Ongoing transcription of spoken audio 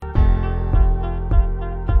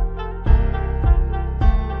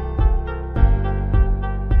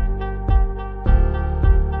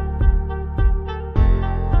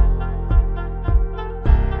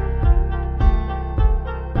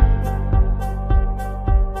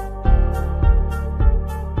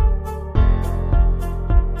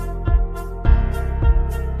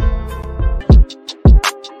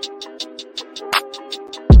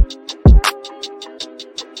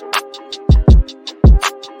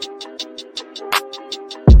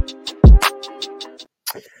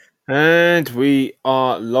And we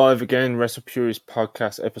are live again, WrestlePurists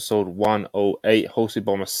podcast episode 108, hosted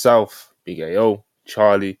by myself, Big AO,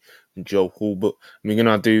 Charlie, and Joe Hulbert. We're going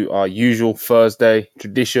to do our usual Thursday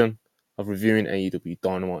tradition of reviewing AEW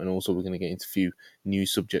Dynamite, and also we're going to get into a few new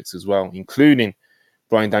subjects as well, including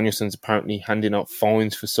Bryan Danielson's apparently handing out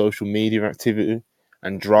fines for social media activity.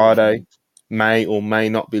 Andrade may or may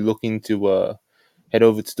not be looking to head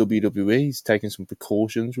over to WWE. He's taking some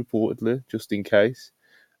precautions, reportedly, just in case.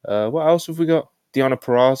 What else have we got? Deonna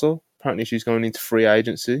Purrazzo. Apparently she's going into free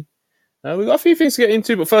agency. We've got a few things to get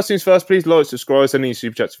into, but first things first, please like, subscribe, send any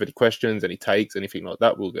super chats with any questions, any takes, anything like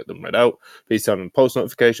that. We'll get them read out. Please turn on post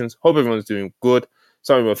notifications. Hope everyone's doing good.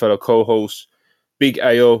 Sorry, my fellow co-hosts. Big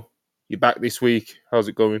AO, you're back this week. How's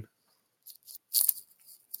it going?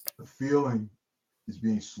 The feeling is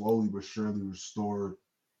being slowly but surely restored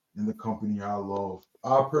in the company I love.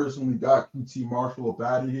 I personally got QT Marshall up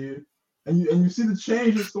out of here. And you see the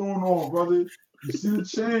change that's going on, brother. You see the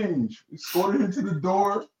change. Escorted him to the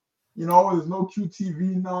door. You know, there's no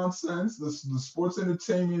QTV nonsense. The sports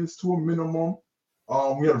entertainment is to a minimum.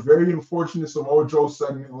 We had a very unfortunate Samoa Joe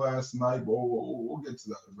segment last night, but we'll get to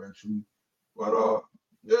that eventually. But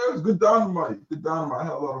yeah, it was good Dynamite. Good Dynamite. I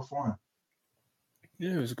had a lot of fun.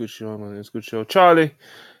 Yeah, it was a good show, man. It was a good show. Charlie,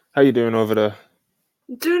 how you doing over there?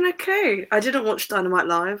 Doing okay. I didn't watch Dynamite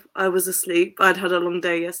live. I was asleep. I'd had a long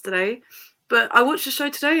day yesterday. But I watched the show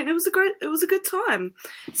today and it was a good time.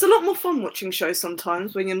 It's a lot more fun watching shows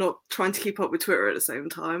sometimes when you're not trying to keep up with Twitter at the same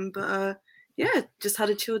time. But yeah, just had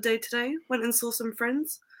a chill day today. Went and saw some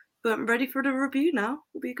friends. But I'm ready for the review now.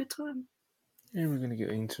 It'll be a good time. Yeah, we're going to get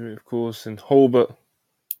into it, of course. And Hulbert,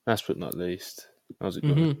 last but not least, how's it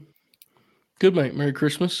going? Mm-hmm. Good, mate. Merry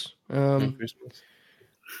Christmas. Merry Christmas.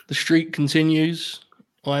 The streak continues.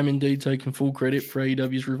 I am indeed taking full credit for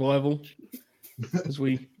AEW's revival as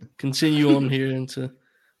we continue on here into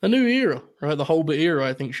a new era, right? The Hulbert era,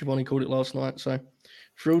 I think Shivani called it last night. So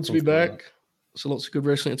thrilled to be back. So lots of good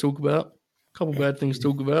wrestling to talk about. A couple bad things to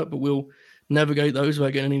talk about, but we'll navigate those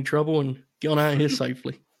without getting any trouble and get on out of here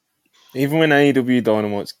safely. Even when AEW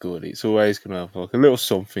Dynamite's good, it's always going to have like a little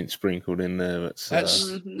something sprinkled in there.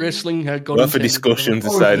 That's wrestling had got worth a discussion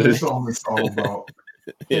to say that.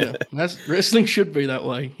 Yeah, that's wrestling should be that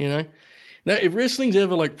way, you know. Now, if wrestling's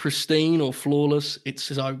ever like pristine or flawless,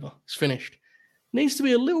 it's over. It's finished. Needs to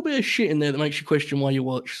be a little bit of shit in there that makes you question why you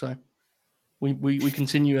watch. So we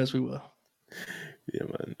continue as we were. Yeah,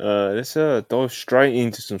 man. Let's dive straight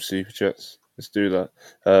into some super chats. Let's do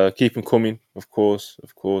that. Keep them coming, of course.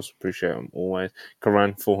 Appreciate them always.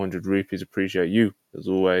 Karan, 400 rupees. Appreciate you, as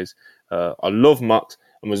always. I love Mox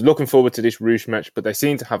and was looking forward to this Roosh match, but they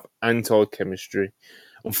seem to have anti-chemistry,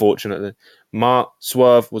 unfortunately. Mark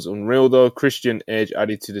Swerve was unreal, though. Christian Edge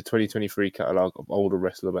added to the 2023 catalogue of older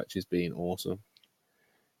wrestler matches being awesome.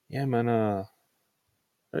 Yeah, man.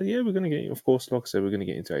 Yeah, we're going to get, of course, like I said, we're going to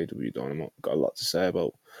get into AEW Dynamite. Got a lot to say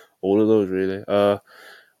about all of those, really.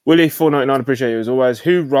 Willie, 499, appreciate you as always.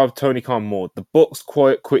 Who robbed Tony Khan more? The Bucks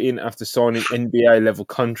quitting after signing NBA-level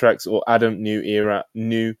contracts, or Adam new era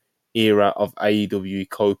of AEW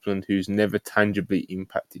Copeland, who's never tangibly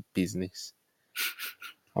impacted business?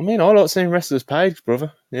 I mean, I like seeing wrestlers paid,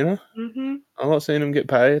 brother, you know? Mm-hmm. I like seeing them get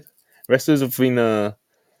paid. Wrestlers have been,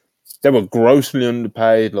 they were grossly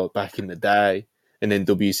underpaid, like, back in the day. And then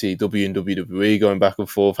WCW and WWE going back and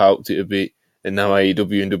forth helped it a bit. And now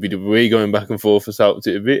AEW and WWE going back and forth has helped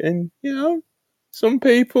it a bit. And, you know, some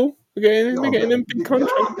people are getting them big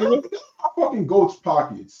contracts. Get my fucking goat's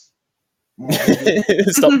pockets.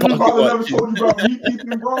 Stop pocket watching. Never told watching. you about me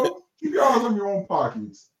keeping, bro. Keep your eyes on your own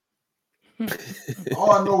pockets.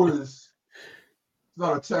 All I know is it's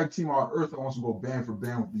not a tag team on earth that wants to go band for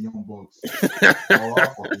band with the Young Bucks. All I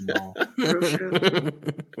fucking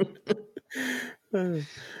know.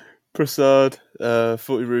 Prasad,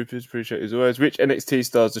 40 rupees, appreciate it as always. Which NXT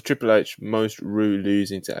stars the Triple H most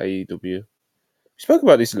losing to AEW? We spoke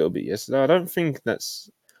about this a little bit yesterday. I don't think that's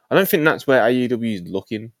where AEW is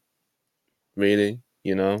looking, really,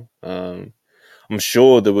 you know. I'm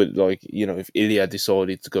sure they would, like, you know, if Ilya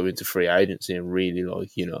decided to go into free agency and really,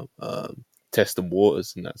 like, you know, test the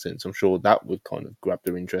waters in that sense, I'm sure that would kind of grab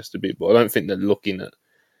their interest a bit. But I don't think they're looking at,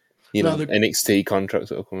 you know, NXT contracts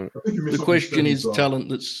that are coming. The question is talent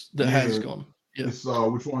that has gone. Yeah. It's,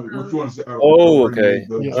 which one's okay.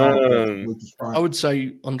 I would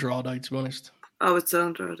say Andrade, to be honest. I would say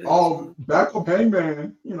Andrade. Oh, backup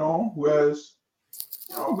Hangman, you know, who has,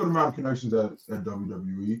 you know, a good amount of connections at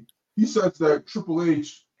WWE. He says that Triple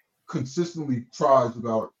H consistently tries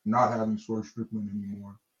about not having Swerve Strickland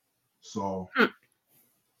anymore. So.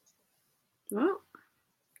 Well.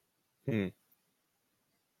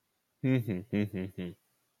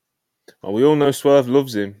 Well, we all know Swerve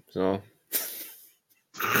loves him, so.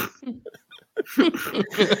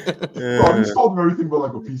 Bro, he's called him everything but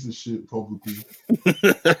like a piece of shit publicly.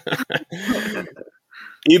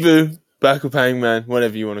 Ibu, backup hangman,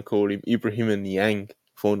 whatever you want to call him, Ibrahim and Yang,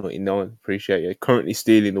 499. Appreciate it. Currently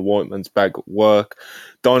stealing the white man's bag at work.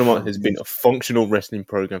 Dynamite has been a functional wrestling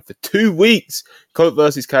program for 2 weeks. Colt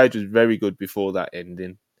versus Cage was very good before that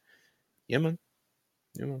ending. Yeah, man.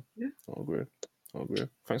 Yeah. I'll agree.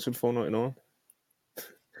 Thanks for the 499.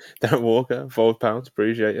 Darren Walker, £5.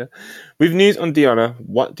 Appreciate you. With news on Deanna,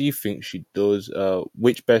 what do you think she does?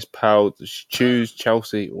 Which best pal does she choose,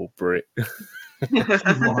 Chelsea or Britt? She's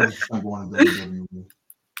 100% going to WWE.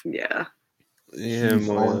 Yeah. She's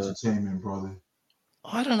all entertainment, brother.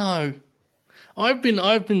 I don't know. I've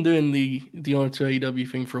been doing the Deanna to AEW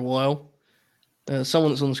thing for a while.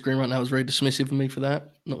 Someone that's on the screen right now was very dismissive of me for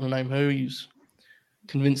that. Not going to name who. He's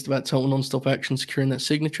convinced about total non-stop action securing that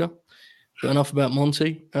signature. But enough about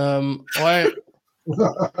Monty. I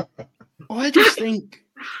just think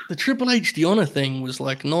the Triple H Deanna thing was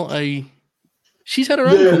like not a. She's had her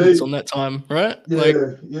own comments on that time, right?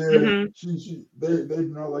 Yeah. She they do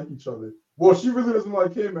not like each other. Well, she really doesn't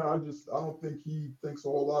like him, and I don't think he thinks a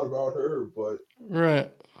whole lot about her. But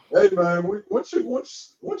right. Hey man, once you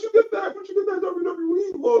get that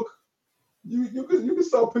WWE look, you can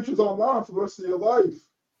sell pictures online for the rest of your life.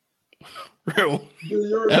 Real.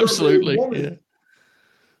 You're absolutely.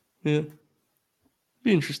 Yeah.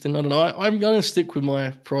 Be interesting. I don't know. I'm going to stick with my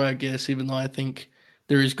prior guess, even though I think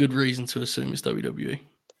there is good reason to assume it's WWE.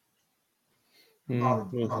 Not a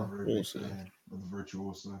very big fan of the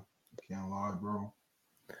Virtuosa. I can't lie, bro.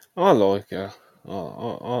 I like her.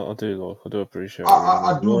 I do appreciate her.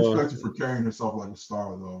 I do respect her for carrying herself like a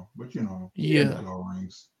star, though. But you know, yeah.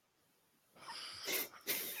 Rings.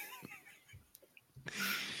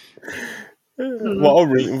 What a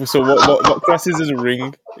ring! So what classes as a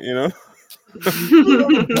ring? You know.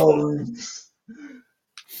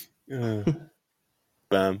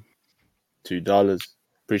 Bam, $2.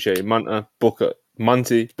 Appreciate it,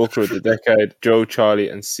 Monty Booker of the Decade, Joe, Charlie,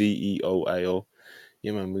 and CEO AO.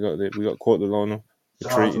 Yeah, man, we got quite the lineup.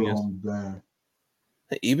 Treating us.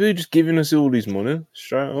 Ibu just giving us all these money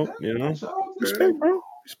straight up. You know, respect, bro,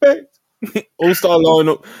 respect. All-star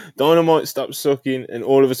lineup. Dynamite stops sucking, and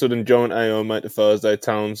all of a sudden, Joe and AO make the Thursday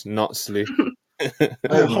Towns not sleep.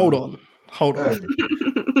 Hold on.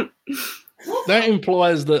 That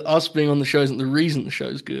implies that us being on the show isn't the reason the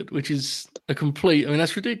show's good, which is a complete. I mean,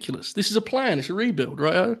 that's ridiculous. This is a plan. It's a rebuild,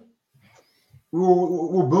 right?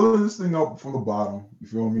 We're building this thing up from the bottom. You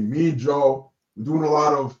feel me? Me and Joe, we're doing a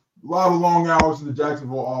lot of long hours in the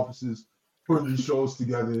Jacksonville offices, putting these shows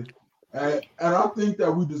together, and I think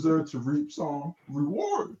that we deserve to reap some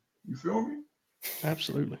reward. You feel me?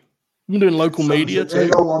 Absolutely. You're doing local media too.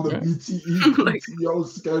 On the BTE PTO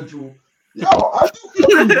schedule. Yo, I do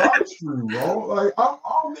fucking live stream, bro. Like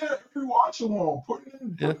I'm there every watch along, putting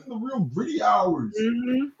in the real gritty hours,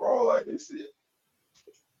 bro. Like it's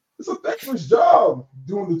a thankless job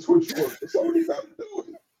doing the Twitch work. Somebody got to do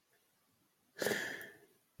it.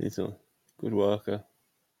 He's a good worker.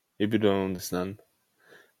 If you don't understand.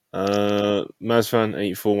 Mazfan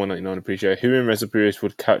 84189 appreciate. Who in WrestlePurists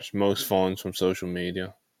would catch most fines from social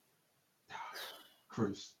media?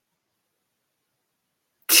 Chris.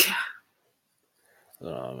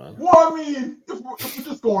 Oh, man. Well, I mean, if we're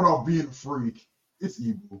just going off being a freak, it's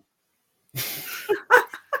evil.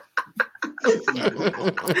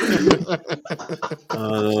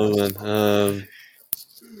 Oh, man.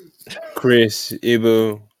 Chris,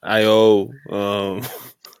 Ibu, Io. I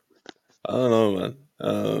don't know, man.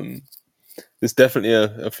 There's definitely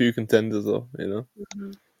a few contenders, though. You know.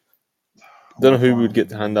 Don't know who would get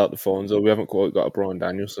to hand out the phones, though. We haven't quite got a Brian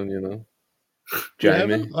Danielson, you know.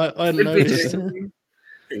 Jamie. I hadn't noticed.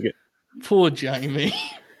 Poor Jamie.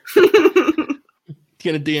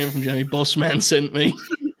 Get a DM from Jamie. Boss man sent me.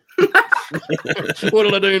 What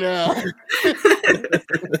did I do now?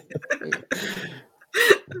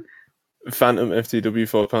 Phantom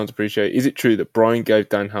FTW £4 appreciate. Is it true that Brian gave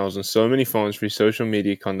Danhausen so many fines for his social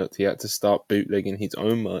media conduct he had to start bootlegging his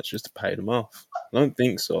own merch just to pay them off? I don't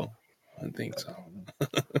think so. Bootlegging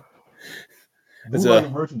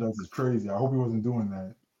merchandise is crazy. I hope he wasn't doing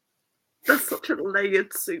that. That's such a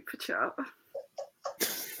layered super chat.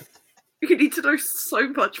 You need to know so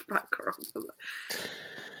much background for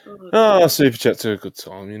that. Super chats are a good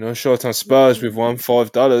time, you know. Short on Spurs with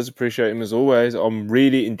 $5. Appreciate him as always. I'm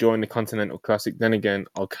really enjoying the Continental Classic. Then again,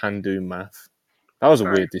 I can do math. That was a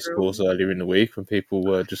weird discourse earlier in the week when people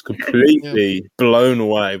were just completely blown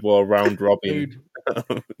away by round robin. Dude,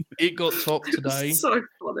 it got topped today. So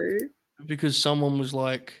funny. Because someone was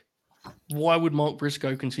like, Why would Mark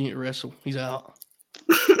Briscoe continue to wrestle? He's out.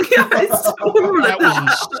 Yeah, it's so horrible That at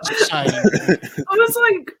was insane. I was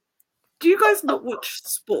like, do you guys not watch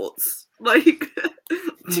sports? Like,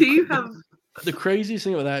 do you have... The craziest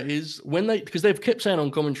thing about that is when because they've kept saying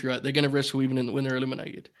on commentary, right, they're going to wrestle even when they're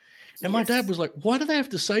eliminated. And my dad was like, why do they have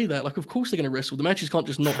to say that? Like, of course they're going to wrestle. The matches can't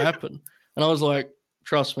just not happen. And I was like,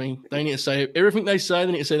 trust me, they need to say it. Everything they say,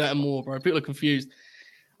 they need to say that and more, bro. People are confused.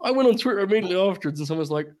 I went on Twitter immediately afterwards and someone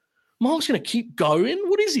was like, Mark's going to keep going?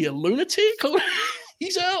 What is he, a lunatic?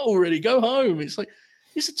 He's out already. Go home. It's like,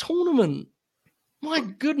 it's a tournament. My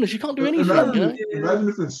goodness, you can't do anything. Imagine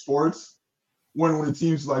if in sports, when the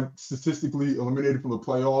team's like statistically eliminated from the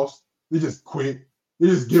playoffs, they just quit. They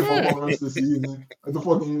just give up on the rest of the season. Like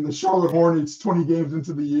the Charlotte Hornets, 20 games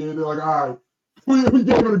into the year, they're like, all right, we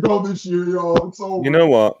gave it a go this year, y'all. It's over. You know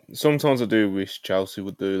what? Sometimes I do wish Chelsea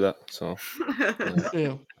would do that. So,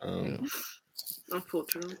 yeah.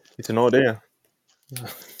 Unfortunately, it's an idea.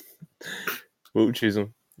 Will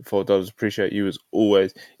Chisholm, $4. Appreciate you as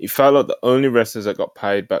always. It felt like the only wrestlers that got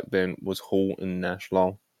paid back then was Hall and Nash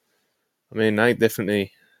Long. I mean, they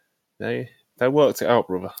definitely they worked it out,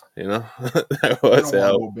 brother. You know, they worked it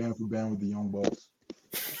out. Go band for band with the Young Bucks.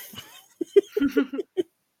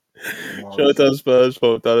 Shout out Spurs,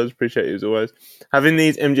 $4. Appreciate you as always. Having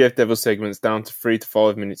these MJF Devil segments down to 3 to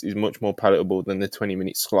 5 minutes is much more palatable than the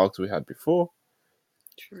 20-minute slogs we had before.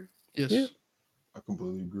 True. Yes. Yeah. I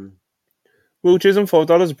completely agree. Will Chisholm,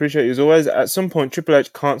 $4. Appreciate you as always. At some point, Triple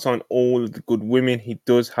H can't sign all of the good women. He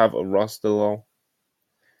does have a roster, though.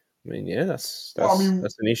 I mean, yeah, that's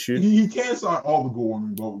an issue. He can't sign all the good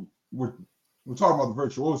women, but we're talking about the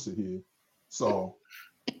virtuoso here. So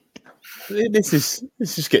this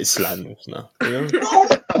just gets slanderous now. You know?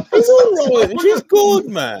 It's all right. She's good,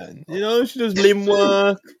 man. You know, she does limb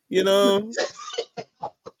work. You know,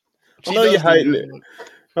 I know you hate it.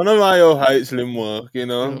 I know Mayo hates limb work. You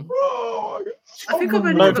know. Yeah. Oh, I think I've I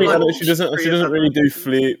only don't ever think liked she doesn't really do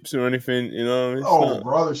flips or anything. You know. It's not...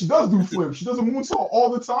 brother, she does do flips. She does a moonsault all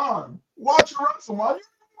the time. Watch her wrestle, man.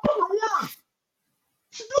 You work.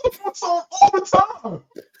 She does a moonsault all the time.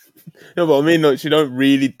 Yeah, but I mean, like, she don't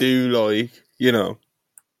really do, like, you know,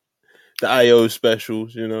 the AO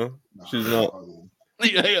specials, you know? She's not.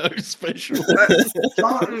 The AO special.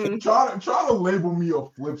 Try to label me a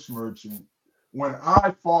flips merchant when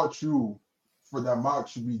I fought you for that mock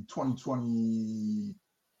should be 2022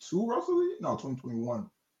 Wrestle of the Year? No, 2021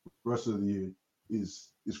 Wrestle of the Year is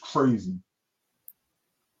crazy.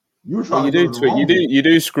 You Well, you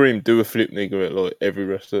do scream, do a flip, nigga, at like every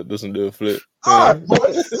wrestler that doesn't do a flip. Right,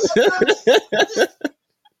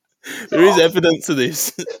 there is evidence of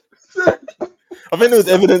this. I think there was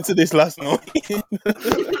evidence of this last night.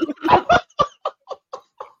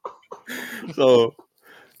 So,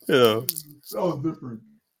 you know. That was different.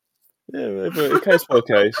 Yeah, but case by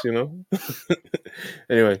case, you know.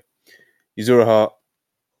 Anyway, Yuzura Hart.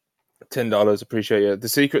 $10, appreciate it. The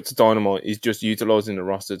secret to Dynamite is just utilizing the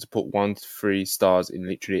roster to put 1 to 3 stars in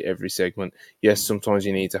literally every segment. Yes, sometimes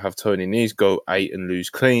you need to have Tony Nese go 8 and lose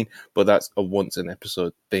clean, but that's a once an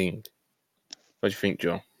episode thing. What do you think,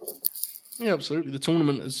 John? Yeah, absolutely. The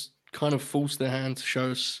tournament has kind of forced their hand to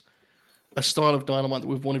show us a style of Dynamite that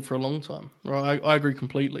we've wanted for a long time. Right, I agree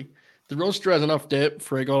completely. The roster has enough depth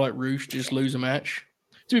for a guy like Roosh to just lose a match.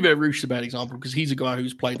 To be fair, Roosh is a bad example because he's a guy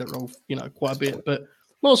who's played that role, quite a bit. But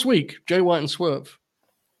last week, Jay White and Swerve.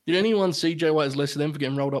 Did anyone see Jay White as less of them for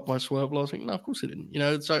getting rolled up by Swerve last week? No, of course they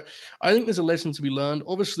didn't. So I think there's a lesson to be learned.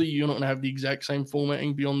 Obviously, you're not going to have the exact same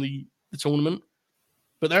formatting beyond the tournament.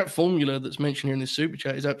 But that formula that's mentioned here in this super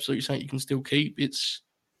chat is absolutely something you can still keep.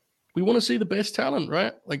 We want to see the best talent,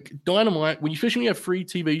 right? Like Dynamite, when you especially have 3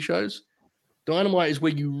 TV shows, Dynamite is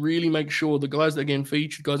where you really make sure the guys that are getting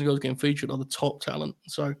featured, guys and girls getting featured, are the top talent.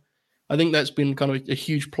 So I think that's been kind of a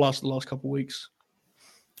huge plus the last couple of weeks.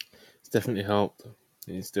 It's definitely helped.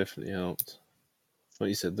 It's definitely helped. Like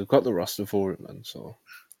you said, they've got the roster for it, man. So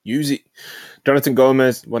use it. Jonathan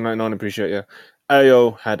Gomez, 199, appreciate you.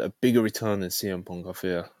 AO had a bigger return than CM Punk, I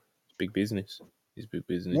fear. It's big business. It's big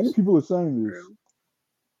business. Many people are saying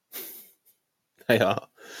this. They are.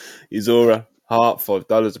 Izora, Hart,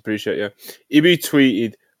 $5, appreciate you. Ibu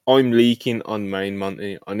tweeted, I'm leaking on main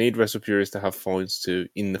Monty. I need WrestlePurists to have fines too,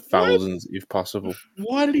 in the thousands if possible.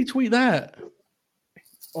 Why did he tweet that?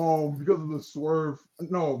 Because of the Swerve.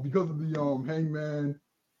 No, because of the Hangman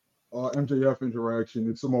MJF interaction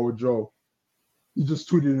and Samoa Joe. He just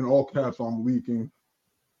tweeted in all caps, I'm leaking.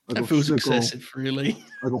 That feels excessive, really.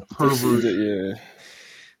 Like a pervert. Yeah.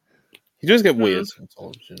 He does get weird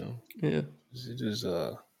sometimes, Yeah. He just,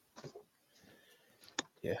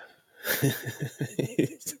 yeah.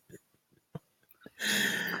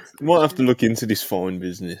 Might have to look into this fine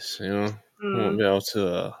business, you know. Might Mm. be able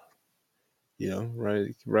to,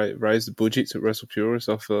 raise the budgets at WrestlePurists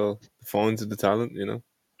off the fines of the talent, you know.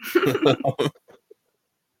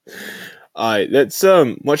 All right, let's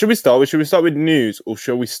what should we start with? Should we start with news or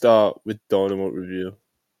shall we start with Dynamite review?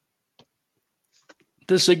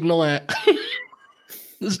 Let's ignite.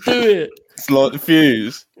 Let's do it. It's like the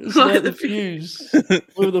fuse. It's like the fuse.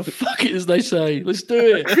 Whatever the fuck it is they say. Let's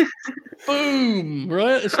do it. Boom.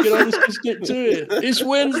 Right? Let's get on. Let's get to it. It's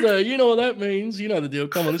Wednesday. You know what that means. You know the deal.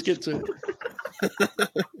 Come on, let's get to it.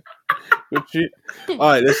 All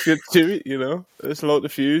right, let's get to it, you know. Let's light the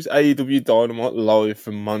fuse. AEW Dynamite live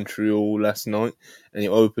from Montreal last night, and it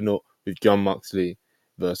opened up with Jon Moxley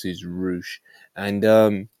versus Roosh. And,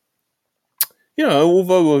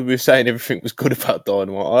 although we were saying everything was good about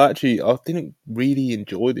Dynamite, I didn't really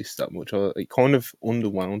enjoy this that much. It kind of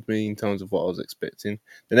underwhelmed me in terms of what I was expecting.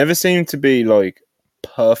 They never seemed to be, like,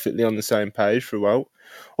 perfectly on the same page throughout.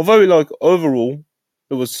 Although, like, overall,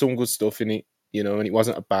 there was some good stuff in it. You know, and it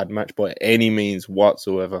wasn't a bad match by any means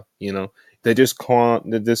whatsoever. You know, they just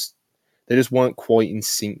weren't quite in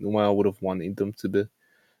sync the way I would have wanted them to be.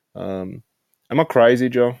 Am I crazy,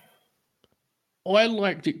 Joe? I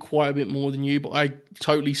liked it quite a bit more than you, but I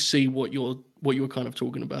totally see what you're kind of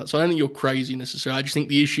talking about. So I don't think you're crazy necessarily. I just think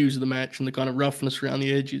the issues of the match and the kind of roughness around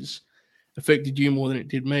the edges affected you more than it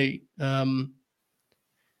did me. I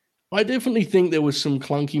definitely think there was some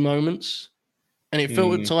clunky moments. And it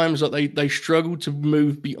felt at times like they struggled to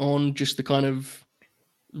move beyond just the kind of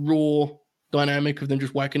raw dynamic of them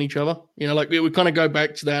just whacking each other. You know, like it would kind of go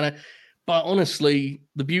back to that. But honestly,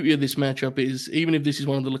 the beauty of this matchup is even if this is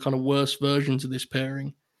one of the kind of worst versions of this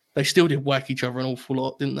pairing, they still did whack each other an awful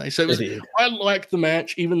lot, didn't they? So I liked the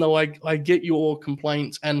match, even though I get your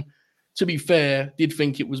complaints. And to be fair, did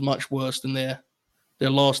think it was much worse than their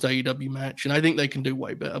last AEW match. And I think they can do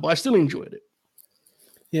way better, but I still enjoyed it.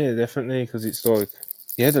 Yeah, definitely, because it's like,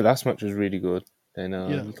 the last match was really good. And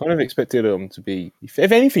you kind of expected them to be, if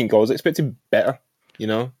anything goes, expected better, you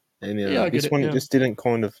know? And this one, it just didn't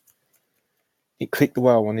it clicked the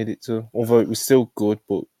way I wanted it to. Although it was still good,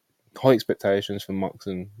 but high expectations for Mox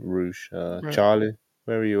and Roosh. Right. Charlie,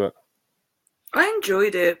 where are you at? I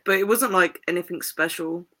enjoyed it, but it wasn't like anything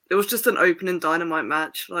special. It was just an opening Dynamite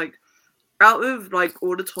match. Like, out of like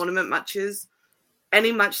all the tournament matches,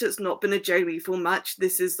 any match that's not been a Jay Lethal match,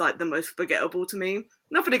 this is like the most forgettable to me.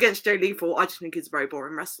 Nothing against Jay Lethal, I just think he's a very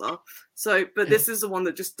boring wrestler. So, but this is the one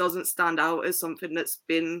that just doesn't stand out as something that's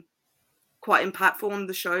been quite impactful on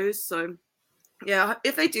the shows. So, yeah,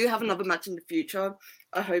 if they do have another match in the future,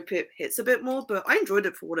 I hope it hits a bit more. But I enjoyed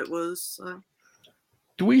it for what it was. So.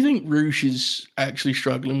 Do we think Roosh is actually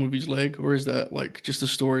struggling with his leg, or is that like just a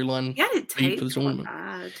storyline? Yeah, it takes for the tournament.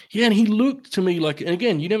 Bad. Yeah, and he looked to me like, and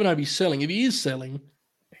again, you never know if he's selling. If he is selling,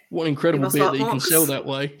 what an incredible bit that he can sell that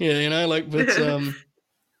way. Yeah, you know, like, but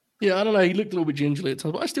yeah, I don't know. He looked a little bit gingerly at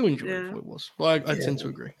times, but I still enjoyed it for what it was. Well, I tend to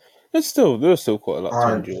agree. There's still quite a lot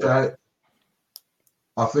to enjoy. Chat,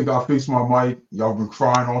 I think I fixed my mic. Y'all been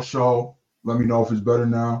crying all show. Let me know if it's better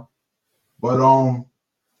now. But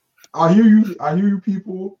I hear you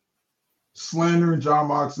people slandering Jon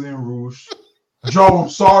Moxley and Roosh. Joe, I'm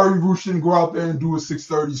sorry Roosh didn't go out there and do a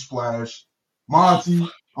 630 splash. Monty,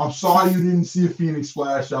 I'm sorry you didn't see a Phoenix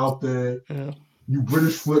splash out there. Yeah. You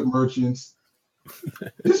British flip merchants.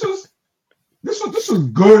 This was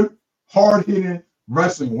good, hard hitting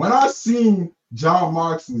wrestling. When I seen Jon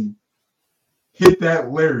Moxley hit that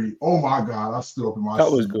Larry, oh my God, I stood up in my seat.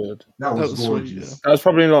 That was good. That was gorgeous. Sweet, yeah. That was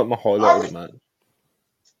probably like my highlight of the match.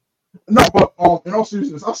 No, but in all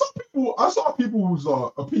seriousness, I saw people whose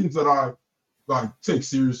opinions that I like take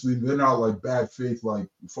seriously. They're not like bad faith, like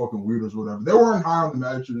fucking weirdos or whatever. They weren't high on the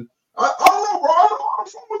matches. I don't know, bro. I had a lot of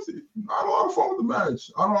fun with it. I had a lot of fun with the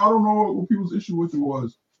match. I don't know what people's issue with it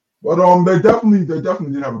was, but they definitely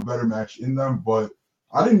did have a better match in them. But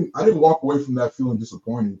I didn't walk away from that feeling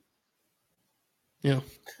disappointed. Yeah,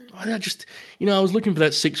 I just I was looking for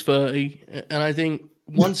that 630, and I think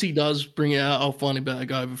once he does bring it out, I'll finally better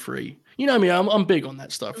go over 3. You know me, I'm big on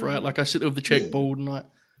that stuff, right? Like I sit there with the checkboard and like,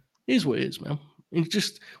 here's what it is, man. It's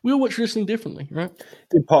just we all watch wrestling differently, right? It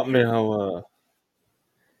did pop me how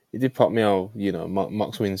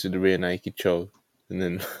Mox wins with the rear naked choke, and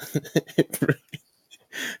then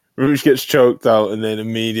Roosh gets choked out, and then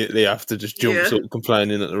immediately after just jumps up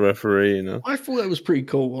complaining at the referee. You know, I thought that was pretty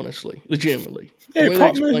cool, honestly, legitimately. Yeah, the way they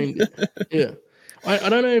explained it. Yeah, I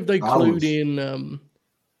don't know if they clued in.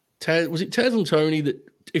 Taz, was it Taz and Tony that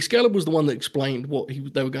Excalibur was the one that explained what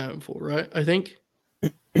they were going for, right? I think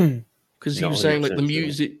because he was saying like the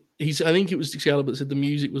music. I think it was Excalibur that said the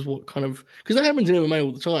music was what kind of because that happens in MMA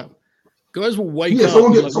all the time. Guys will wake Yeah,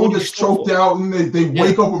 up. someone gets choked out, and they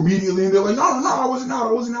wake up immediately, and they're like, no, I wasn't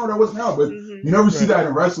out. But you never see that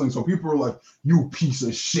in wrestling. So people are like, you piece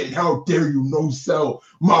of shit. How dare you no sell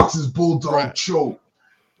Mox's bulldog choke?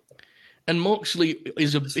 And Moxley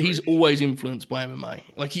he's always influenced by MMA.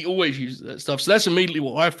 Like, he always uses that stuff. So that's immediately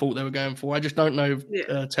what I thought they were going for. I just don't know if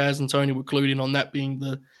Taz and Tony were clued in on that being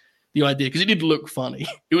the idea, because it did look funny.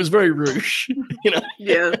 It was very Rouge, you know.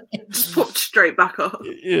 Yeah, just popped straight back up.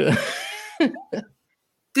 Yeah.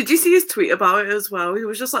 Did you see his tweet about it as well? He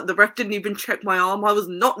was just like, the ref didn't even check my arm. I was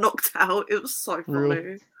not knocked out. It was so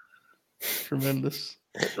funny. Tremendous.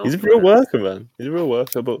 He's a real worker, man. He's a real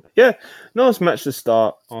worker. But yeah, nice match to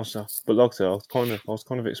start also. But like I said, I was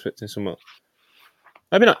kind of expecting something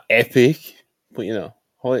maybe not epic, but you know,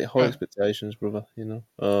 high expectations, brother. You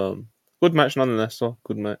know, good match nonetheless. Though.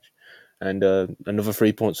 Good match, and another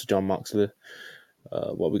 3 points to John Moxley.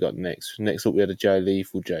 What we got next? Next up, we had a Jay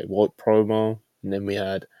Lethal, Jay White promo, and then we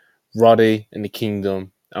had Roddy and the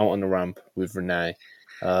Kingdom out on the ramp with Renee.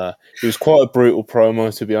 It was quite a brutal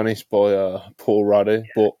promo, to be honest, by poor Roddy.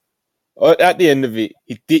 But at the end of it,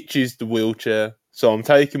 he ditches the wheelchair. So I'm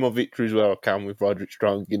taking my victories where I can with Roderick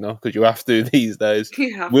Strong, you know, because you have to these days.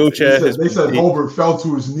 Wheelchair. They said Holbert fell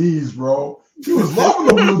to his knees, bro. He was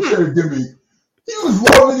loving the wheelchair gimmick. He was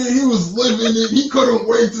loving it. He was living it. He couldn't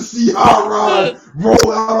wait to see Hot Rod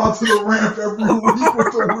roll out onto the ramp every week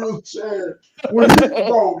with the wheelchair. When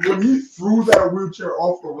he threw that wheelchair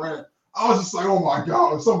off the ramp, I was just like, oh my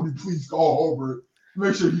God, somebody please call Holbert.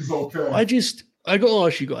 Make sure he's okay. I got to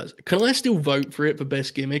ask you guys, can I still vote for it for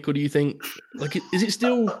best gimmick, or do you think, like, is it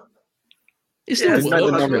still... It's still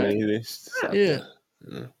the nominee list. Yeah.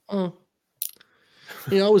 Oh.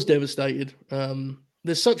 I was devastated.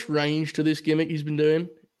 There's such range to this gimmick he's been doing,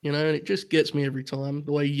 you know, and it just gets me every time,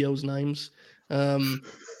 the way he yells names.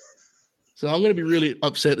 So I'm going to be really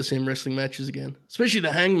upset to see him wrestling matches again, especially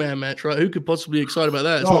the Hangman match, right? Who could possibly be excited about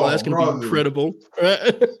that? It's not like that's going to be incredible,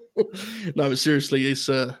 right? No, but seriously, this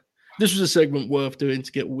was a segment worth doing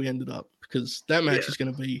to get where we ended up, because that match is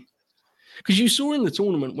going to be... Because you saw in the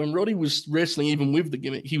tournament, when Roddy was wrestling, even with the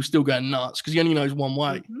gimmick, he was still going nuts, because he only knows one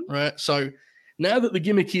way, right? So now that the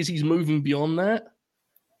gimmick is he's moving beyond that,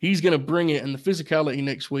 he's going to bring it, and the physicality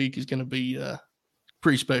next week is going to be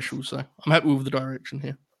pretty special. So I'm happy with the direction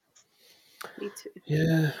here. Me too.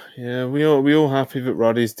 Yeah. We all happy that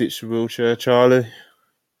Roddy's ditched the wheelchair, Charlie?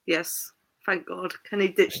 Yes, thank God. Can he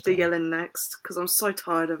ditch the yelling next? Because I'm so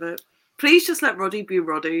tired of it. Please just let Roddy be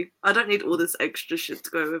Roddy. I don't need all this extra shit to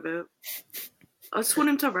go with it. I just want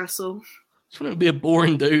him to wrestle. I just want him to be a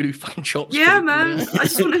boring dude who fucking chops. Yeah, people, man. You know? I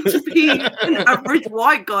just want him to be an average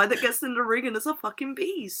white guy that gets in the ring and is a fucking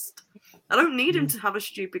beast. I don't need him to have a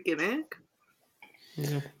stupid gimmick.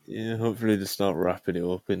 Yeah, hopefully they start wrapping it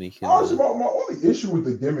up and he can... Honestly, my only issue with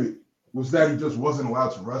the gimmick was that he just wasn't allowed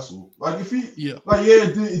to wrestle. Like, if he...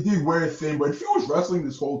 it did wear a thing, but if he was wrestling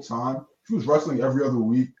this whole time, if he was wrestling every other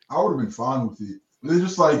week, I would have been fine with it. But they're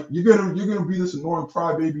just like, you're gonna be this annoying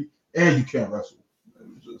crybaby, and you can't wrestle.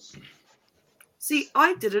 See,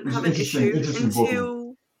 I didn't have an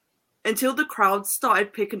issue until the crowd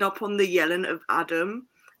started picking up on the yelling of Adam.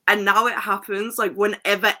 And now it happens like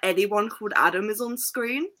whenever anyone called Adam is on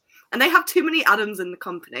screen. And they have too many Adams in the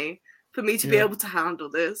company for me to be able to handle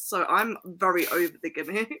this. So I'm very over the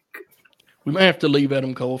gimmick. We may have to leave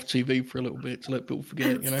Adam Cole off TV for a little bit to let people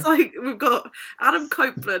forget, you know? It's like we've got Adam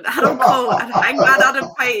Copeland, Adam Cole, and Hangman Adam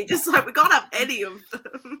Page. It's like we can't have any of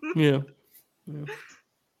them. Yeah.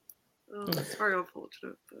 Oh, it's very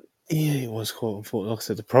unfortunate. But... Yeah, it was quite unfortunate. Like I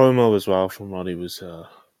said, the promo as well from Roddy was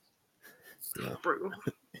brutal.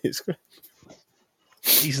 It's great.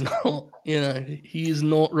 He's not, he is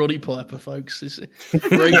not Roddy Piper, folks. It's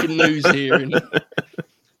breaking news here in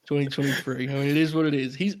 2023. I mean, it is what it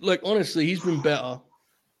is. He's like, honestly, he's been better.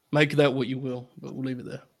 Make that what you will, but we'll leave it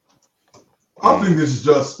there. I think this is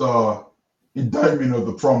just indictment of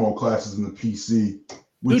the promo classes in the PC,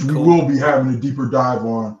 which we will be having a deeper dive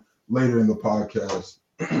on later in the podcast.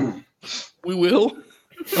 We will.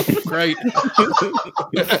 Oh, great.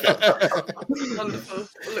 Wonderful.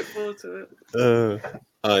 I look forward to it.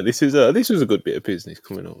 This was a good bit of business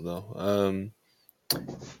coming up though.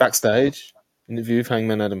 Backstage interview with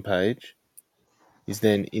Hangman Adam Page is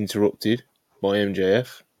then interrupted by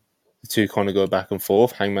MJF. The two kind of go back and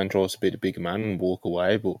forth. Hangman tries to be the bigger man and walk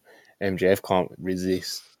away, but MJF can't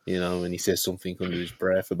resist, and he says something under his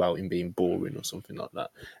breath about him being boring or something like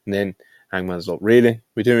that. And then Hangman's like, really?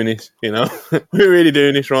 We're doing this? We're really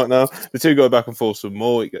doing this right now? The two go back and forth some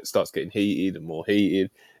more. Starts getting heated and more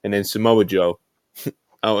heated. And then Samoa Joe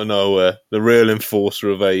out of nowhere, the real enforcer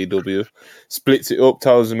of AEW, splits it up,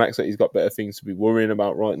 tells Max that he's got better things to be worrying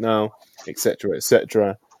about right now, etc.,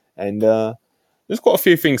 etc. And there's quite a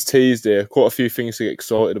few things teased here, quite a few things to get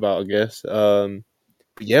excited about, I guess. But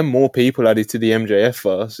yeah, more people added to the MJF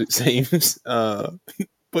first, it seems.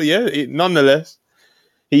 But yeah, nonetheless,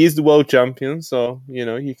 he is the world champion, so,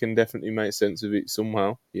 you can definitely make sense of it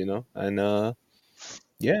somehow, And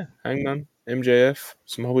yeah, Hangman, MJF,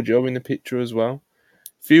 Samoa Joe in the picture as well.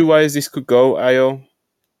 Few ways this could go, Ayo.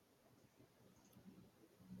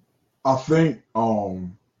 I think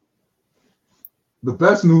the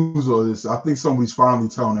best news of this, I think somebody's finally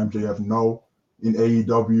telling MJF no in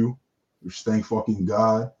AEW, which thank fucking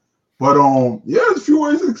God. But yeah, there's a few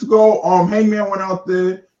ways it could go. Hangman went out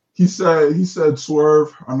there. He said,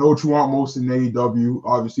 Swerve, I know what you want most in AEW,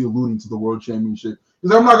 obviously alluding to the World Championship.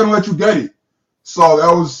 Because I'm not gonna let you get it. So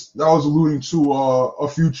that was alluding to a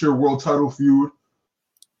future world title feud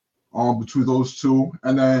between those two.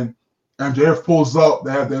 And then MJF pulls up.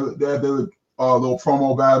 They have their little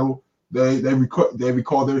promo battle. They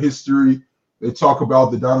recall their history. They talk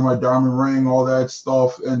about the Dynamite Diamond Ring, all that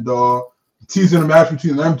stuff, and teasing a match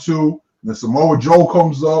between them two. And then Samoa Joe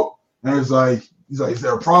comes up and he's like, is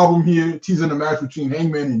there a problem here? Teasing a match between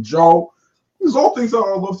Hangman and Joe. These are all things that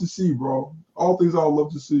I love to see, bro. All things I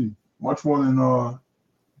love to see. Much more than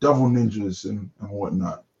Devil Ninjas and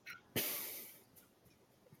whatnot.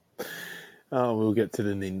 Oh, we'll get to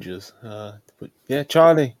the ninjas. But yeah,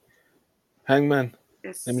 Charlie, Hangman,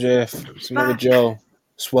 Yes. MJF, Samoa Joe,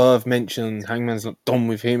 Swerve mentioned Hangman's not done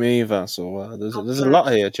with him either. So there's a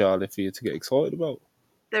lot here, Charlie, for you to get excited about.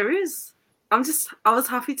 There is. I was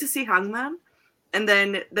happy to see Hangman, and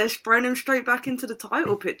then they're throwing him straight back into the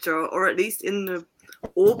title picture, or at least in the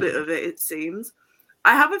orbit of it seems.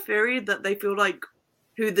 I have a theory that they feel like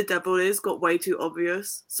who the devil is got way too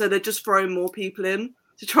obvious, so they're just throwing more people in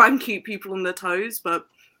to try and keep people on their toes. But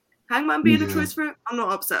Hangman being a choice for it, I'm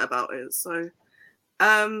not upset about it. So,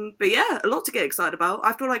 but yeah, a lot to get excited about.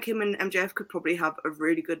 I feel like him and MJF could probably have a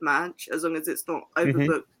really good match as long as it's not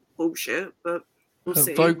overbooked bullshit. But we'll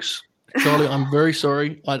see, folks. Charlie, I'm very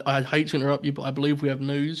sorry. I hate to interrupt you, but I believe we have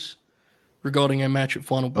news regarding a match at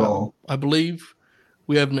Final Battle. I believe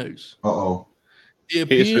we have news. It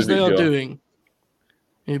appears they are doing.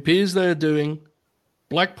 It appears they are doing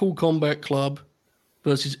Blackpool Combat Club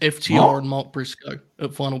versus FTR and Mark Briscoe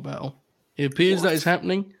at Final Battle. It appears that is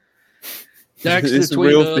happening. Dax did a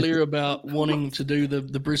tweet earlier about wanting to do the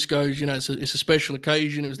Briscoes. You know, it's a special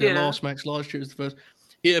occasion. It was their last match last year. It was the first.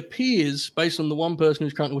 It appears, based on the one person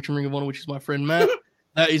who's currently watching Ring of Honor, which is my friend Matt,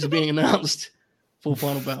 that is being announced for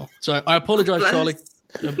Final Battle. So I apologize, Charlie.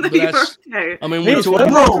 But that's, I mean, we're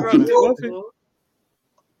talking.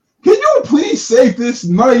 Can you please save this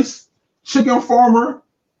nice chicken farmer,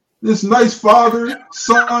 this nice father,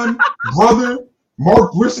 son, brother,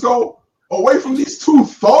 Mark Briscoe, away from these two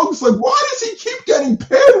thugs? Like, why does he keep getting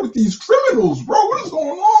paired with these criminals, bro? What is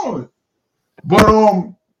going on?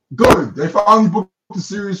 But good. They finally booked the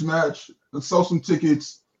series match. Let's sell some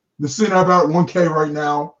tickets. The sitting at about 1K right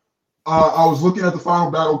now. I was looking at the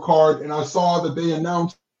Final Battle card and I saw that they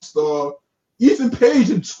announced Ethan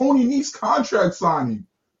Page and Tony Nese contract signing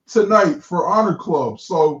tonight for Honor Club.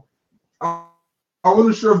 So I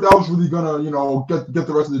wasn't sure if that was really gonna, get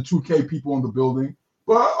the rest of the 2K people in the building.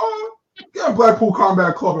 But yeah, Blackpool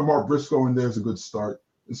Combat Club and Mark Briscoe in there is a good start.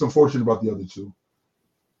 It's unfortunate about the other two.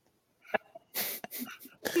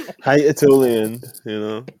 Hate it till the end,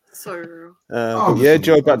 So yeah,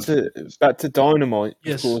 Joe, back to Dynamite,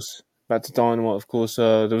 of course. Back to Dynamite, of course.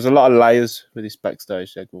 There was a lot of layers with this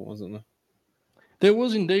backstage segment, wasn't there? There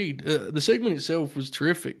was indeed. The segment itself was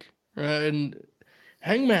terrific, right? And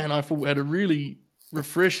Hangman, I thought, had a really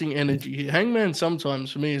refreshing energy. Hangman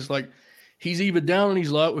sometimes, for me, is like he's either down on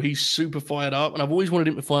his luck or he's super fired up. And I've always wanted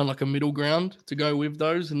him to find like a middle ground to go with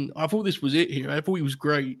those. And I thought this was it here. I thought he was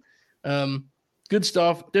great. Good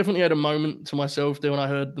stuff. Definitely had a moment to myself there when I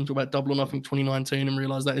heard them talk about Double or Nothing 2019 and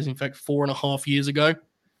realized that is in fact 4.5 years ago.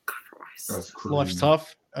 Christ. That's crazy. Life's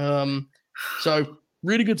tough. So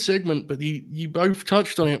really good segment, but you both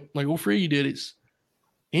touched on it, like all three of you did. It's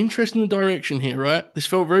interesting the direction here, right? This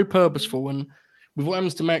felt very purposeful, and with what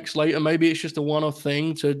happens to Max later, maybe it's just a one-off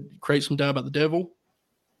thing to create some doubt about the devil.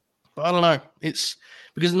 But I don't know. It's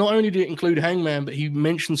because not only did it include Hangman, but he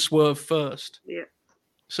mentioned Swerve first. Yeah.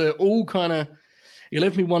 So all kind of it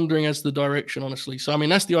left me wondering as to the direction, honestly. So I mean,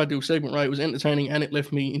 that's the ideal segment, right? It was entertaining and it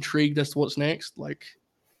left me intrigued as to what's next. Like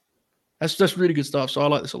that's really good stuff. So I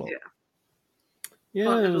like this a lot.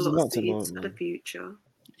 Yeah, there was a lot to like like. For the future.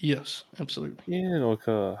 Yes, absolutely. Yeah, like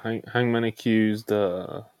Hangman accused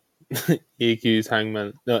he accused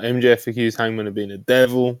Hangman. No, MJF accused Hangman of being a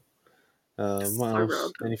devil. What So else?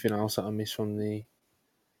 random. Anything else that I missed from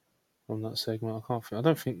that segment? I can't think. I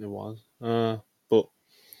don't think there was. But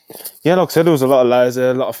yeah, like I said, there was a lot of layers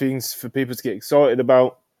there, a lot of things for people to get excited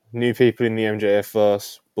about. New people in the MJF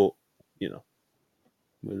verse, but you know,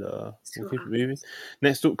 we'll keep it moving.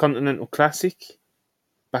 Next up, Continental Classic,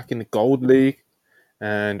 back in the Gold League,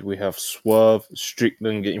 and we have Swerve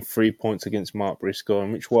Strickland getting 3 points against Mark Briscoe,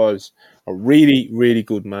 which was a really, really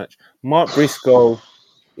good match. Mark Briscoe,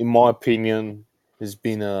 in my opinion, has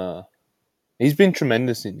been he's been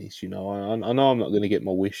tremendous in this. You know, I know I'm not going to get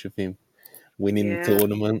my wish of him winning the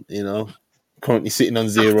tournament. You know, currently sitting on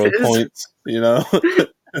 0 points. You know,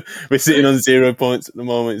 we're sitting on 0 points at the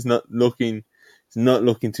moment. It's not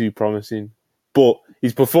looking too promising. But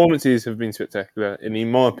his performances have been spectacular, and in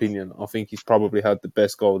my opinion, I think he's probably had the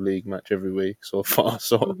best Gold League match every week so far.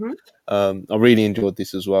 So I really enjoyed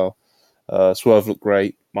this as well. Swerve looked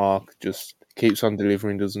great. Mark just keeps on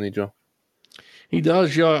delivering, doesn't he, Joe? He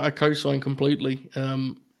does, yeah. I co-sign completely.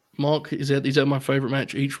 Mark he's at my favourite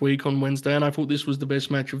match each week on Wednesday, and I thought this was the best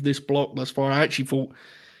match of this block thus far. I actually thought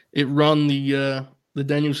it run the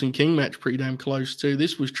Danielson King match pretty damn close too.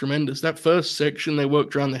 This was tremendous. That first section, they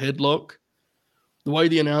worked around the headlock. The way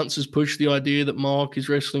the announcers push the idea that Mark is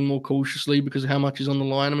wrestling more cautiously because of how much is on the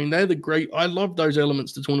line. I mean, they're the great. I love those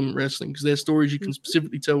elements to tournament wrestling because they're stories you can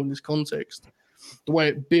specifically tell in this context. The way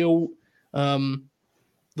it built, the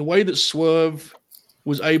way that Swerve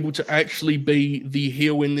was able to actually be the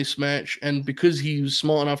heel in this match, and because he was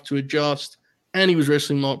smart enough to adjust, and he was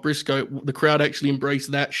wrestling Mark Briscoe, the crowd actually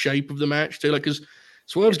embraced that shape of the match too. Like, because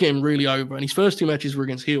Swerve's getting really over, and his first 2 matches were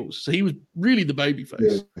against heels, so he was really the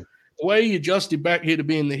babyface. Yeah. The way he adjusted back here to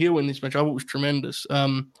being the heel in this match, I thought was tremendous.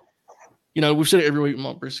 We've said it every week with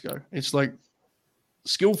Mark Briscoe. It's like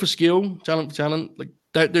skill for skill, talent for talent. Like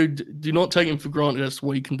that dude, do not take him for granted as to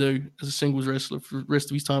what he can do as a singles wrestler for the rest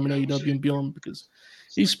of his time in AEW and beyond, because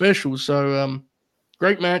he's special. So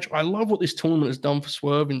great match. I love what this tournament has done for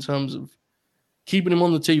Swerve in terms of keeping him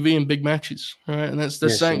on the TV in big matches, right? And that's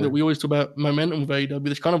something that we always talk about momentum with AEW.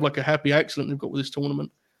 There's kind of like a happy accident they've got with this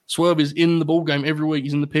tournament. Swerve is in the ball game every week.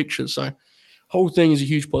 He's in the picture. So whole thing is a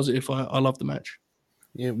huge positive. I love the match.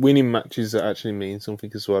 Yeah, winning matches that actually mean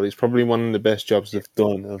something as well. It's probably one of the best jobs they've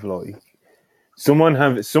done of like someone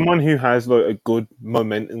who has like a good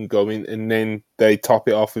momentum going, and then they top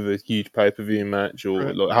it off with a huge pay-per-view match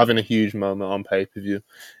or like having a huge moment on pay-per-view.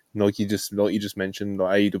 Like you just mentioned,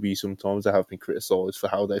 like AEW sometimes they have been criticised for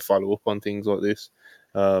how they follow up on things like this.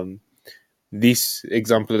 This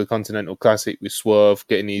example of the Continental Classic with Swerve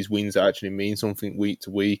getting these wins that actually mean something week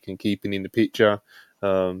to week and keeping in the picture.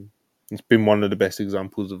 It's been one of the best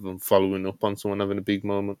examples of them following up on someone having a big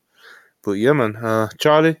moment. But yeah, man,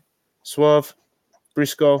 Charlie, Swerve,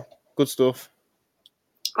 Briscoe, good stuff.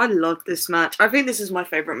 I love this match. I think this is my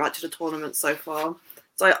favourite match of the tournament so far.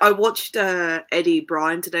 So I watched Eddie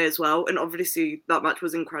Bryan today as well, and obviously that match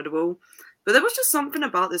was incredible. But there was just something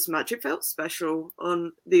about this match. It felt special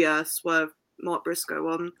on the Swerve Mark Briscoe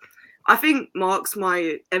one. I think Mark's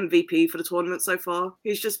my MVP for the tournament so far.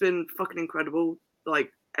 He's just been fucking incredible,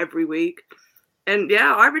 like, every week. And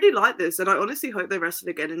yeah, I really like this, and I honestly hope they wrestle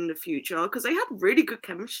again in the future because they had really good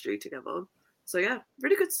chemistry together. So yeah,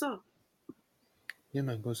 really good stuff. Yeah,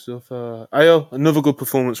 man, good stuff. Ayo, another good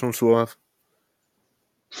performance from Swerve.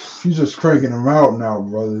 He's just cranking them out now,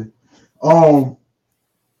 brother. I know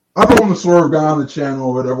I'm the Swerve guy on the channel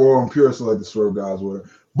or whatever, or I'm pure so like the Swerve guys, or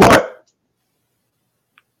whatever. But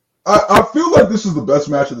I feel like this is the best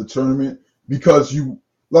match of the tournament because you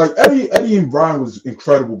like Eddie and Bryan was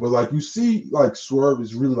incredible, but like you see like Swerve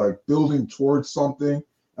is really like building towards something,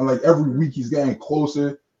 and like every week he's getting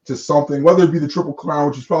closer to something, whether it be the Triple Crown,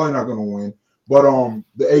 which he's probably not going to win, but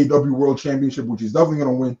the AEW World Championship, which he's definitely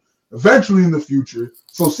going to win eventually in the future.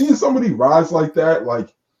 So seeing somebody rise like that,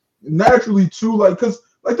 like naturally too, like because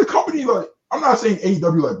like the company, like I'm not saying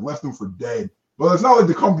AEW like left him for dead, but it's not like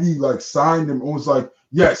the company like signed him and was like,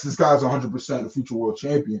 yes, this guy's 100% a future world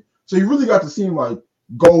champion. So you really got to see him like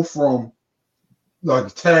go from like a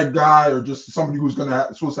tag guy or just somebody who's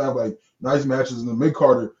supposed to have like nice matches in the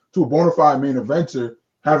mid-carder to a bona fide main eventer,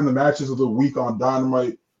 having the matches of the week on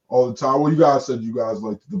Dynamite all the time. Well, you guys said you guys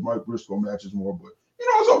like the Mike Briscoe matches more, but you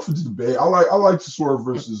know, it's up for debate. I like Swerve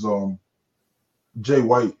versus Jay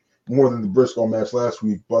White more than the Briscoe match last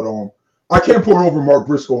week, but I can't pour over Mark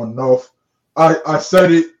Briscoe enough. I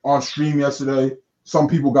said it on stream yesterday. Some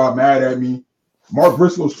people got mad at me. Mark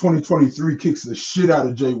Briscoe's 2023 kicks the shit out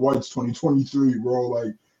of Jay White's 2023, bro.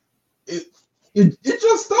 Like it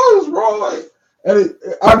just does, bro. Like, and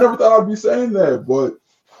I never thought I'd be saying that, but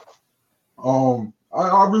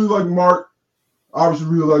I really like Mark. Obviously,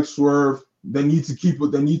 really like Swerve. They need to keep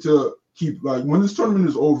like when this tournament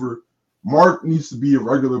is over. Mark needs to be a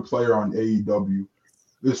regular player on AEW.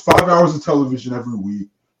 There's 5 hours of television every week.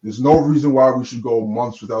 There's no reason why we should go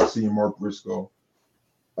months without seeing Mark Briscoe.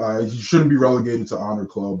 He shouldn't be relegated to Honor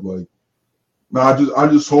Club. Like, no, I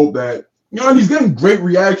just hope that and he's getting great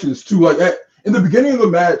reactions too. Like in the beginning of the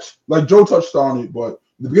match, like Joe touched on it, but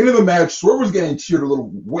in the beginning of the match, Swerve was getting cheered a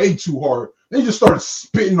little way too hard. They just started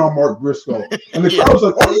spitting on Mark Briscoe, and the crowd was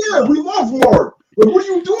like, "Oh yeah, we love Mark. Like, what are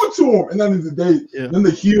you doing to him?" And then then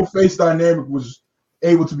the heel face dynamic was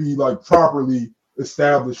able to be like properly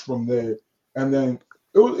established from there, and then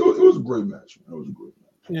it was a great match. Man. It was a great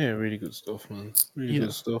match. Yeah, really good stuff, man. Really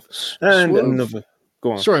good stuff. And Swerve, another.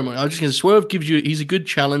 Go on. Sorry, mate. I was just going to Swerve gives you. He's a good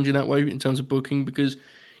challenge in that way in terms of booking because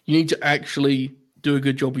you need to actually do a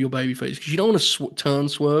good job with your babyface because you don't want to turn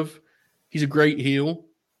Swerve. He's a great heel,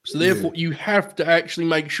 so therefore you have to actually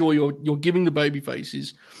make sure you're giving the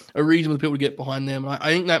babyfaces a reason for people to get behind them. And I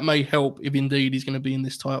think that may help if indeed he's going to be in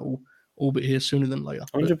this title orbit here sooner than later.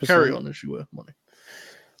 100%. Carry on as you were, Money.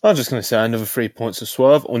 I was just going to say another 3 points to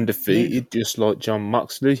Swerve, undefeated, just like John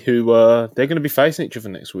Moxley, who they're going to be facing each other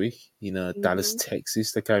next week in Dallas,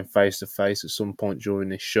 Texas. They came face to face at some point during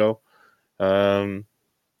this show. I've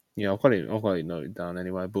got it noted down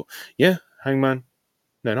anyway. But yeah, Hangman.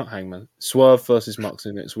 No, not Hangman. Swerve versus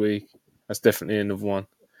Moxley next week. That's definitely another one.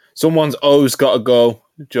 Someone's always got to go,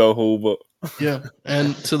 Joe Hulbert. Yeah,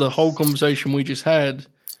 and to the whole conversation we just had,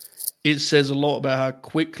 it says a lot about how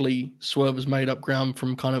quickly Swerve has made up ground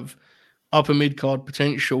from kind of upper mid-card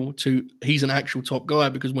potential to he's an actual top guy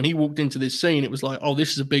because when he walked into this scene, it was like, oh,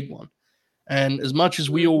 this is a big one. And as much as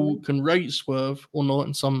we all can rate Swerve, or not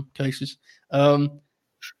in some cases,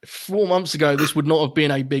 4 months ago, this would not have been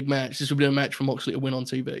a big match. This would be a match for Moxley to win on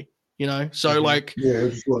TV, So, like... Yeah,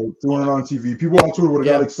 it's like doing it on TV. People on Twitter would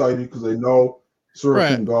have got excited because they know Swerve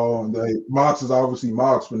can go. And Mox is obviously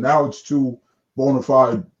Mox, but now it's two bona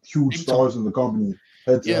fide huge stars in the company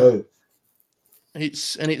head to head.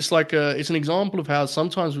 It's an example of how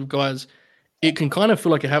sometimes with guys it can kind of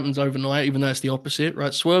feel like it happens overnight, even though it's the opposite,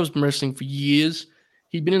 right? Swerve's been wrestling for years.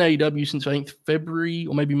 He'd been in AEW since I think February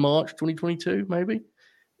or maybe March 2022, maybe.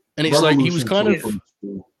 And it's like he was kind of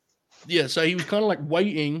so he was kind of like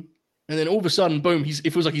waiting, and then all of a sudden, boom, it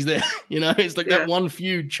feels like he's there. It's like that one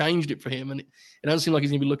feud changed it for him, and it doesn't seem like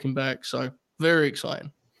he's gonna be looking back. So very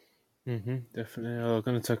exciting. Definitely. I'm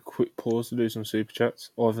going to take a quick pause to do some super chats.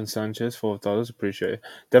 Ivan Sanchez, $5. Appreciate it.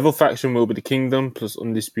 Devil Faction will be the Kingdom plus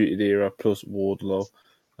Undisputed Era plus Wardlow.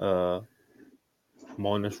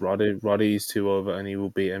 Minus Roddy. Roddy is 2 over and he will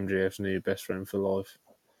be MJF's new best friend for life.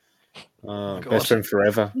 Best friend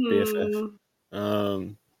forever, BFF.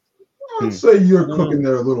 I'd say you're cooking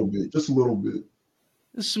there a little bit. Just a little bit.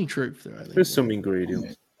 There's some truth there, I think. There's some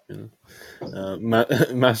ingredients.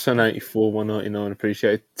 Masson 84 199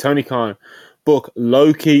 appreciate it. Tony Khan book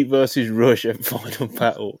Loki versus Rush at Final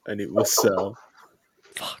Battle and it will sell.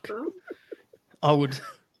 Fuck. I would.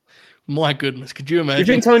 My goodness, could you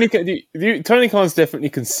imagine? Do you think Tony Khan's definitely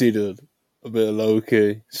considered a bit of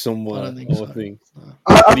Loki somewhere? I don't think so.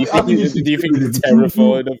 Do you think he's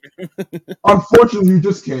terrified of him? Unfortunately, you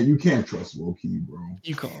just can't. You can't trust Loki, bro.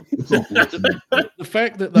 You can't. It's unfortunate. The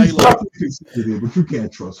fact that they but you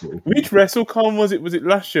can't trust Loki. Which WrestleCon was it? Was it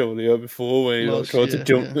last year or the year before when he tried to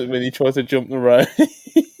jump the rail?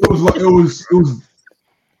 It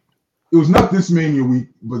was not this Mania week,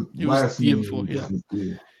 but last year before.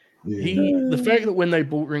 The fact that when they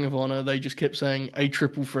bought Ring of Honor, they just kept saying a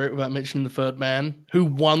triple threat without mentioning the third man who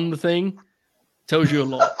won the thing tells you a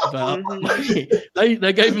lot about.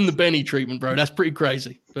 They gave him the Benny treatment, bro. That's pretty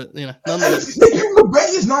crazy, but nonetheless, they gave him the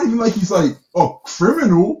Benny. It's not even like he's like a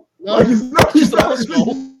criminal. No, like he's not. He's just an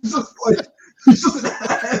asshole. He's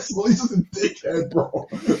just a dickhead, bro.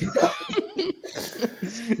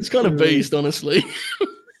 It's kind of based, honestly.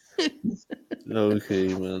 Okay,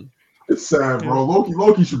 man. It's sad, bro.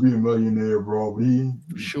 Loki should be a millionaire, bro. But he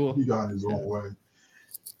got his own way.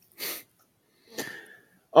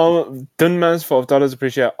 Dunman's $5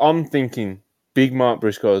 appreciate it. I'm thinking Big Mark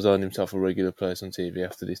Briscoe has earned himself a regular place on TV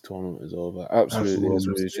after this tournament is over. Absolutely. As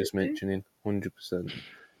we were just mentioning, 100%.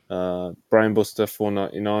 Brainbuster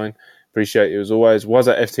 499. Appreciate it as always. Was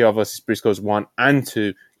at FTR versus Briscoe's 1 and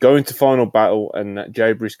 2. Going to Final Battle and that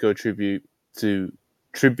Jay Briscoe tribute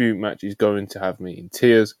match is going to have me in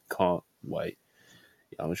tears. Can't wait.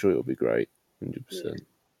 Yeah, I'm sure it'll be great.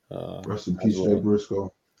 100%. Rest in peace, Jay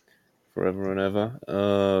Briscoe. Forever and ever.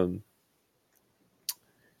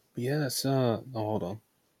 That's hold on.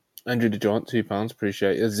 Andrew the Giant, £2.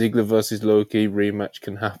 Appreciate it. Ziggler versus Loki rematch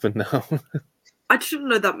can happen now. I didn't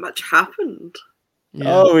know that match happened.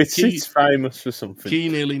 Yeah. It's famous for something. Key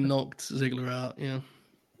nearly knocked Ziggler out. Yeah.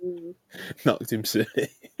 Knocked him silly.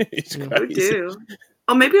 It's Yeah. Oh crazy. dear.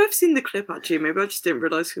 Oh, maybe I've seen the clip actually. Maybe I just didn't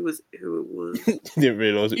realise who it was. Didn't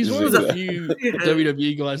realise it He's was one of the Ziggler. few Yeah.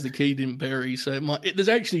 WWE guys that Key didn't bury, so there's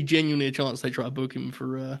actually genuinely a chance they try to book him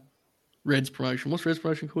for Red's promotion. What's Red's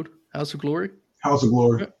promotion called? House of Glory? House of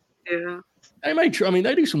Glory. Yeah. They may try, I mean,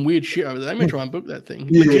 they do some weird shit over there. They may try and book that thing,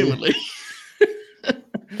 Yeah. legitimately.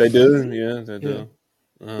 They do, yeah, they do.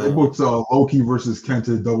 They booked Loki versus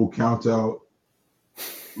Kenta double count out.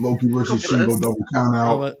 Loki versus Shingo double count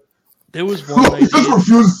out. But there was one Loki just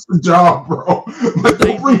refuses the job, bro. Like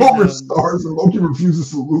they bring over stars and Loki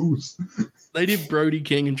refuses to lose. They did Brody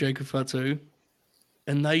King and Jacob Fatu,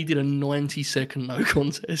 and they did a 90-second no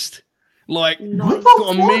contest. Like,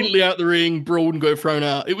 got immediately out the ring, brawled, and got thrown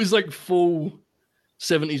out. It was like full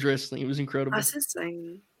 70s wrestling. It was incredible. That's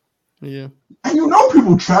insane. Yeah. And you know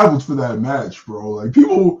people traveled for that match, bro. Like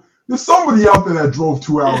people, there's somebody out there that drove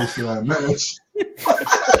 2 hours for that match.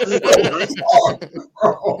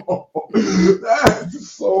 That's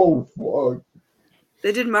so fucked.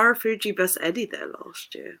 They did Marufuji vs Eddie there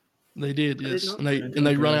last year. They did, yes. And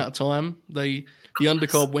they run out of time. The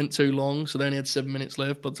undercard went too long, so they only had 7 minutes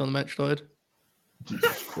left by the time the match started.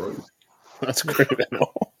 Jesus Christ. That's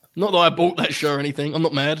criminal. Not that I bought that show or anything. I'm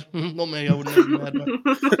not mad. Not me. I wouldn't be mad.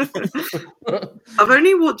 I've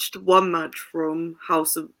only watched one match from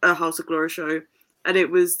House of Glory show, and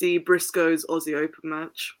it was the Briscoes Aussie Open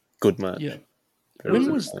match. Good match. Yeah.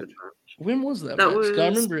 When was that? When was that? That match? was. I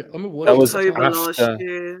remember it. That was October after, last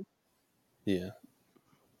year. Yeah.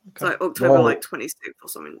 It's like October 26th or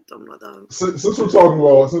something dumb like that. Since we're talking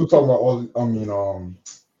about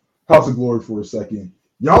House of Glory for a second,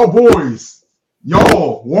 y'all boys,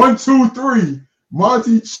 1, 2, 3,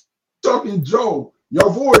 Monty, Chuck, and Joe,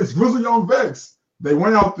 y'all boys, Grizzly Young Vex, they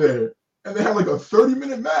went out there and they had like a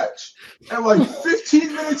 30-minute match, and like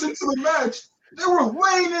 15 minutes into the match, they were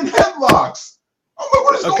laying in headlocks. I'm like,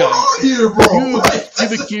 what is going on here, bro?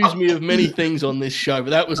 You've accused me of many things on this show, but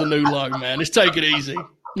that was a new low, man. Let's take it easy.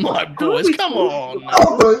 My boys, come on.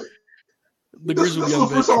 The this is the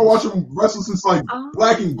first time I'm watching wrestling since like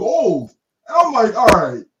Black and Gold. And I'm like, all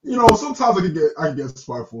right, sometimes I can get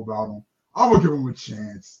spiteful about them. I'm gonna give them a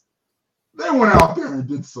chance. They went out there and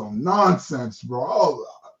did some nonsense, bro.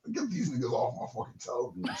 Get these niggas off my fucking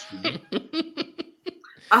television screen.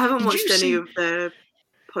 I haven't watched any of their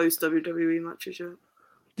post WWE matches yet.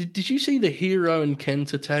 Did you see the Hero and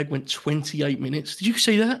Kenta tag went 28 minutes? Did you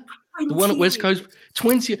see that? The one at West Coast,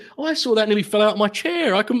 20. Oh, I saw that, nearly fell out of my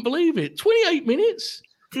chair. I couldn't believe it. 28 minutes.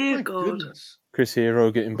 Dear my God. Goodness. Chris Hero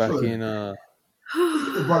getting back in.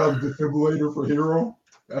 They brought up a defibrillator for Hero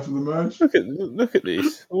after the match. Look at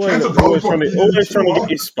this. Always trying to get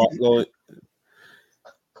his spotlight.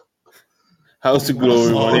 House of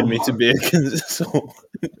Glory wanted me to be against someone.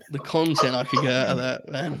 The content I could get out of that,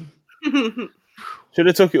 man. Should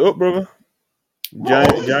have took it up, brother.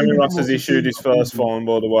 Jamie Ross has issued his first fine,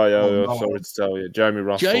 by the way. Sorry to tell you. Jamie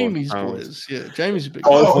Ross. Jamie's boys. Yeah, Jamie's a big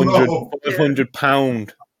 500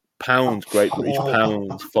 pounds, Great British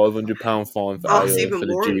pounds. £500 fine for AO for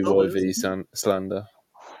the GYV slander.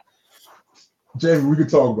 Jamie, we can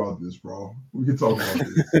talk about this, bro. We can talk about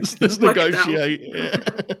this. Let's negotiate.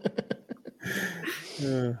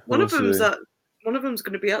 Yeah. One of them's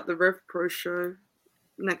going to be at the Rev Pro show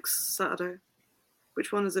next Saturday.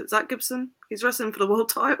 Which one is it? Zach Gibson? He's wrestling for the world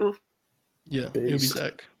title. Yeah, it'll be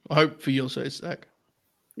Zach. I hope for your sake, Zach.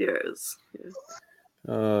 Yeah, it is. Yeah.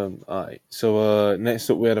 Alright. So next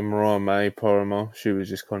up we had a Mariah May promo. She was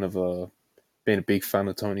just kind of being a big fan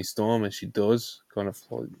of Toni Storm, as she does. Kind of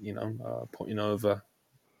putting over.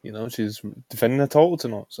 She's defending her title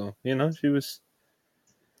tonight. So she was.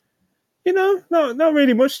 Not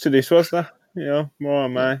really much to this, was there? Mariah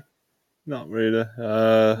May. Not really.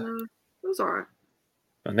 It was alright.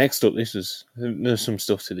 Next up, there's some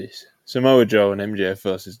stuff to this. Samoa Joe and MJF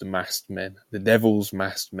versus the Masked Men, the Devil's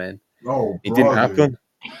Masked Men. Oh, it didn't happen.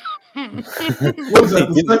 What was that?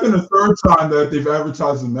 The second or third time that they've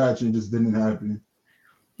advertised the match and it just didn't happen.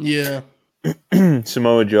 Yeah.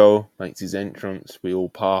 Samoa Joe makes his entrance. We all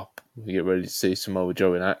pop. We get ready to see Samoa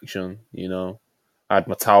Joe in action. I had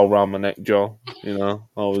my towel around my neck, Joe. I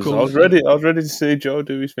was ready. I was ready to see Joe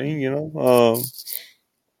do his thing.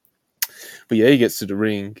 But yeah, he gets to the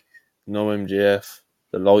ring. No MJF.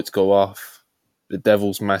 The lights go off. The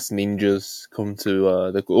Devil's Masked Ninjas come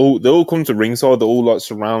to. They all come to ringside. They all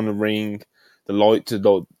surround the ring. The lights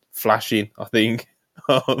are flashing, I think.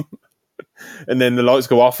 And then the lights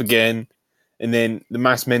go off again. And then the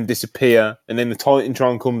Masked Men disappear. And then the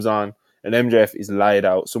Titantron comes on. And MJF is laid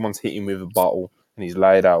out. Someone's hit him with a bottle. And he's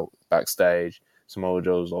laid out backstage. Samoa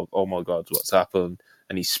Joe's like, "Oh my God, what's happened?"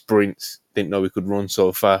 And he sprints. Didn't know he could run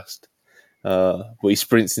so fast, but he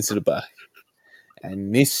sprints into the back.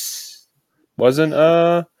 And this wasn't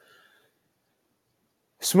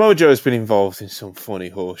Samoa Joe has been involved in some funny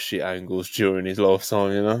horse shit angles during his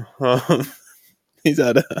lifetime, you know. He's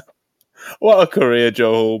had what a career,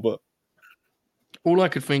 Joe Hall, but all I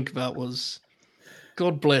could think about was,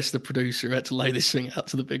 God bless the producer who had to lay this thing out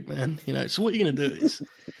to the big man. You know, so what you're going to do is,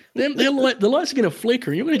 the lights are going to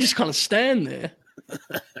flicker and you're going to just kind of stand there.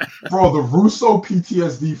 Bro, the Russo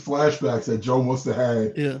PTSD flashbacks that Joe must have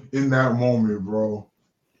had in that moment, bro.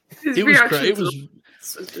 It was crazy.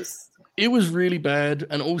 It was really bad,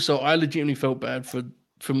 and also I legitimately felt bad for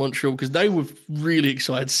Montreal because they were really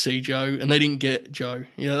excited to see Joe, and they didn't get Joe.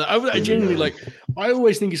 You know, I genuinely like. I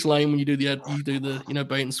always think it's lame when you do the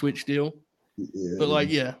bait and switch deal. Yeah. But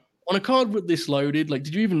on a card with this loaded, like,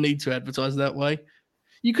 did you even need to advertise that way?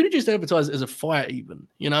 You could have just advertised it as a fight, even.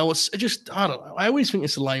 You know, it's just I don't know. I always think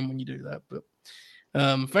it's lame when you do that, but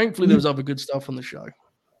thankfully there was other good stuff on the show.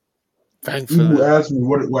 You asked me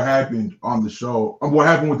what happened on the show, what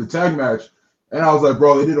happened with the tag match, and I was like,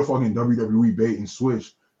 bro, they did a fucking WWE bait and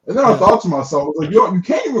switch. And then I thought to myself, I was like, yo, you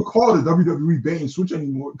can't even call it a WWE bait and switch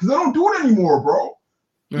anymore because they don't do it anymore, bro.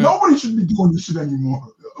 Yeah. Nobody should be doing this shit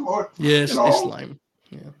anymore. It's lame.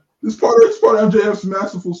 Yeah, it's part of MJF's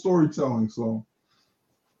masterful storytelling. So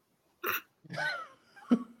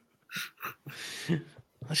I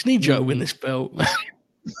just need Joe to win this belt.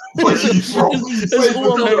 Please, bro. That's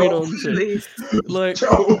all I'm hanging on to. Like,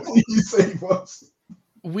 Joe, please save us.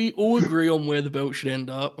 We all agree on where the belt should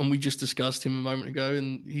end up, and we just discussed him a moment ago,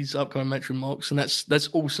 and his upcoming match with Mox, and that's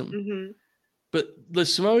awesome. Mm-hmm. But the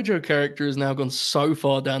Samoa Joe character has now gone so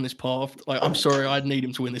far down this path. Like, I'm sorry, I'd need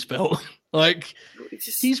him to win this belt. Like,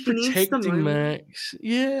 he's protecting Max.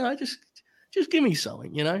 Yeah, I just give me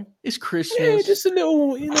something, you know? It's Christmas. Yeah, just a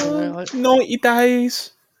little, 90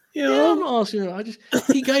 days. You know? Yeah, I'm not asking.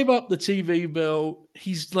 He gave up the TV belt.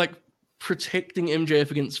 He's like protecting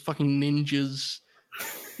MJF against fucking ninjas.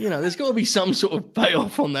 You know, there's got to be some sort of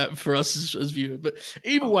payoff on that for us as viewers. But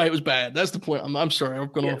either way, it was bad. That's the point. I'm sorry,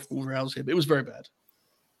 I've gone off all rails here, but it was very bad.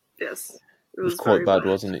 Yes, it was quite bad,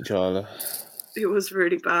 wasn't it, Charlie? It was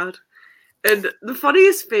really bad. And the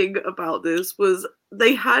funniest thing about this was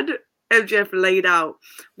they had MJF laid out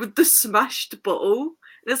with the smashed bottle.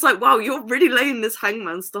 And it's like, wow, you're really laying this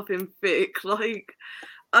Hangman stuff in thick. Like,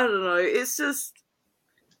 I don't know. It's just,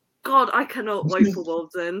 God, I cannot wait for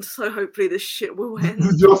World's End. So hopefully this shit will end.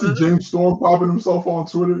 Did you see James Storm popping himself on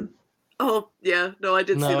Twitter? Oh, yeah. No, I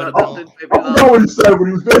didn't see that. I forgot what he said, but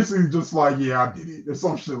he was basically just like, yeah, I did it. Or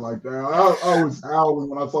some shit like that. I was howling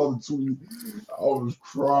when I saw the tweet. I was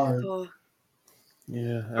crying. Oh.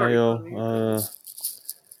 Yeah, AO.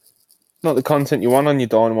 Not the content you want on your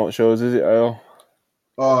Dynamite shows, is it, AO?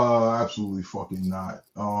 Absolutely fucking not.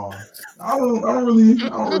 I don't really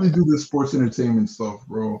do this sports entertainment stuff,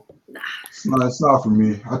 bro. It's not for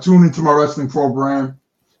me. I tune into my wrestling program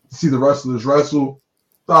to see the wrestlers wrestle.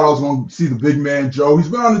 Thought I was going to see the big man Joe. He's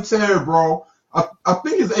been on the tear, bro. I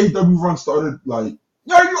think his AEW run started like,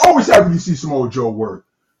 you always happy to see Samoa Joe work,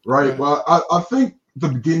 right? Well, I think the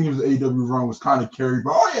beginning of his AEW run was kind of carried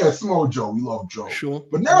by, oh yeah, Samoa Joe, we love Joe. Sure.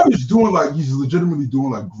 But now he's legitimately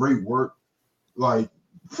doing like great work, like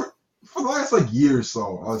for the last like year or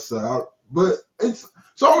so. I said, but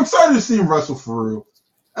so I'm excited to see him wrestle for real.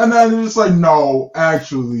 And then it's like, no,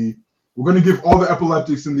 actually, we're gonna give all the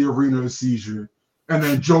epileptics in the arena a seizure, and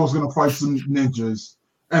then Joe's gonna fight some ninjas,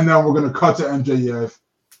 and then we're gonna cut to MJF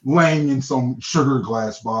laying in some sugar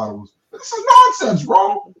glass bottles. This is nonsense,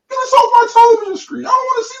 bro. Get us off my television screen. I don't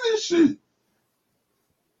want to see this shit.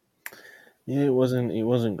 Yeah, it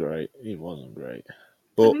wasn't great. It wasn't great.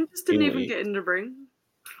 But he just didn't even get in the ring.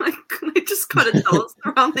 Like, they just kind of danced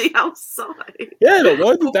around the outside. Yeah, like,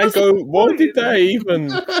 why did they go? Why did they even?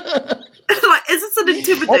 Like, is this an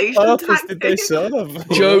intimidation what purpose tactic? did they serve?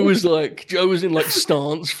 Joe was in like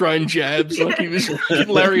stance, throwing jabs like he was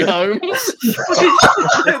Larry Holmes. They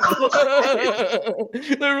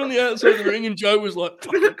were on the outside of the ring, and Joe was like,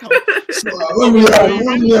 let me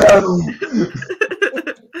at him.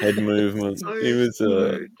 Head movement. He was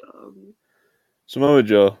Samoa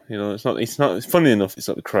Joe. You know, it's funny enough. It's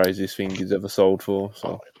not the craziest thing he's ever sold for.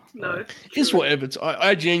 So no, it's whatever.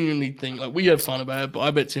 I genuinely think like we have fun about it, but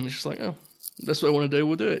I bet Tim is just like, oh, that's what I want to do.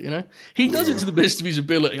 We'll do it. You know, he does it to the best of his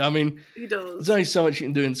ability. I mean, he does. There's only so much you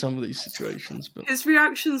can do in some of these situations. But his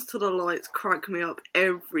reactions to the lights crack me up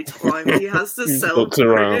every time he has to sell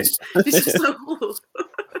around. It's just so cool.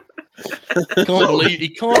 He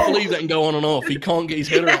can't believe that can go on and off. He can't get his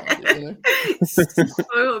head around it. You know?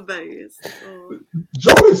 So amazed. Oh.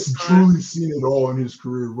 Joe has truly seen it all in his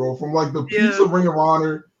career, bro. From like the pizza Ring of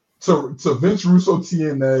Honor to Vince Russo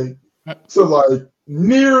TNA to like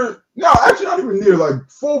actually not even near, like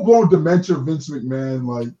full blown dementia Vince McMahon.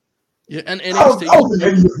 Like, yeah, and NXT. I don't think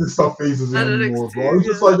any of this stuff phases him anymore, bro. It's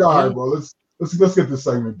just like, all right, bro, let's get this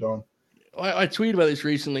segment done. I tweeted about this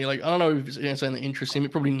recently. Like, I don't know if it's something that interests him.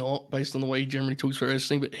 It probably not, based on the way he generally talks about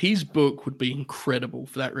wrestling. But his book would be incredible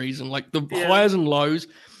for that reason. Like the highs and lows.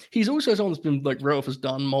 He's also someone that's been like Ralph has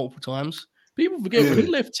done multiple times. People forget when he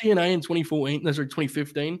left TNA in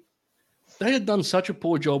 2015. They had done such a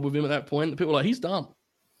poor job with him at that point that people were like, he's done.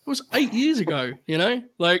 It was 8 years ago. You know,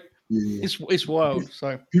 like it's wild.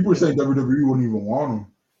 So people were saying WWE wouldn't even want him.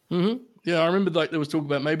 Mm-hmm. Yeah, I remember like there was talk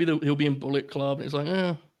about maybe he'll be in Bullet Club. And it's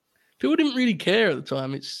like, people didn't really care at the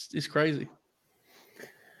time. It's crazy.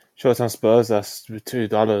 Showtime Spurs, that's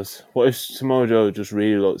 $2. What if Samoa Joe just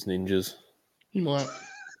really likes ninjas? He might.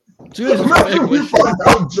 Imagine we find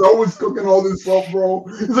out Joe was cooking all this up, bro.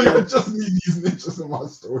 He's like, I just need these ninjas in my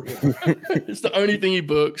story. It's the only thing he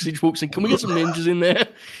books. He just walks in. Can we get some ninjas in there?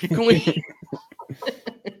 Can we?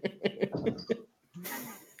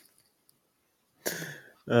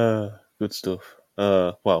 Good stuff.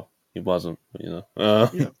 Well, he wasn't, you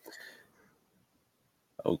know.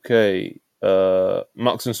 Okay.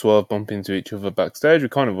 Mox and Swerve bump into each other backstage. We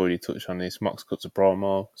kind of already touched on this. Mox cuts a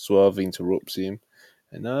promo. Swerve interrupts him.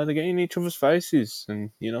 And they're getting in each other's faces.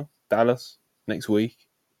 And, you know, Dallas next week.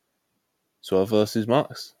 Swerve versus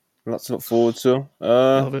Mox. Lots to look forward to.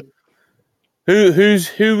 Love it.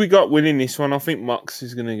 Who we got winning this one? I think Mox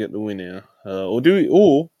is going to get the win here. Or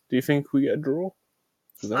do you think we get a draw?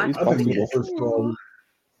 That is possible.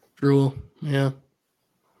 Draw, yeah.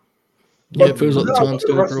 Yeah, it feels like the time's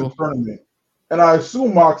still a draw. Tournament. And I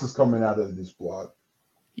assume Mox is coming out of this block.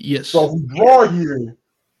 Yes. So if we draw here,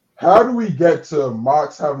 how do we get to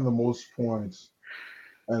Mox having the most points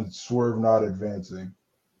and Swerve not advancing?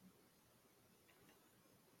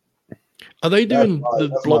 Are they doing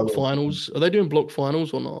the block finals? Are they doing block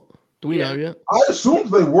finals or not? Do we know yet? I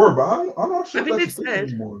assumed they were, but I'm not sure I think that's they've the said.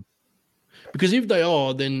 thing anymore. Because if they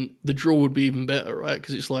are, then the draw would be even better, right?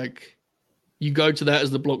 Because it's like you go to that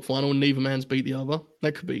as the block final and neither man's beat the other.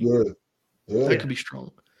 That could be that could be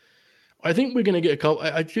strong. I think we're going to get a couple.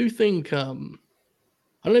 I do think I don't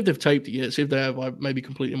know if they've taped it yet. See if they have. I may be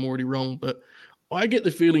completely already wrong, but I get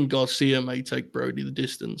the feeling Garcia may take Brody the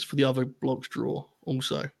distance for the other blocks draw.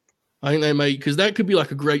 Also, I think they may, because that could be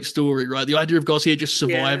like a great story, right? The idea of Garcia just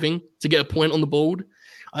surviving to get a point on the board.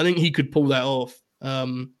 I think he could pull that off.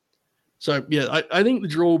 So, yeah, I think the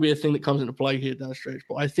draw will be a thing that comes into play here down the stretch.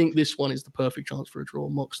 But I think this one is the perfect chance for a draw,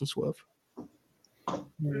 Mox and Swerve. I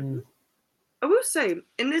will say,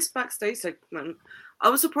 in this backstage segment, I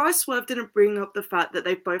was surprised Swerve didn't bring up the fact that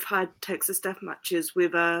they've both had Texas death matches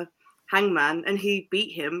with Hangman, and he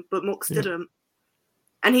beat him, but Mox didn't.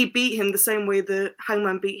 And he beat him the same way that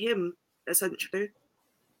Hangman beat him, essentially.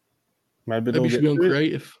 Maybe we should be on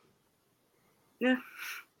creative. Yeah.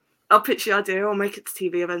 I'll pitch the idea. I'll make it to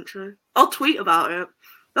TV eventually. I'll tweet about it.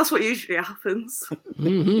 That's what usually happens.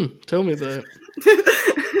 Tell me about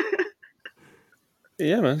it.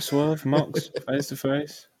 Yeah, man. Swerve, Mox, face to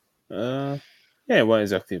face. Yeah, it wasn't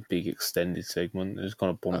exactly a big extended segment. They just kind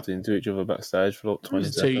of bumped into each other backstage for like 20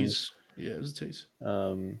 seconds. Tease. Yeah, it was a tease.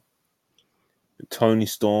 Tony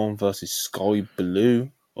Storm versus Sky Blue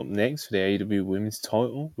up next for the AEW Women's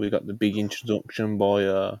title. We got the big introduction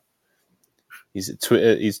by is it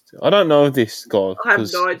Twitter? I don't know this guy. I have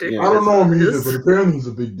no idea. I don't know him either, but apparently he's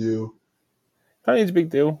a big deal. Apparently he's a big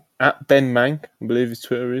deal. At Ben Mank, I believe his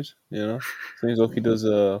Twitter is. You know, seems like he does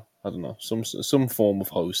I don't know, some form of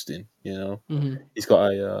hosting. You know, he's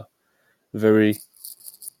got a very,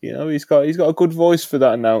 you know, he's got a good voice for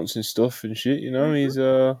that announcing stuff and shit. You know, he's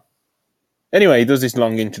anyway, he does this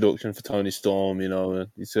long introduction for Tony Storm. You know,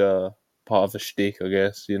 it's part of a shtick, I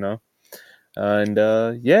guess. You know. And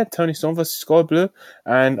Tony Storm versus Sky Blue,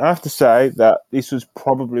 and I have to say that this was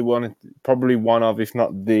probably one of, if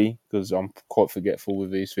not the, because I'm quite forgetful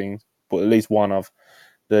with these things, but at least one of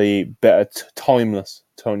the better timeless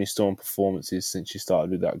Tony Storm performances since she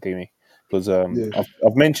started with that gimmick. Because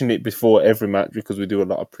I've mentioned it before every match because we do a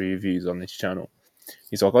lot of previews on this channel.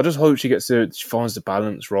 He's like, I just hope she finds the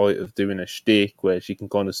balance right of doing a shtick where she can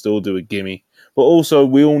kind of still do a gimme. But also,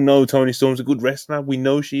 we all know Tony Storm's a good wrestler. We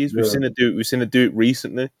know she is. We've seen her do it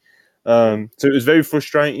recently. So it was very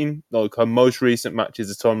frustrating. Like her most recent matches,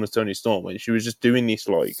 the timeless Tony Storm, when she was just doing this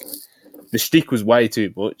like the shtick was way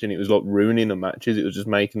too much, and it was like ruining the matches. It was just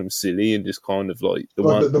making them silly and just kind of like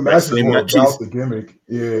But the matches wrestling were matches. about the gimmick.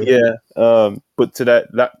 Yeah. Yeah. But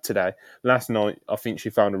last night, I think she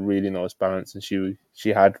found a really nice balance, and she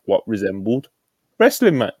had what resembled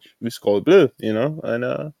wrestling match with Sky Blue,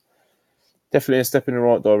 and definitely a step in the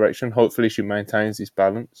right direction. Hopefully, she maintains this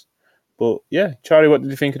balance. But yeah, Charlie, what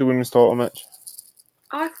did you think of the women's title match?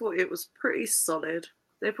 I thought it was pretty solid.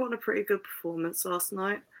 They put on a pretty good performance last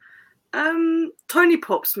night. Tony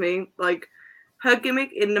pops me. Like, her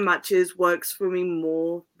gimmick in the matches works for me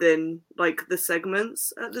more than like the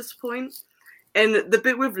segments at this point. And the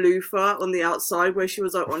bit with Luther on the outside where she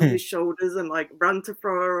was like on his shoulders and like ran to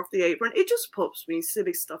throw her off the apron, it just pops me.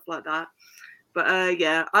 Silly stuff like that. But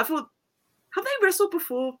yeah, I thought, have they wrestled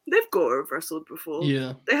before? They've got to have wrestled before.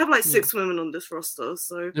 Yeah. They have like 6 women on this roster,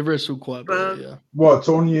 so They've wrestled quite a bit, yeah. What,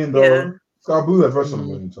 Tony and Sky Blue have wrestled a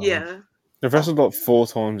million times. Yeah. They've wrestled like 4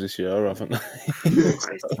 times this year, haven't they?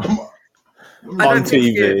 I don't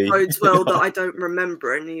think it bodes well that I don't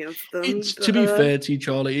remember any of them. To be fair to you,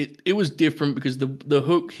 Charlie, it was different because the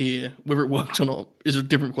hook here, whether it worked or not, is a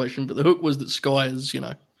different question. But the hook was that Sky has,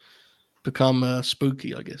 become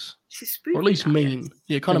spooky, I guess. She's spooky. Or at least mean.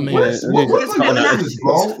 Yeah, kind of mean. What's like this,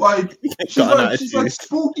 bro? Like she's like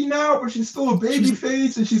spooky now, but she's still a baby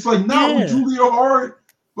face, and she's like not with Julia Hart.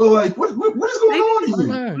 But like, what is going on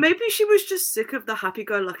here? Maybe she was just sick of the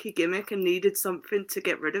happy-go-lucky gimmick and needed something to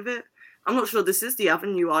get rid of it. I'm not sure this is the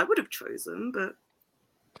avenue I would have chosen, but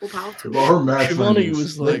all power to her. Shivani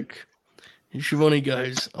was like, Shivani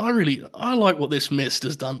goes, I like what this mist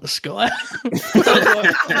has done to Sky.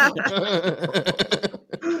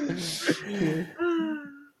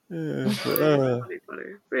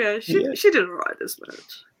 Yeah, she did alright this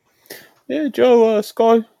match. Yeah, Joe,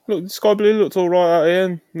 Sky Blue looked all right at the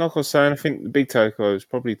end. Like I was saying, I think the big takeaway was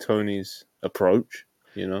probably Tony's approach.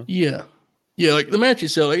 Yeah, like the match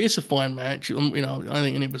itself, like, it's a fine match. I don't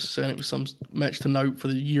think any of us are saying it was some match to note for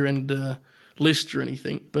the year-end list or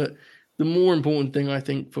anything. But the more important thing, I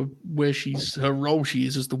think, for her role she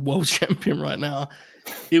is as the world champion right now,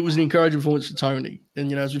 it was an encouraging performance for Tony.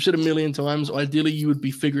 And, as we've said a million times, ideally you would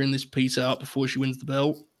be figuring this piece out before she wins the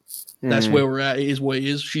belt. That's where we're at. It is what it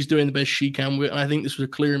is. She's doing the best she can with it. And I think this was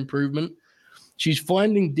a clear improvement. She's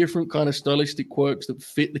finding different kind of stylistic quirks that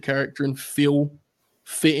fit the character and feel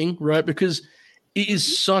fitting, right? Because it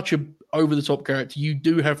is such a over-the-top character. You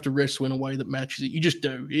do have to wrestle in a way that matches it. You just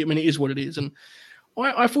do. I mean, it is what it is. And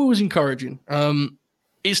I thought it was encouraging.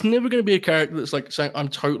 It's never going to be a character that's like saying I'm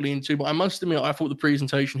totally into, but I must admit, I thought the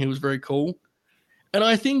presentation here was very cool. And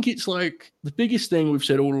I think it's like the biggest thing we've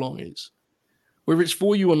said all along is whether it's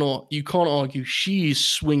for you or not, you can't argue she is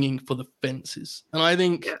swinging for the fences. And I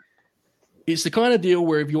think it's the kind of deal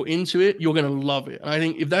where if you're into it, you're going to love it. And I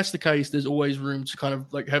think if that's the case, there's always room to kind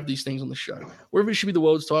of like have these things on the show. Whether it should be the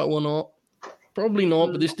world's title or not, probably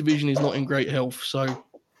not, but this division is not in great health. So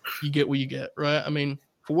you get what you get, right? I mean,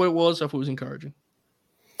 for what it was, I thought it was encouraging.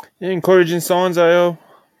 Yeah, encouraging signs, AO.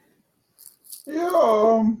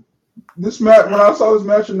 Yeah, this match, when I saw this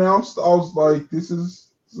match announced, I was like, this is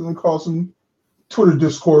going to cause some Twitter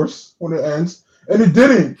discourse when it ends. And it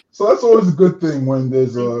didn't. So that's always a good thing when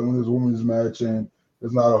there's a women's match and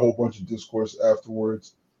there's not a whole bunch of discourse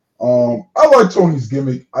afterwards. I like Tony's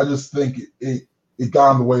gimmick. I just think it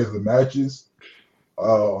got in the way of the matches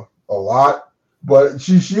a lot. But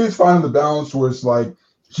she is finding the balance where it's like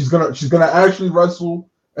she's gonna actually wrestle,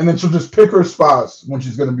 and then she'll just pick her spots when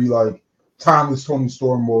she's gonna be like timeless Tony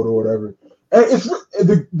Storm mode or whatever. And it's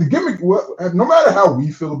the gimmick. No matter how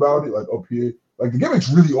we feel about it, like up here. Like the gimmick's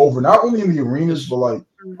really over, not only in the arenas, but like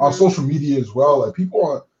on social media as well. Like people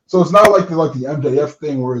are, so it's not like the MJF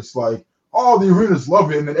thing where it's like, oh, the arenas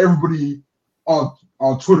love it, and then everybody on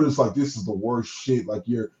Twitter is like, this is the worst shit. Like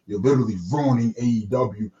you're literally ruining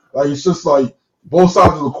AEW. Like it's just like both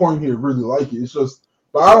sides of the coin here really like it. It's just,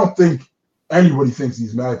 but I don't think anybody thinks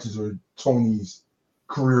these matches are Tony's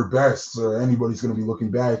career best, or anybody's gonna be looking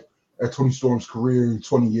back at Tony Storm's career in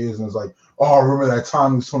 20 years and it's like, oh, I remember that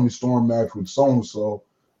time this Tony Storm match with so-and-so.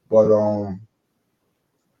 But,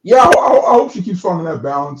 yeah, I hope she keeps finding that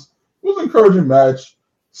balance. It was an encouraging match.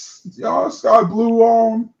 Sky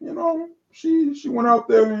Blue, she went out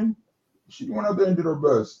there and did her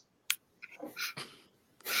best.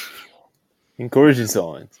 Encouraging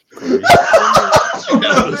signs.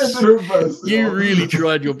 You really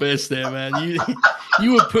tried your best there, man.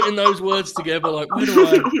 You were putting those words together like,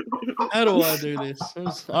 how do I do this?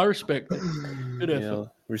 I respect it. Good effort. Yeah,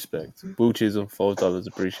 respect. Bull Chisholm, $5.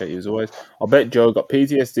 Appreciate you as always. I bet Joe got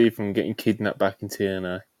PTSD from getting kidnapped back in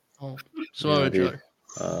TNA. Oh, sorry, Joe.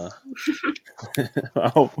 I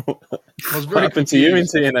was What very happened to you in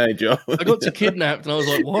confused. TNA, Joe? I got to kidnapped, and I was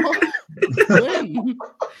like, "What? When?"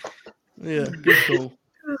 Yeah, good call.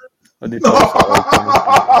 I did post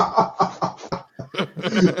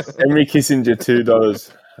Henry Kissinger,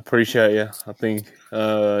 $2. Appreciate you. I think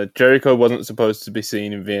Jericho wasn't supposed to be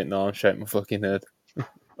seen in Vietnam. Shake my fucking head.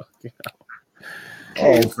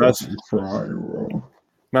 Oh, fucking crying, bro.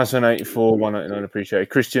 Mason84, 199. Appreciate it.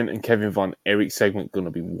 Christian and Kevin Von Erich segment gonna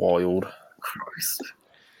be wild. Christ.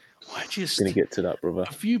 I just Gonna get to that, brother.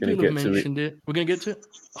 a few Gonna people have get to mentioned it. We're gonna get to it.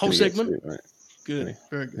 Whole Gonna get to segment. it, mate. Good,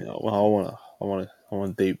 very good, Yeah, well, I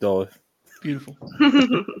want to deep dive. beautiful.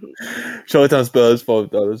 Showtime Spurs,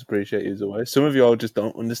 $5. Appreciate you as always. Some of y'all just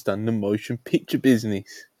don't understand the motion picture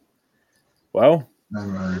business. Well, Hey,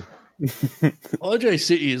 man. RJ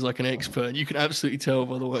City is like an expert. You can absolutely tell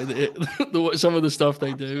by the way that some of the stuff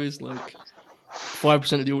they do is like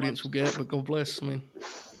 5% of the audience will get. But God bless. I mean,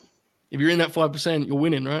 if you're in that 5%, you're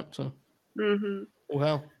winning, right? So, oh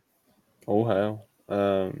how? oh hell.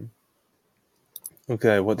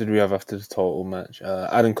 Okay, what did we have after the title match?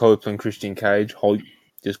 Adam Copeland, Christian Cage, hype,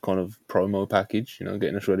 just kind of promo package,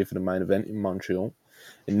 getting us ready for the main event in Montreal.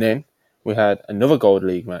 And then we had another Gold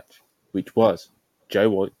League match, which was Jay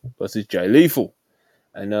White versus Jay Lethal.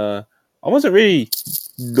 And I wasn't really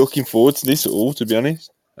looking forward to this at all, to be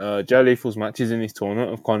honest. Jay Lethal's matches in this tournament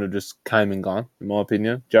have kind of just came and gone, in my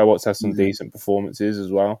opinion. Jay White's had some decent performances as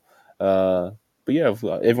well. But yeah,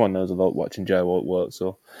 everyone knows I like watching Jay White work.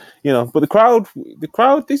 So, but the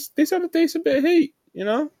crowd, this had a decent bit of heat.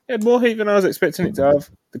 It had more heat than I was expecting it to have.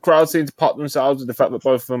 The crowd seemed to pop themselves with the fact that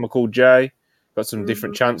both of them are called Jay. Got some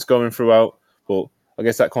different chants going throughout, but I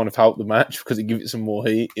guess that kind of helped the match because it gave it some more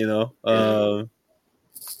heat.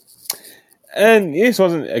 And this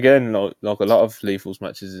wasn't, again, like a lot of Lethal's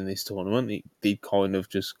matches in this tournament. It did kind of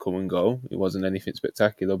just come and go. It wasn't anything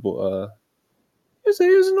spectacular, but it was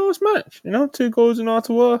a nice match. 2 goals and hard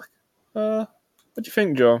to work. What do you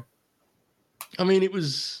think, Joe? I mean, it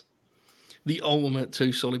was the ultimate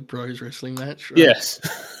 2 solid pros wrestling match. Right? Yes.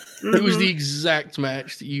 It was the exact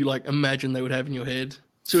match that you imagine they would have in your head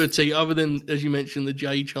to a T, other than, as you mentioned, the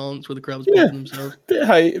J chants where the crowd was popping themselves.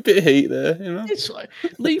 A bit of heat there, It's like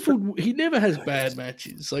Lethal, he never has bad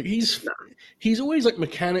matches. Like he's always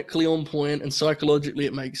mechanically on point and psychologically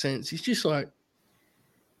it makes sense. He's just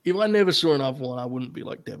if I never saw another one, I wouldn't be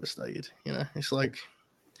devastated. It's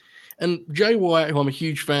and Jay White, who I'm a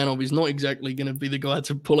huge fan of, is not exactly going to be the guy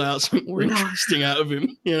to pull out something more interesting out of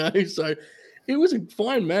him. So it was a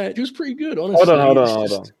fine match. It was pretty good, honestly. Hold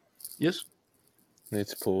on. Yes. Need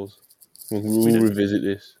to pause. We'll revisit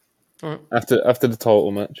this. All right. After the title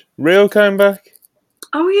match. Rio came back.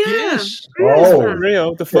 Oh yeah. Yes.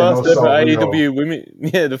 Rio, the first ever AEW women.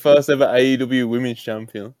 Yeah, the first ever AEW women's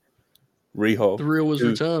champion. Riho. The real was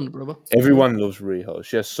returned, brother. Everyone loves Riho.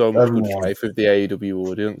 She has so much good faith with the AEW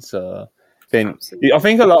audience. Then Absolutely. I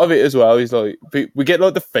think a lot of it as well is we get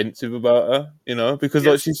defensive about her,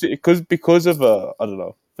 because she's because of I don't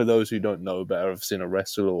know. For those who don't know better, have seen her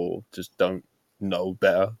wrestle or just don't know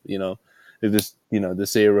better, they just they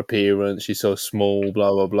see her appearance. She's so small,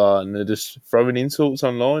 blah blah blah, and they're just throwing insults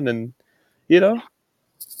online, and you don't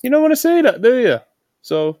want to see that, do you?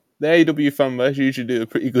 So the AEW fan base usually do a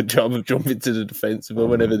pretty good job of jumping to the defense of her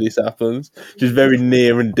whenever this happens. She's very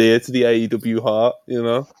near and dear to the AEW heart,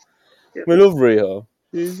 Yep. We love Riho.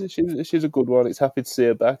 She's a good one. It's happy to see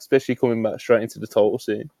her back, especially coming back straight into the title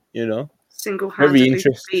scene, Single-handedly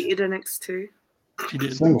interesting. defeated NXT. She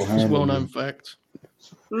did. It's a well-known fact.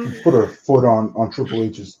 Put her foot on Triple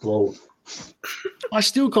H's throat. I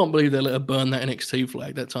still can't believe they let her burn that NXT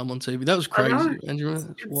flag that time on TV. That was crazy. Andrew,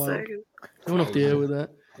 that's wild. I went off the air with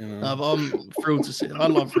that. I'm thrilled to see it. I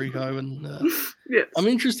love Riho, and Yes. I'm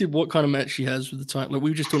interested what kind of match she has with the time. We were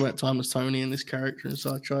just talking about Timeless Tony and this character and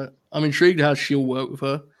such. I'm intrigued how she'll work with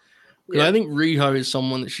her. Because I think Riho is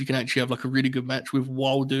someone that she can actually have a really good match with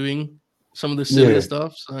while doing some of the sillier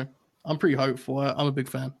stuff. So I'm pretty hopeful. I'm a big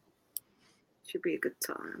fan. Should be a good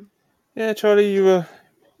time. Yeah, Charlie, you're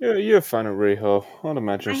a fan of Riho. I'd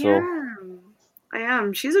imagine so. I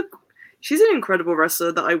am. She's an incredible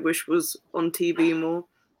wrestler that I wish was on TV more,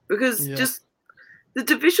 because just the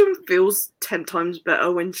division feels 10 times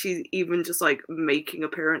better when she's even just making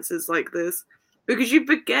appearances like this, because you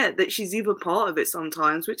forget that she's even part of it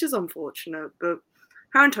sometimes, which is unfortunate. But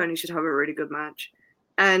her and Tony should have a really good match,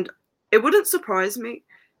 and it wouldn't surprise me.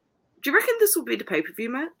 Do you reckon this will be the pay-per-view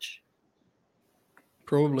match?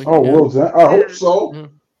 Probably. Oh, well, I hope so. Yeah.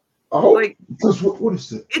 I hope. Because what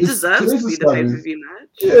is it? It deserves to be the pay-per-view match.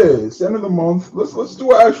 Yeah, it's the end of the month. Let's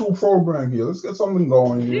do an actual program here. Let's get something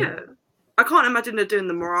going here. Yeah. I can't imagine they're doing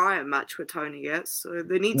the Mariah match with Tony yet, so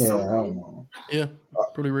they need Yeah, I someone. don't know. Yeah,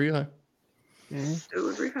 probably Rio. Do it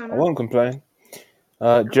with Rihanna. I won't complain.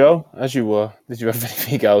 Joe, as you were, did you have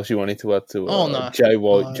anything else you wanted to add to No. Jay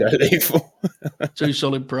White, No. Jay Lethal? 2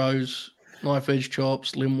 solid pros, knife edge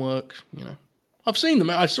chops, limb work. I've seen them.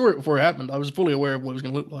 I saw it before it happened. I was fully aware of what it was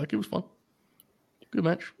going to look like. It was fun. Good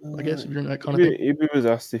match, I guess, if you're into that kind of thing. He was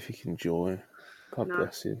asked if he can join. God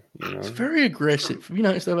bless him. It's very aggressive. Have you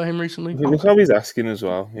noticed that about him recently? That's how he's asking as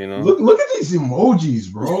well. Look at these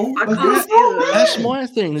emojis, bro. I can't see them. That's my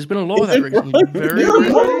thing. There's been a lot of that recently. Very You're a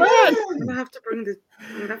aggressive. grown man. I'm gonna have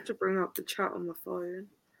to bring up the chat on my phone.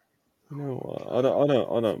 You know what? I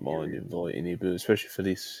don't mind inviting him, but especially for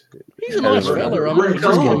this. He's a nice fella.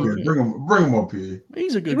 Bring him up here.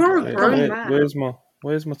 He's a good You are guy. a grown man.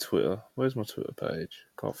 Where's my Twitter? Where's my Twitter page?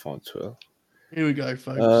 Can't find Twitter. Here we go,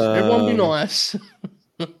 folks. Everyone be nice.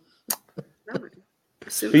 But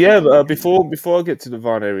yeah, before I get to the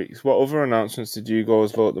Von Erichs, what other announcements did you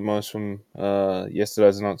guys vote the most from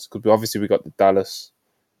yesterday's announcements? Because obviously we got the Dallas.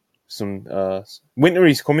 Some winter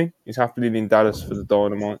is coming. It's happening in Dallas for the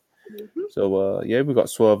Dynamite. Mm-hmm. So we got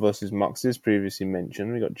Swerve versus Mox, as previously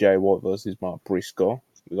mentioned. We got Jay White versus Mark Briscoe.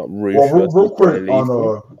 We got Ruth. Well, real quick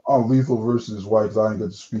Lethal. on Lethal versus White, because I didn't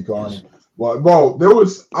get to speak on it. But bro,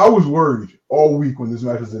 I was worried all week when this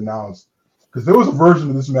match was announced, because there was a version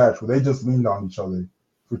of this match where they just leaned on each other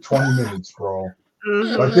for 20 minutes, bro.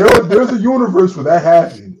 Mm-hmm. Like there's a universe where that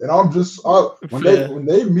happened, and I'm just when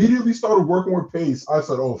they immediately started working with pace, I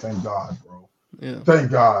said, "Oh, thank God, bro! Yeah, thank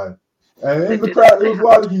God." And in the crowd, there was a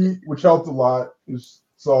lot of heat, which helped a lot.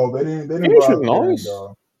 So they didn't. Finish was nice.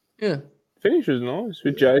 Yeah, finish was nice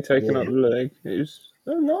with Jay taking up the leg. It was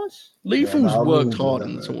nice. Lethal's I worked really hard enjoyed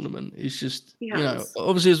in the that tournament. It's just Yes.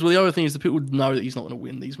 obviously as well. The other thing is the people know that he's not going to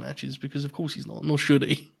win these matches because of course he's not, nor should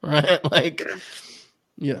he, right? Like,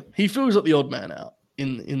 yeah, he feels like the odd man out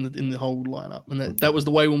in the whole lineup, and that was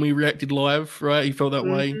the way when we reacted live, right? He felt that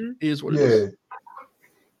way. Here's what it is.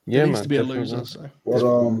 Yeah, needs man, to be definitely. a loser. So. But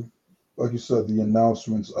like you said, the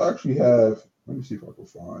announcements. I actually have. Let me see if I can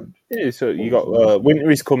find. Yeah, so you got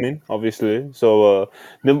Winter is Coming, obviously. So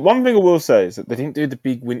the one thing I will say is that they didn't do the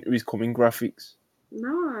big Winter is Coming graphics.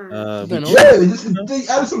 No. They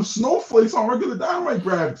added some snowflakes on regular Dynamite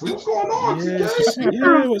graphics. What's going on?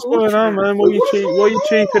 What's going on, man? What are you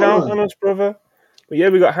cheaping out on us, brother? But yeah,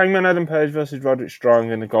 we got Hangman Adam Page versus Roderick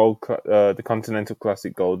Strong in the Continental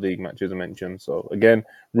Classic Gold League match, as I mentioned. So again,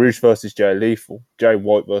 Rouge versus Jay Lethal, Jay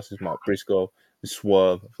White versus Mark Briscoe, and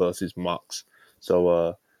Swerve versus Mox.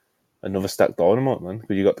 So another stacked Dynamite, man.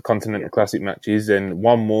 Because you got the Continental Classic matches, and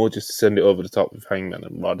one more just to send it over the top with Hangman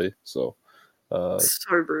and Roddy. So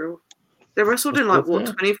real. They wrestled in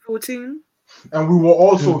 2014? And we will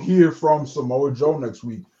also hear from Samoa Joe next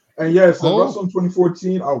week. And yes, the Wrestle in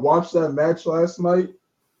 2014. I watched that match last night. It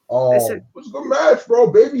was a good match,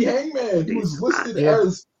 bro. Baby Hangman, he was listed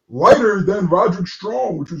as lighter than Roderick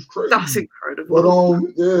Strong, which was crazy. That's incredible. But I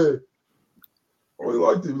really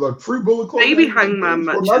liked it. Like free Bullet Club. Baby Hangman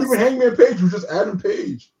match. Not even Hangman Page, it was just Adam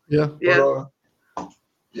Page. Yeah. But,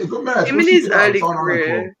 good match. Him in his early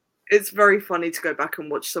career. It's very funny to go back and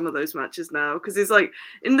watch some of those matches now because he's like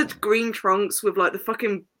in the green trunks with like the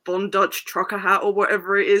fucking Von Dutch trucker hat or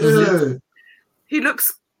whatever it is. Yeah. He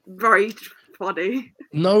looks very funny.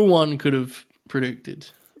 No one could have predicted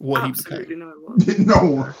what Absolutely he became. No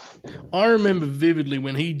one. I remember vividly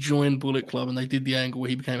when he joined Bullet Club and they did the angle where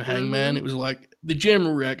he became Hangman. It was like the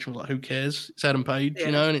general reaction was like, "Who cares? It's Adam Page,"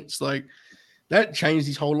 you know. And it's like that changed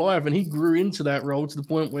his whole life, and he grew into that role to the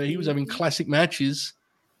point where he was having classic matches.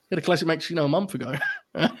 He had a classic match, a month ago.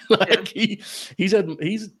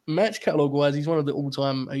 He's match catalog wise, he's one of the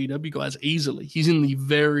all-time AEW guys easily. He's in the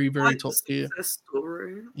very, very top tier.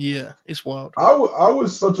 Story. Yeah, it's wild. I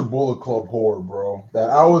was such a Bullet Club whore, bro, that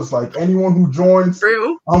I was like, anyone who joins,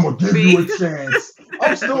 I'm gonna give you a chance.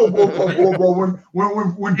 I'm still a Bullet Club whore, bro.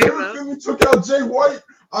 When David Finley took out Jay White,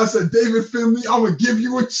 I said, David Finley, I'm gonna give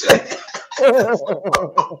you a chance.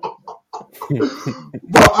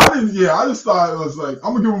 But I just thought it was like,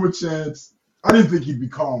 I'm gonna give him a chance. I didn't think he'd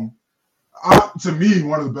become, to me,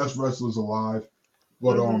 one of the best wrestlers alive.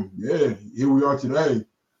 But here we are today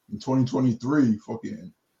in 2023.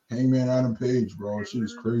 Fucking Hangman Adam Page, bro. Shit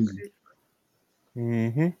is crazy.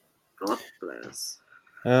 God bless.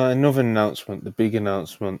 Another announcement, the big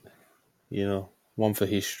announcement. One for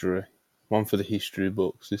history, one for the history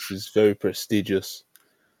books. This is very prestigious.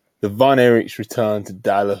 The Von Erichs return to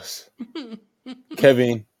Dallas.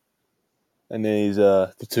 Kevin and then he's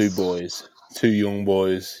the two young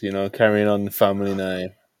boys, carrying on the family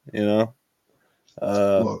name,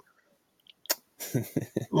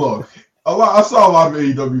 Look, I saw a lot of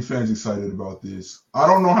AEW fans excited about this. I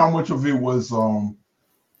don't know how much of it was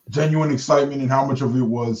genuine excitement and how much of it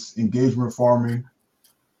was engagement farming.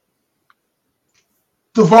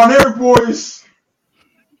 The Von Erich boys,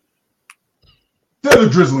 they're the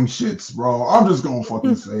drizzling shits, bro. I'm just gonna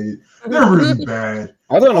fucking say it. They're really bad.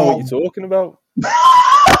 I don't know what you're talking about.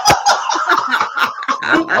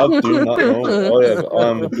 I do not know.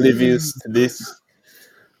 I'm oblivious to this.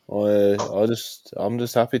 I'm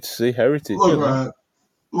just happy to see Heritage. Look, man.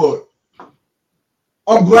 Look,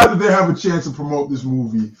 I'm glad that they have a chance to promote this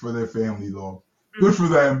movie for their family, though. Good for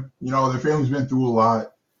them. You know, their family's been through a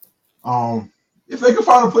lot. If they can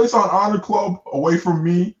find a place on Honor Club away from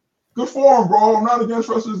me, good for them, bro. I'm not against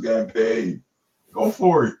wrestlers getting paid. Go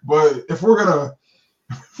for it. But if we're gonna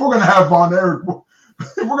have Von Erich,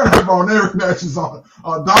 if we're gonna have Von Erich matches on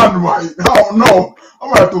Dynamite, I don't know. I'm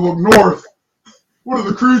gonna have to look north. What are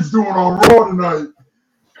the Creeds doing on Raw tonight?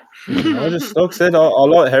 I just, like I said, I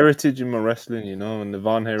like heritage in my wrestling, you know, and the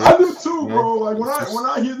Von Erich. I do too, bro. Like when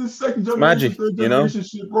I hear this second generation, magic, third you know? generation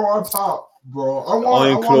shit, bro, I pop, bro.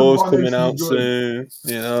 Iron Claw's coming out soon,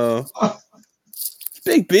 you know. It's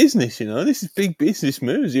big business, you know. This is big business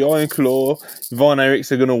moves. The Iron Claw, Von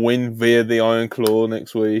Erichs are gonna win via the Iron Claw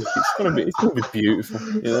next week. It's gonna be beautiful.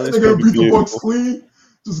 You know, they're gonna beat the Bucks clean.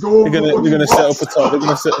 Just go over. They're gonna set up a title.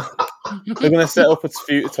 They're gonna set up a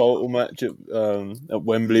future title match at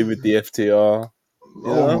Wembley with the FTR. You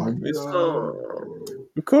know? My God.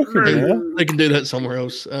 We're cooking, you know? They can do that somewhere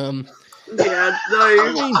else. Yeah,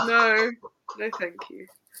 no, thank you.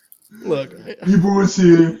 Look, Ebro is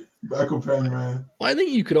here. Backup man. I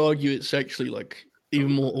think you could argue it's actually like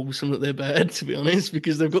even more awesome that they're bad, to be honest,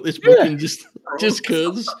 because they've got this booking just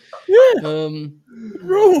because. Yeah. You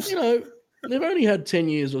know, they've only had 10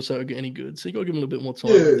 years or so to get any good, so you got to give them a little bit more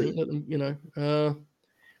time. Yeah. I think. Let them, you know,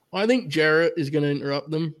 I think Jarrett is going to interrupt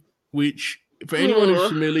them, which for anyone who's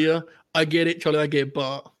familiar, I get it, Charlie, I get it,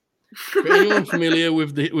 but for anyone familiar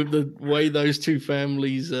with the way those two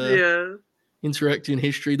families interact in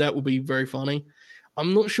history, that will be very funny.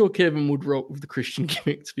 I'm not sure Kevin would rock with the Christian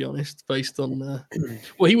gimmick, to be honest, based on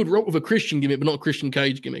well, he would rock with a Christian gimmick, but not a Christian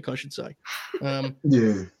Cage gimmick, I should say.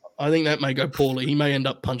 Yeah. I think that may go poorly. He may end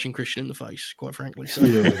up punching Christian in the face, quite frankly. So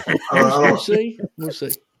Yeah. we'll see.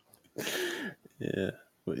 Yeah.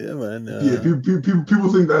 But yeah, man.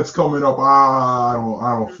 People think that's coming up. I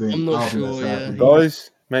don't think. I'm not sure. That's happening.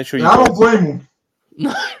 Guys, make sure you. I don't blame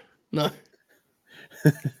them. No.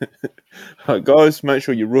 Right, guys, make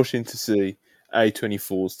sure you rush in to see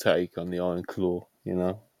A24's take on the Iron Claw. You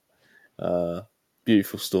know,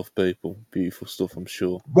 beautiful stuff, people. Beautiful stuff, I'm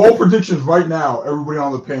sure. Bold predictions right now, everybody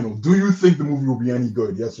on the panel. Do you think the movie will be any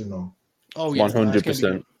good? Yes or no? Oh yeah,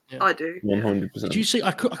 100%. Yeah. I do. 100%. Did you see?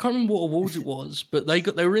 I can't remember what awards it was, but they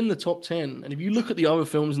were in the top 10. And if you look at the other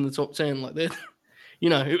films in the top 10, like they're, you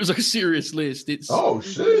know, it was like a serious list. It's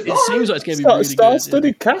shit! It seems like it's going to be really good.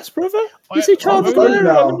 Star-studded cast, brother. You see Charles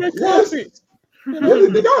Blair on the red carpet. Yeah,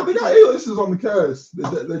 they got A-listers on the cast.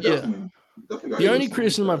 The only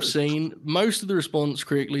criticism I've seen, most of the response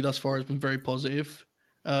critically thus far has been very positive.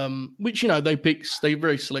 Which, you know, they're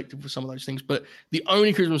very selective for some of those things. But the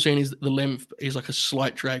only criticism I'm seeing is that the length is like a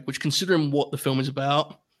slight drag, which considering what the film is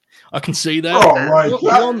about, I can see that. Oh, right.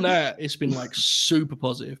 Beyond that, it's been like super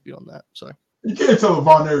positive beyond that. So you can't tell a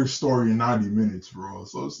Von Erich story in 90 minutes, bro.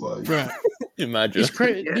 So it's like, right. Imagine.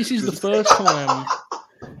 This is the first time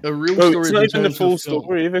a real story. It's not even the full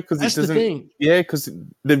story either, because it doesn't. The thing. Yeah, because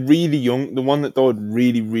they're really young. The one that died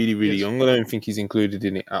really, really, really young. I don't think he's included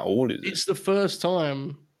in it at all. Is it? It's the first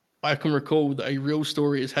time I can recall that a real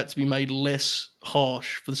story has had to be made less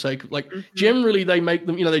harsh for the sake of generally they make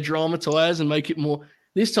them, you know, they dramatize and make it more.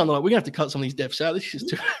 This time they're like, we're gonna have to cut some of these deaths out. This is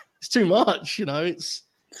just it's too much, you know. It's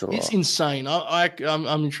insane.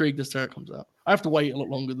 I'm intrigued as to how it comes out. I have to wait a lot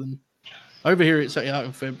longer than over here. It's out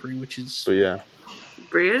in February, which is. But yeah.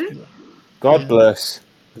 Really? God bless.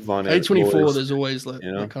 A24, there's always that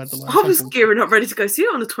kind of delay. I was gearing up ready to go see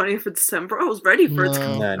it on the 20th of December. I was ready for it to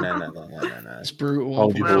come out. No. It's brutal.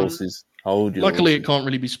 Hold your horses. Luckily, it can't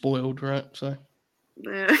really be spoiled, right? So.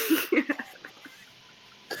 Yeah.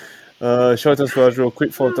 Shout out to us real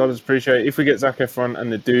quick, $5. Appreciate it. If we get Zac Efron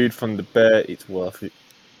and the dude from The Bear, it's worth it.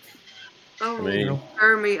 Oh, I mean,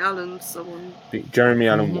 Jeremy Allen, someone. Jeremy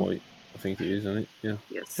Allen White, I think it is, isn't it? Yeah.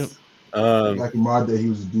 Yes. Yep. Back in my day, he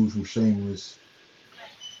was a dude from Shameless.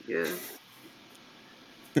 Yeah.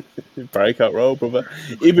 Breakout role, brother.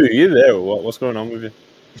 Ibu, you there or what? What's going on with you?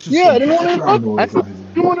 Yeah, I didn't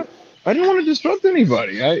want to disrupt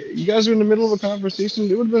anybody. You guys are in the middle of a conversation.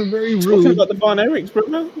 It would have been very rude. Talking about the Von Erichs,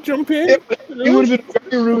 brother. Jump in. It would have been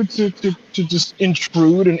very rude to just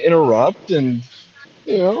intrude and interrupt. And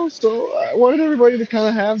You know, so I wanted everybody to kind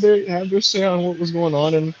of have their say on what was going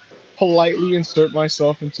on and politely insert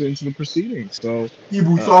myself into the proceedings. So,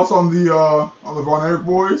 Hebrew uh, thoughts on the Von Erich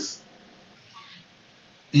boys?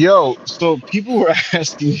 yo, so people were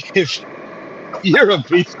asking if you're a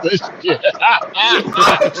piece of shit.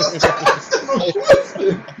 I'm just asking a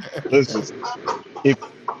question. Listen,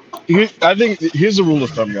 I think here's the rule of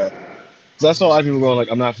thumb, guys. 'Cause I saw a lot of people going like,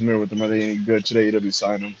 I'm not familiar with them. Are they any good? Should AEW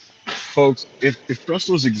sign them? Folks, if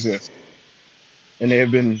wrestlers exist and they have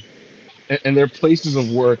been and their places of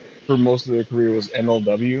work for most of their career was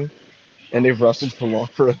MLW and they've wrestled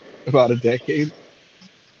for about a decade,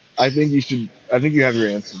 I think you should. I think you have your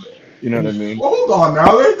answer there. You know what I mean? Well, hold on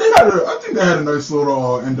now. I think they had a nice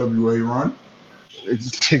little NWA run.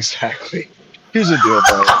 Exactly. Here's the deal,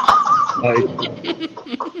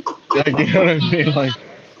 like you know what I mean? Like,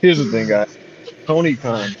 here's the thing, guys. Tony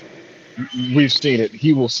Khan, we've seen it.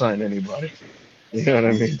 He will sign anybody. You know what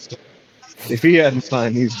I mean? So if he hadn't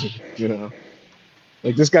signed these two, you know,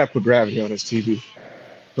 like this guy put gravity on his TV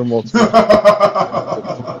for multiple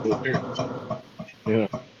appearances. You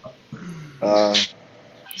know.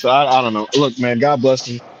 So I don't know. Look, man, God bless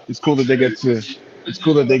them. It's cool that they get to. It's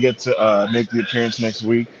cool that they get to make the appearance next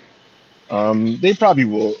week. They probably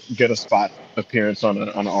will get a spot appearance on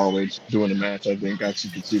an ROH doing a match. I think I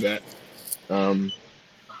actually could see that.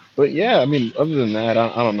 But yeah, I mean, other than that,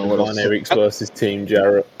 I don't know what else Von to say. Erichs versus Team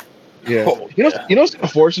Jarrett. Yeah, Oh, yeah. you know what's the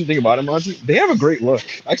unfortunate thing about it, Monty? They have a great look.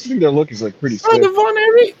 I actually think their look is like pretty Oh, sick. the Von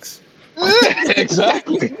Erichs.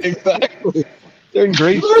 exactly. They're in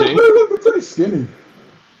great They're shape. pretty skinny.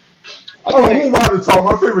 I don't know who wanted to talk.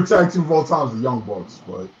 My favorite tag team of all time is the Young Bucks,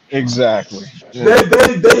 but Exactly. Yeah.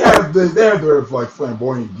 they have their like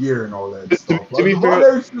flamboyant gear and all that stuff. To be Like,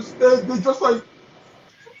 fair, they're just like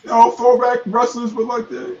throwback wrestlers, but like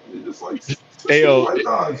they're just like Ayo, white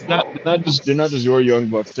guys. they're not just your young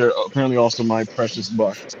bucks. They're apparently also my precious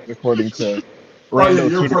bucks, according to Oh Rando yeah,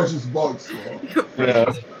 your Twitter. precious Bucks. Bro.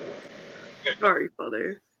 Yeah. Very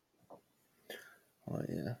funny. Oh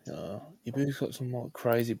yeah. Ibu's got some like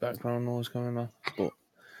crazy background noise going on, but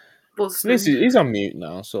What's at least new? he's on mute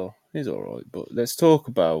now, so he's all right. But let's talk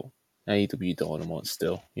about AEW Dynamite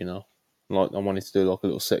still. You know, like I wanted to do like a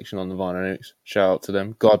little section on the Von Erichs. Shout out to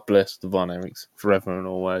them. God bless the Von Erichs forever and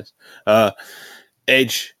always.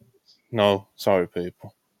 Edge. No, sorry,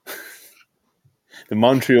 people. The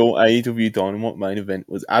Montreal AEW Dynamite main event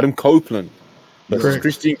was Adam Copeland versus Correct.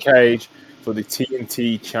 Christian Cage for the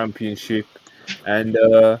TNT Championship, and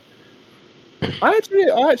I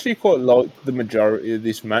actually quite liked the majority of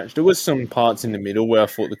this match. There was some parts in the middle where I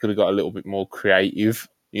thought they could have got a little bit more creative,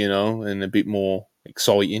 you know, and a bit more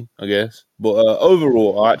exciting, I guess. But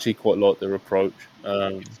overall, I actually quite liked their approach.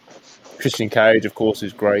 Christian Cage, of course,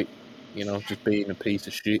 is great, you know, just being a piece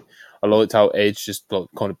of shit. I liked how Edge just like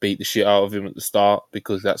kind of beat the shit out of him at the start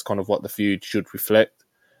because that's kind of what the feud should reflect.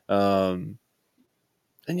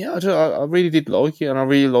 And yeah, I really did like it, and I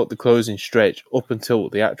really liked the closing stretch up until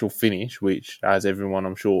the actual finish, which, as everyone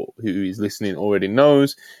I'm sure who is listening already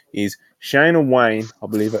knows, is Shayna Wayne, I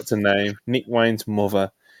believe that's her name, Nick Wayne's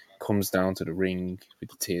mother, comes down to the ring with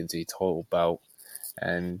the TNT title belt,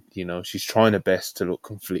 and you know she's trying her best to look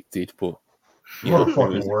conflicted, but you What know a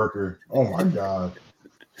fucking worker! Oh my god.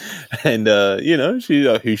 And you know, she's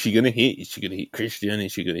like, who's she gonna hit? Is she gonna hit Christian?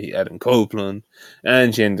 Is she gonna hit Adam Copeland?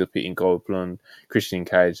 And she ends up hitting Copeland. Christian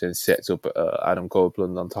Cage then sets up Adam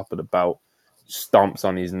Copeland on top of the belt, stomps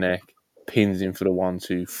on his neck, pins him for the 1,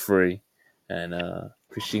 2, 3, and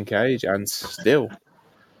Christian Cage, and still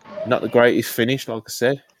not the greatest finish. Like I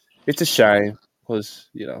said, it's a shame because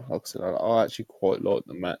you know, like I said, I actually quite liked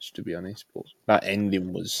the match to be honest, but that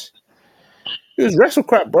ending was wrestle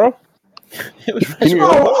crap, bro. It was Can you?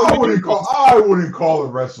 I wouldn't call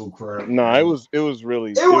it wrestle crap. No, Man. it was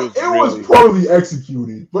really. It was poorly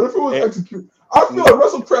executed. But if it was executed, I feel like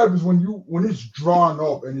wrestle crap is when it's drawn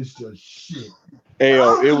up and it's just shit.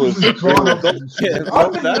 Ayo, it was. Drawn up and shit. I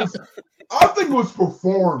Yeah, think it was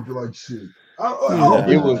performed like shit. I Nah, don't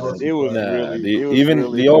think It was nah, really. It was even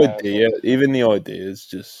really the bad. idea is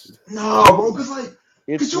just no, bro. Because like,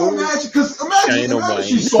 could you imagine? Because imagine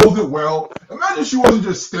she sold it well. Imagine she wasn't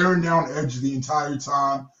just staring down Edge the entire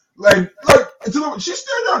time. She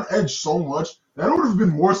stared down Edge so much that it would have been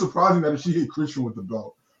more surprising than if she hit Christian with the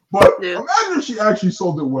belt. But imagine if she actually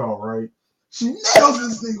sold it well, right? She nails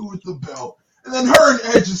this nigga with the belt. And then her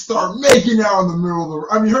and Edge just start making out in the middle of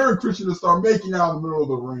her and Christian just start making out in the middle of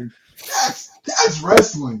the ring. That's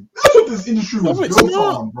wrestling. That's what this industry was built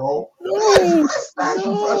on, bro. That's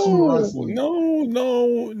professional wrestling.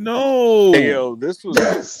 No. Ayo, this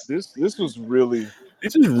was really.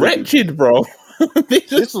 This was wretched, bro.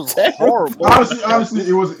 This was horrible. Honestly,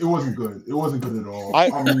 it wasn't good. It wasn't good at all.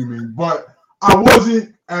 But I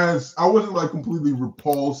wasn't like completely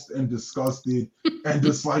repulsed and disgusted and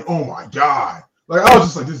just like, oh my god. Like I was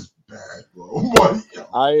just like, this is bad, bro. But it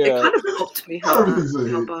kind of popped me how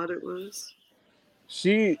bad it was.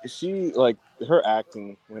 She like her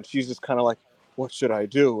acting when she's just kind of like, what should I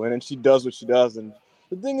do? And then she does what she does. And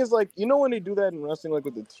the thing is, like, you know, when they do that in wrestling, like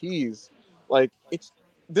with the tease, like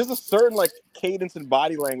there's a certain like cadence and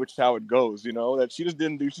body language to how it goes, you know, that she just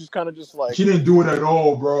didn't do. She's kind of just like, she didn't do it at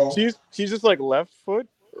all, bro. She's just like left foot,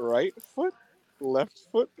 right foot, left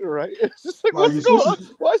foot, right. It's just like what's going on?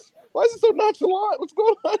 Why is it so nonchalant? What's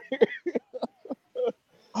going on here?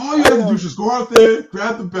 All you have to do is just go out there,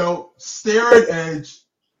 grab the belt, stare at Edge.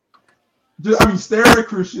 Stare at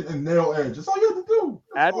Christian and nail Edge. That's all you have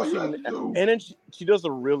to do. And then she does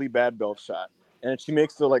a really bad belt shot. And she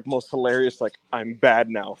makes the like most hilarious like I'm bad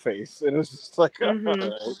now face. And it was just like, all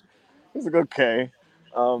right. It's like, okay.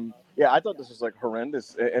 Yeah, I thought this was like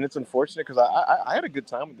horrendous. And it's unfortunate because I had a good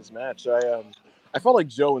time with this match. I felt like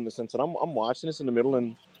Joe in the sense that I'm watching this in the middle.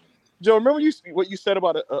 And Joe, remember what you said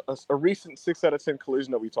about a recent 6 out of 10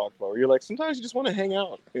 collision that we talked about, where you're like, sometimes you just want to hang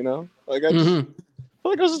out, you know? Like I feel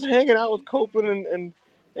like I was just hanging out with Copeland and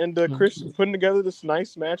Christian, putting together this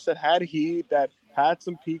nice match that had heat, that had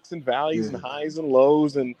some peaks and valleys and highs and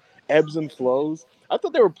lows and ebbs and flows. I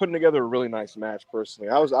thought they were putting together a really nice match. Personally,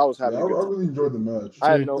 I was having. I really enjoyed the match.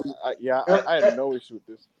 I had no issue with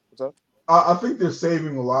this. What's up? I think they're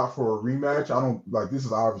saving a lot for a rematch. I don't like. This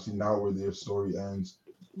is obviously not where their story ends.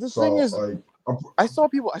 The thing is, like, I saw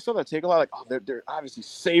that take a lot. Like, oh, they're obviously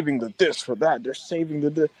saving the this for that. They're saving the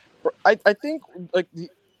this. I think like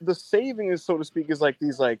the saving is, so to speak, is like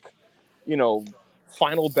these like, you know,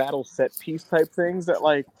 final battle set piece type things that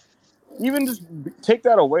like even just take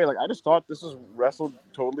that away. Like I just thought this was wrestled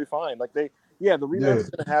totally fine. Like the rematch is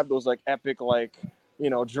gonna have those like epic like, you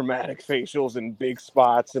know, dramatic facials and big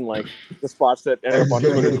spots and like the spots that end up on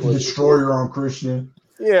the destroyer on Christian.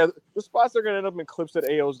 Yeah, the spots are gonna end up in clips that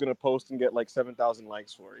AO is gonna post and get like 7,000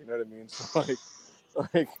 likes for. You know what I mean? So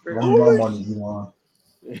like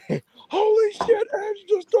holy shit, Edge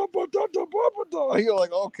just you're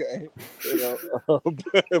like, okay, you know,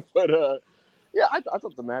 but yeah, I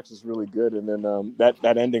thought the match was really good, and then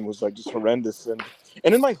that ending was like just horrendous, and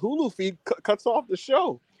then my Hulu feed cuts off the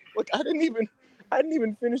show. Like I didn't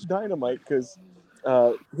even finish Dynamite because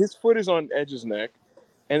his foot is on Edge's neck,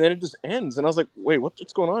 and then it just ends, and I was like, wait,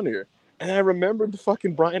 what's going on here? And I remembered the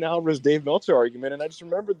fucking Brian Alvarez Dave Meltzer argument, and I just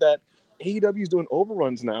remembered that AEW is doing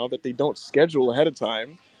overruns now that they don't schedule ahead of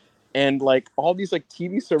time. And like all these like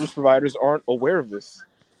TV service providers aren't aware of this,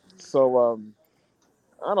 so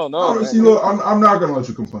I don't know. Honestly, look, I'm not gonna let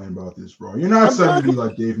you complain about this, bro. You're not 70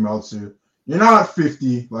 like Dave Meltzer. You're not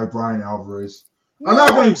 50 like Brian Alvarez. No. I'm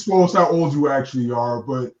not gonna expose how old you actually are,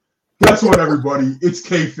 but guess what, everybody? It's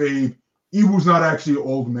kayfabe. Ibu's not actually an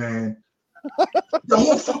old man. The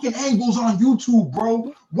whole fucking angle's on YouTube,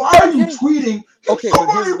 bro. Why are you tweeting? Can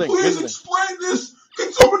somebody please explain this?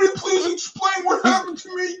 Can somebody please explain what happened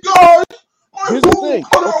to me, guys? Here's the thing.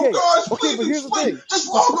 Okay, but here's the thing. Just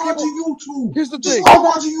log on to YouTube. Here's the thing. Just log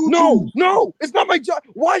on to YouTube. No, it's not my job.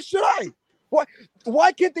 Why should I?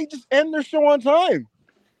 Why can't they just end their show on time?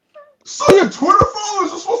 So your Twitter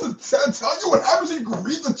followers are supposed to tell you what happens so you can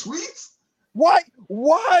read the tweets?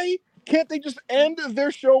 Why can't they just end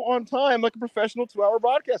their show on time like a professional 2-hour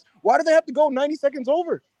broadcast? Why do they have to go 90 seconds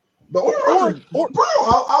over? Bro,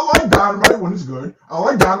 I like Dynamite when it's good. Why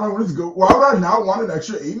would I not want an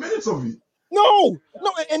extra 8 minutes of it? No,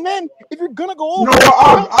 and then if you're gonna go over, you know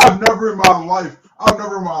what? I've never in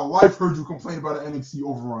my life heard you complain about an NXT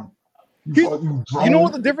overrun. You know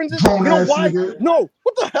what the difference is? You know why? No,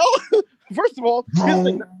 what the hell? First of all,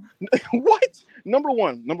 what? Number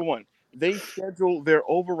one. They schedule their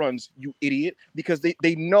overruns, you idiot, because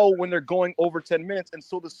they know when they're going over 10 minutes, and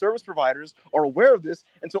so the service providers are aware of this,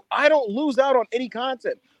 and so I don't lose out on any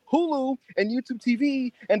content. Hulu and YouTube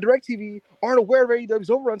TV and DirecTV aren't aware of AEW's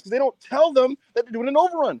overruns because they don't tell them that they're doing an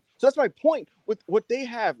overrun. So that's my point. With what they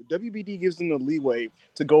have, WBD gives them the leeway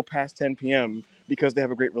to go past 10 p.m. because they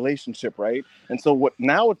have a great relationship, right? And so what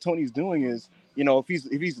Tony's doing is, you know, if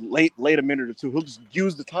he's late a minute or two, he'll just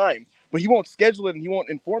use the time. But he won't schedule it and he won't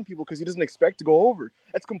inform people because he doesn't expect to go over.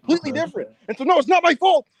 That's completely different. And so no, it's not my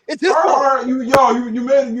fault. It's his fault. All right, you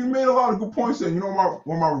made a lot of good points there. You know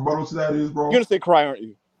what my rebuttal to that is, bro? You're gonna say cry, aren't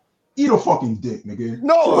you? Eat a fucking dick, nigga.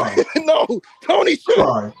 No, no, Tony should.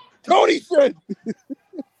 Cry. Tony should.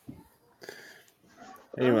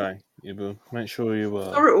 Anyway, Ibu, make sure you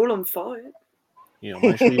Throw it all on fire. You know,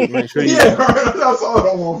 make sure you Yeah, right, that's all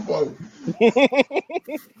I want to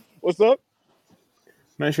fight. What's up?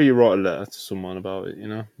 make sure you write a letter to someone about it. You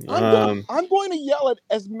know, I'm going to yell at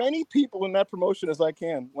as many people in that promotion as I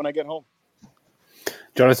can when I get home.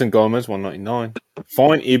 Jonathan Gomez, 199.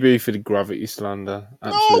 Fine Ibu for the gravity slander.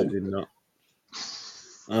 Absolutely not.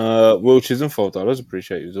 Will Chisholm, $5.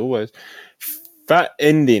 Appreciate you as always. That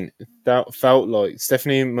ending that felt like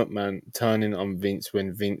Stephanie McMahon turning on Vince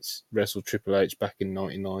when Vince wrestled Triple H back in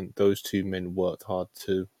 '99. Those two men worked hard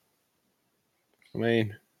too. I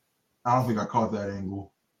mean, I don't think I caught that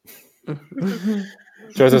angle.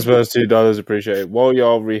 Just Spurs $2. Appreciate it. While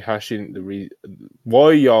y'all rehashing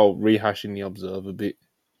the Observer bit,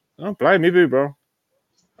 don't blame me, bro.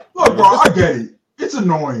 Look, bro, I get it. It's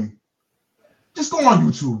annoying. Just go on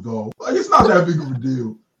YouTube, though. Like, it's not that big of a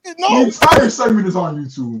deal. The entire segment is on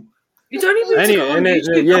YouTube. You don't even need to go on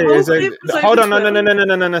YouTube. Yeah, The whole it's like, clip is hold over on,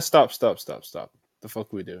 12. no, stop. The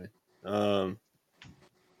fuck are we doing?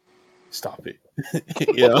 Stop it.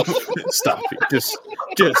 You know, stop it. Just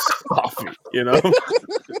stop it. You know.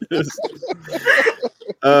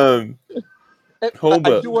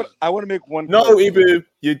 Hulbert. I want to make one. No, Ibu,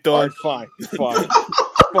 you're done. Right, fine.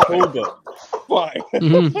 Hulbert. Fine.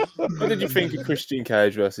 What did you think of Christian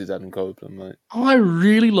Cage versus Adam Copeland, mate? I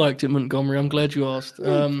really liked it, Montgomery. I'm glad you asked.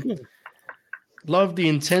 Loved the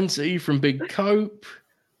intensity from Big Cope.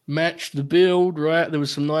 Matched the build, right? There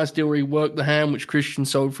was some nice deal where he worked the hand, which Christian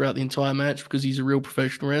sold throughout the entire match because he's a real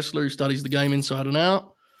professional wrestler who studies the game inside and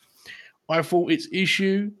out. I thought its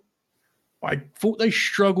issue. I thought they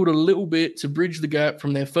struggled a little bit to bridge the gap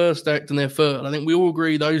from their first act and their third. I think we all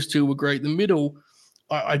agree those two were great. The middle,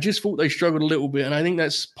 I just thought they struggled a little bit, and I think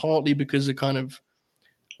that's partly because of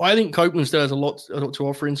I think Copeland still has a lot to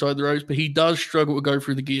offer inside the ropes, but he does struggle to go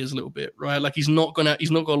through the gears a little bit, right? Like he's not got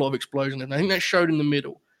a lot of explosion, and I think that showed in the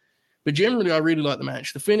middle. But generally, I really like the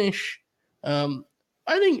match. The finish, I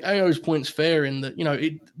think AO's point's fair in that,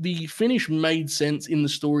 the finish made sense in the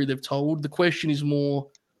story they've told. The question is more,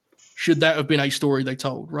 should that have been a story they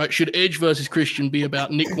told, right? Should Edge versus Christian be about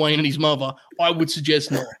Nick Wayne and his mother? I would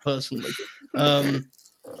suggest not, personally.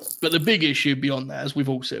 But the big issue beyond that, as we've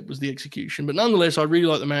all said, was the execution. But nonetheless, I really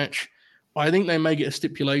like the match. I think they may get a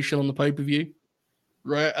stipulation on the pay-per-view,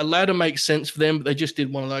 right? A ladder makes sense for them, but they just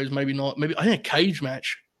did one of those. Maybe not. Maybe I think a cage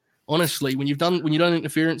match. Honestly, when you've done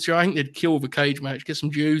interference here, I think they'd kill with a cage match. Get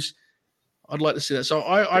some Jews. I'd like to see that. So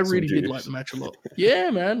I really did like the match a lot. Yeah,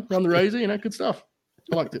 man, run the razor, good stuff.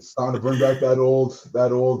 I liked it. It's time to bring back that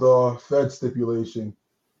old Fed stipulation.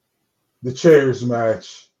 The chairs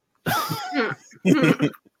match.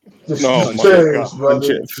 Just chairs,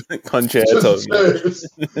 brother. Concerto.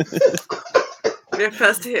 Yeah,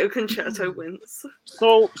 first to hit a concerto wins.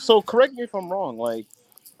 So correct me if I'm wrong. Like,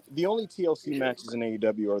 the only TLC matches in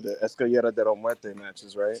AEW are the Escalera de la Muerte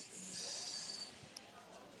matches, right?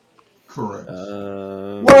 Correct.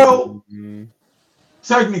 Well,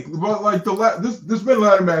 technically, but like there's been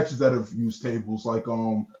ladder matches that have used tables, like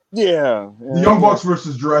the Young Bucks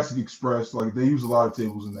versus Jurassic Express. Like they use a lot of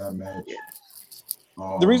tables in that match.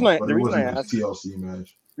 The reason I ask TLC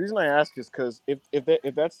match. The reason I ask is because if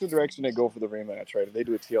that's the direction they go for the rematch, right? If they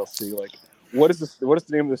do a TLC, like what is the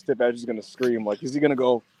name of the stip Edge is going to scream? Like, is he going to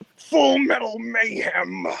go Full Metal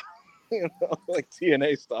Mayhem? Like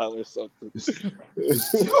TNA style or something. Is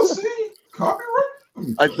TLC copyright?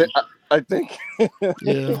 I think.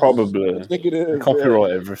 Yeah, probably. I think it is.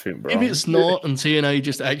 Copyright everything, bro. If it's not, and TNA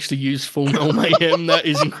just actually used Full Metal Mayhem, that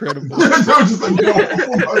is incredible. They're just like,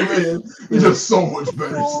 Full Metal Mayhem is just so much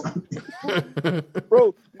better.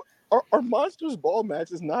 Bro, our Monsters Ball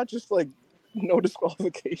match is not just like no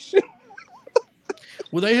disqualification.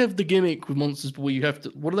 Well, they have the gimmick with Monsters where you have to.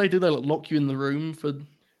 What do? They like, lock you in the room for.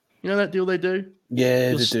 That deal they do?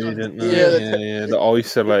 Yeah, they do, don't they? Yeah. The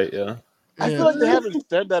isolate, yeah. I feel like they haven't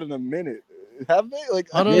said that in a minute. Have they? Like,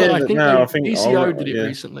 I don't know. I think ECO did it yeah.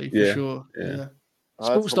 recently for sure. Yeah.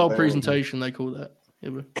 Sports style presentation, they call that.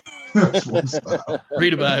 Yeah,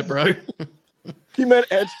 read about it, bro. He meant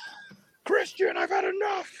Edge. Christian, I've had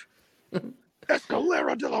enough.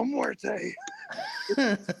 Escalera de la Muerte.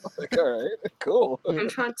 Like, all right, cool. I'm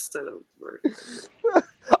trying to set up work.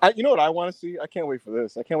 You know what I want to see? I can't wait for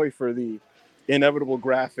this. I can't wait for the inevitable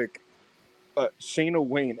graphic. Shayna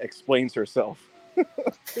Wayne explains herself.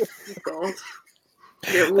 God.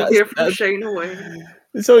 Yeah, we'll hear from Shayna Wayne.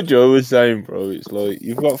 It's like Joe was saying, bro. It's like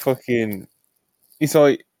you've got fucking. It's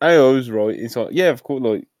like AO's right. It's like of course,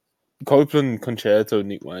 like Copeland concerto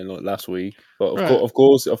Nick Wayne like last week, but of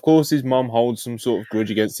course, his mum holds some sort of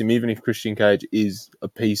grudge against him, even if Christian Cage is a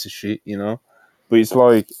piece of shit, But it's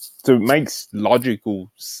like, so it makes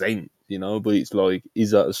logical sense, you know. But it's like,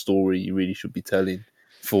 is that a story you really should be telling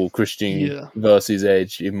for Christian Yeah. versus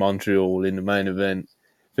Edge in Montreal in the main event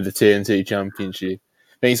for the TNT Championship?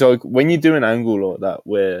 And it's like, when you do an angle like that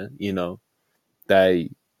where, you know,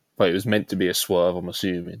 it was meant to be a swerve, I'm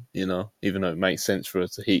assuming, you know, even though it makes sense for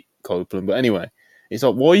us to hit Copeland. But anyway, it's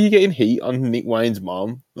like, why are you getting heat on Nick Wayne's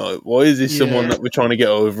mom? Like, why is this someone that we're trying to get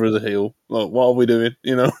over as a heel? Like, what are we doing?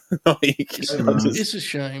 You know, It's a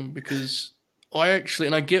shame because I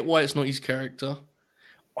get why it's not his character.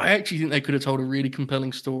 I actually think they could have told a really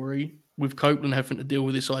compelling story with Copeland having to deal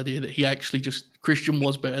with this idea that he actually Christian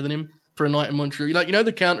was better than him for a night in Montreal. Like, you know,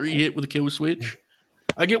 the counter he hit with a kill switch.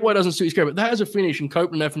 I get why it doesn't suit his character, but that has a finish, and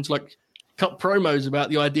Copeland having to cut promos about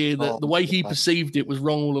the idea that the way he perceived it was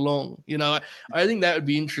wrong all along. You know, I think that would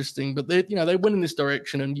be interesting, but they went in this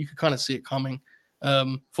direction, and you could kind of see it coming,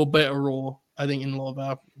 for better or, I think, in a lot of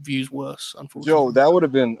our views, worse. Unfortunately, Joe, that would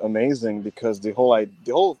have been amazing because the whole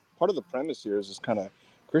part of the premise here is just kind of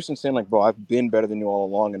Christian saying like, "Bro, I've been better than you all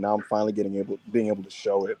along, and now I'm finally being able to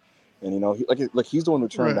show it." And you know, he's the one who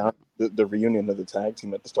turned down the reunion of the tag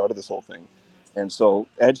team at the start of this whole thing, and so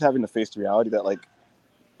Edge having to face the reality that, like,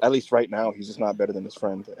 at least right now, he's just not better than his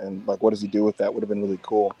friend, and like, what does he do with that? Would have been really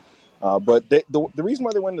cool. But the reason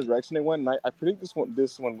why they went in the direction they went, and I predict this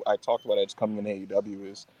one I talked about Edge coming in AEW,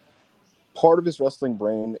 is part of his wrestling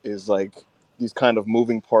brain is like these kind of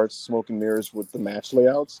moving parts, smoke and mirrors with the match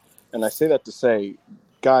layouts. And I say that to say,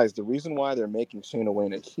 guys, the reason why they're making Shayna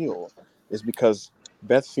Wayne a heel is because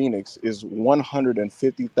Beth Phoenix is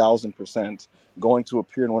 150,000% going to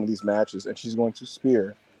appear in one of these matches, and she's going to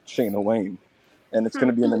spear Shayna Wayne. And it's going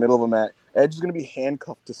to be in the middle of a match. Edge is going to be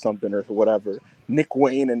handcuffed to something or whatever. Nick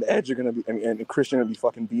Wayne and Edge are going to be, and Christian are going to be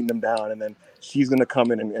fucking beating them down. And then she's going to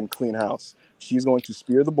come in and clean house. She's going to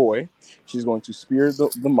spear the boy. She's going to spear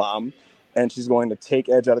the mom. And she's going to take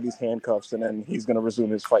Edge out of these handcuffs. And then he's going to resume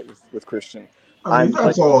his fight with Christian. I mean,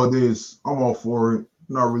 that's all it is. I'm all for it.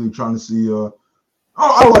 Not really trying to see.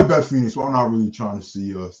 I like Beth Phoenix, but I'm not really trying to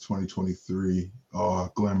see 2023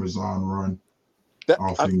 Glamazon run. I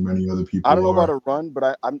don't think many other people. I don't know about a run,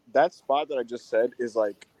 but I'm that spot that I just said is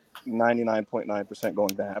like 99.9% going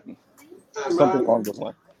to happen. Something along those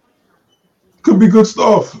lines. Could be good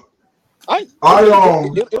stuff.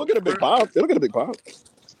 It'll get a big pop. It'll get a big pop.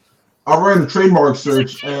 I ran a trademark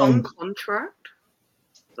search and on contract.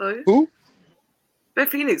 Though who? Beth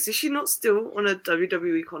Phoenix, is she not still on a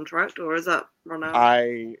WWE contract, or is that run out?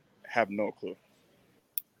 I have no clue.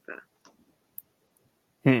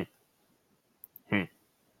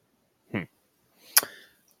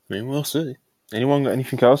 I mean, we'll see. Anyone got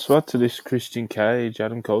anything else to add to this Christian Cage,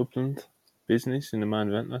 Adam Copeland business in the main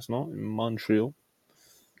event last night in Montreal?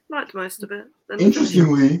 Liked most of it.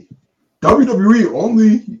 Interestingly, WWE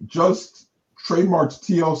only just trademarked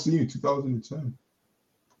TLC in 2010.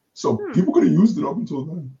 So people could have used it up until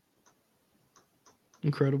then.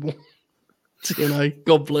 Incredible. TNA,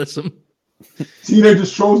 God bless them. TNA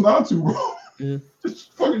just chose not to, bro. Yeah.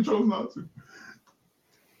 Just fucking chose not to.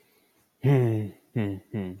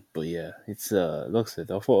 But yeah, it's like I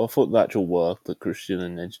said, I thought the actual work that Christian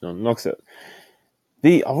and Edge done. Like I said,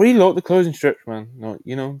 I really like the closing stretch, man. Like,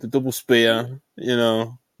 you know, the double spear, you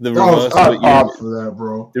know, the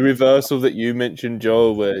reversal that you mentioned,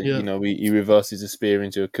 Joe, where you know he reverses the spear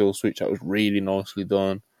into a kill switch. That was really nicely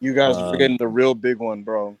done. You guys are forgetting the real big one,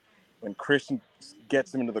 bro. When Christian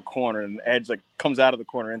gets him into the corner and Edge like comes out of the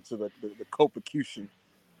corner into the copecution.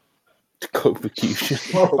 Copecution.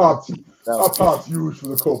 I popped huge for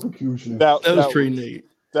the copecution. That was pretty neat.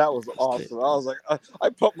 That was awesome. I was like, I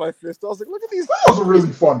pumped my fist. I was like, look at these. That was a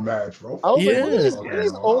really fun match, bro. I was like, look at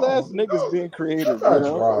these old ass niggas being creative. You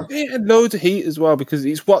know? It had loads of heat as well because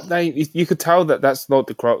it's what you could tell that's like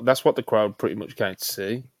the crowd. That's what the crowd pretty much came to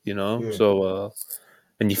see, you know. Yeah. So,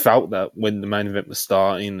 and you felt that when the main event was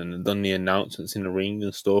starting and had done the announcements in the ring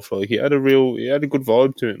and stuff. Like, it had a good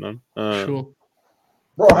vibe to it, man. Sure.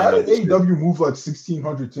 Bro, how did AEW move like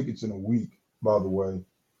 1,600 tickets in a week? By the way,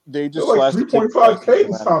 they just like 3.5K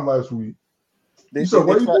this time last week. They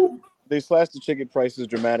slashed the ticket prices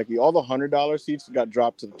dramatically. All the $100 seats got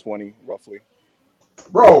dropped to the 20, roughly.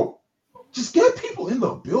 Bro, just get people in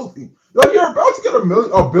the building. Like, you're about to get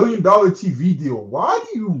 $1 billion TV deal. Why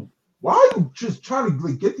are you just trying to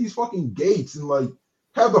like get these fucking gates and like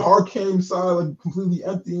have the hard cam side like completely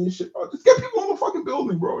empty and shit? Bro, just get people in the fucking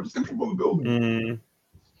building, bro. Just get people in the building.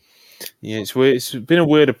 Yeah, it's weird. It's been a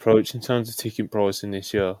weird approach in terms of ticket pricing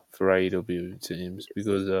this year for AEW teams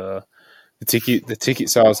because the ticket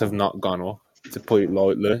sales have not gone up, to put it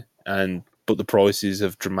lightly, but the prices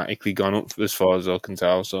have dramatically gone up as far as I can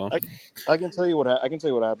tell. So I can tell you what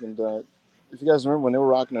happened. If you guys remember when they were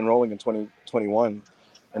rocking and rolling in 2021,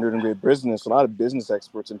 and they're doing great business. A lot of business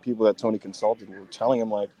experts and people that Tony consulted were telling him,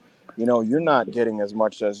 like, you know, you're not getting as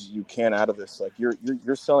much as you can out of this. Like, you're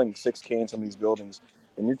selling $6K in some of these buildings,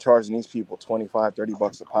 and you're charging these people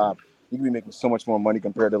 $25-$30 a pop. You can be making so much more money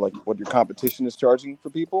compared to like what your competition is charging for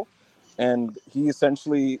people. And he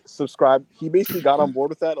essentially subscribed. He basically got on board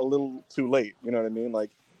with that a little too late. You know what I mean?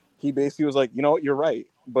 Like, he basically was like, you know what, you're right.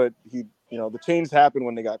 But he, you know, the change happened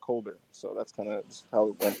when they got colder. So that's kind of how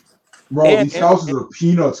it went. Bro, these houses are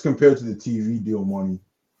peanuts compared to the TV deal money.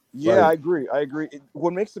 Yeah, I agree.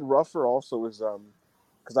 What makes it rougher also is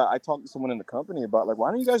because I talked to someone in the company about, like,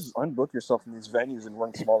 why don't you guys just unbook yourself from these venues and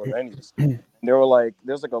run smaller venues? And they were like,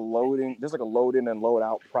 there's like a load in and load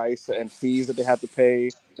out price and fees that they have to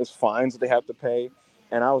pay. There's fines that they have to pay.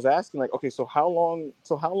 And I was asking, like, okay, so how long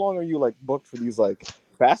are you like booked for these like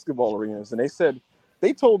basketball arenas? And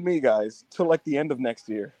they told me, guys, till like the end of next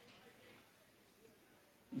year.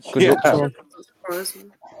 Good luck to him. Surprise me.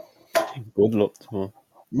 Good luck to him.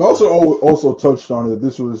 Meltzer also touched on it that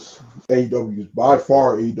this was by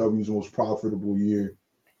far AEW's most profitable year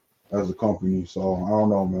as a company. So I don't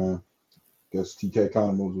know, man. Guess TK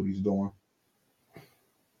kind of knows what he's doing.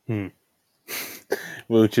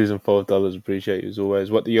 We'll choose $5. Appreciate you as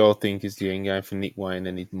always. What do y'all think is the end game for Nick Wayne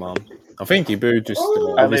and his mom? I think he booed just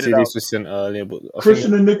obviously this was sent earlier, but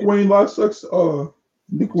Christian and Nick Wayne last sex.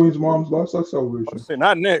 Nick Wayne's mom's last sex celebration. Say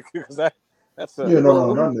not Nick, because that's not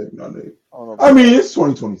Nick, not Nick. I mean, it's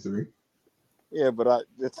 2023. Yeah, but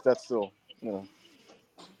that's still, you know.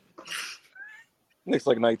 Nick's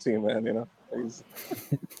like 19, man. You know.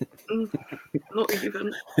 Not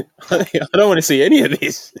even. I don't want to see any of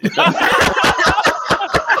this.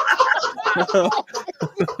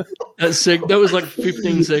 That was like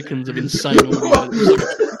 15 seconds of insane audio.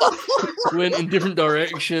 It went in different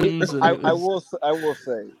directions. I will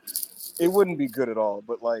say, it wouldn't be good at all.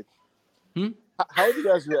 But like, how do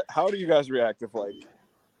you guys react if like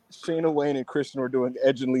Shayna Wayne and Christian were doing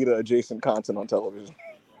Edge and Lita adjacent content on television?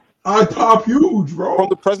 I'd pop huge, bro. From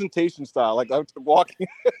the presentation style, like I'm walking.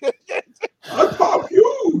 I'd pop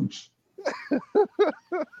huge.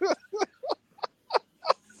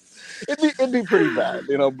 It'd be pretty bad,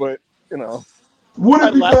 you know. But you know, would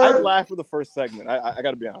it be bad? I'd laugh for the first segment. I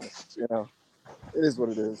got to be honest, you know. It is what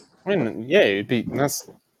it is. I mean, yeah, it'd be.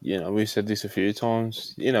 That's, you know, we've said this a few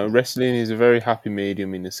times. You know, wrestling is a very happy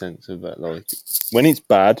medium in the sense of that, like, when it's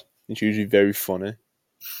bad, it's usually very funny.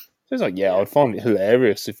 So it's like, yeah, I'd find it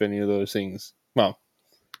hilarious if any of those things. Well,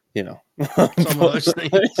 you know, some of those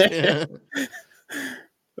things. Yeah.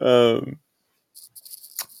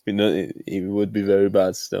 You know, it would be very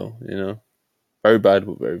bad still. You know, very bad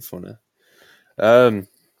but very funny. But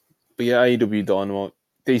yeah, AEW Dynamite,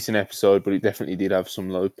 decent episode, but it definitely did have some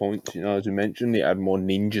low points. You know, as we mentioned, it had more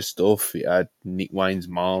ninja stuff. It had Nick Wayne's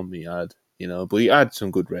mom. It had, you know, but it had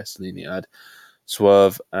some good wrestling. It had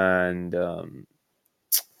Swerve and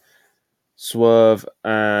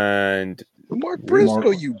Mark Briscoe,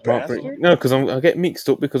 you bastard. No, because I get mixed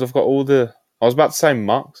up because I've got all the. I was about to say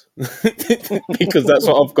Marks because that's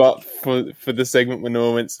what I've got for the segment when no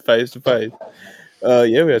one went face to face.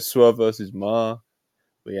 Yeah, we had Swerve versus Mark.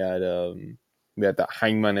 We had that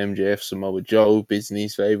Hangman MJF Samoa Joe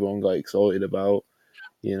business that everyone got excited about.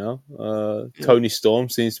 You know, Tony Storm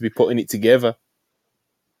seems to be putting it together,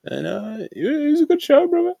 and it was a good show,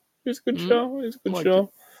 brother. It was a good show. It was a good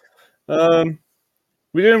show.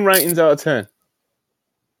 We're doing ratings out of 10.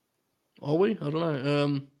 Are we? I don't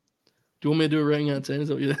know. Do you want me to do a rating out of 10? Is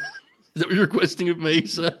that what you're requesting of me,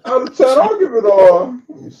 sir? Out of 10, I'll give it a.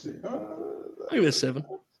 Let me see. I'll give it a 7.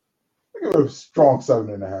 I'll give it a strong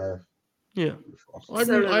 7.5. Yeah, I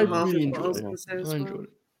really enjoyed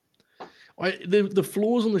it. The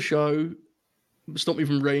flaws on the show stop me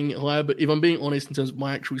from rating it higher, but if I'm being honest in terms of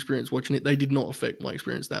my actual experience watching it, they did not affect my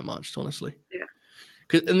experience that much, honestly. Yeah.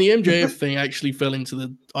 And the MJF thing actually fell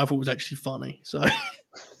into I thought it was actually funny. So,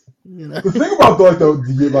 you know. The thing about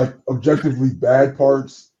the objectively bad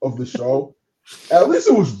parts of the show, at least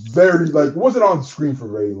it was very it wasn't on screen for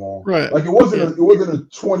very long. Right. Like it wasn't a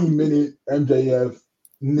 20-minute MJF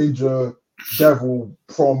Ninja Devil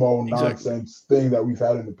promo nonsense thing that we've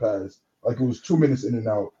had in the past. Like it was 2 minutes in and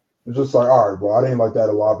out. It's just like, all right, bro, I didn't like that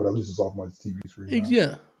a lot, but at least it's off my TV screen.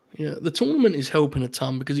 Yeah. The tournament is helping a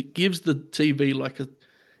ton because it gives the TV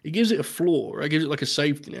it gives it a floor. Right? It gives it like a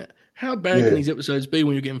safety net. How bad can these episodes be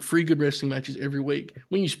when you're getting 3 good wrestling matches every week?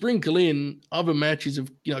 When you sprinkle in other matches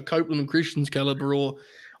of, you know, Copeland and Christian's caliber, or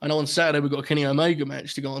I know on Saturday we've got a Kenny Omega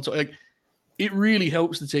match to go on. So like, it really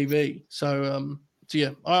helps the TV. So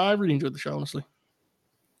yeah, I really enjoyed the show, honestly.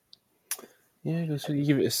 Yeah, so you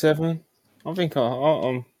give it a 7. I think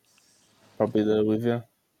I'm probably there with you.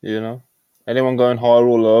 You know, Anyone going higher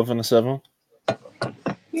or lower than a 7?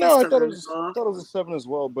 No, I Just thought a it was bar. thought it was a 7 as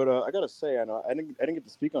well. But I gotta say, I didn't get to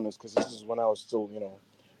speak on this because this is when I was still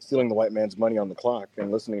stealing the white man's money on the clock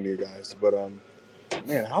and listening to you guys. But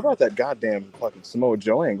man, how about that goddamn fucking Samoa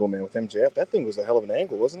Joe angle, man, with MJF? That thing was a hell of an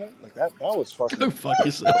angle, wasn't it? Like that was fucking. Go fuck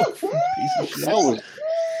yourself, piece of shit. That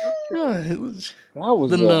was That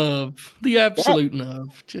was the nerve, the absolute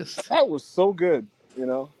nerve. Just that was so good,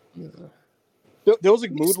 Yeah. There was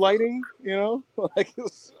like mood lighting, like it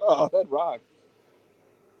was. Oh, that rocked.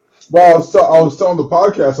 Well, I was telling the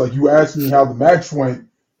podcast, like, you asked me how the match went,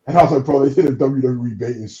 and I was like, bro, they did a WWE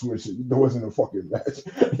bait and switch. There wasn't a fucking match.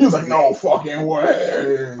 He was like, no fucking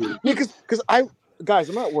way. Yeah, because guys,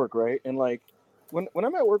 I'm at work, right? And like, when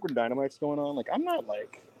I'm at work when Dynamite's going on, like, I'm not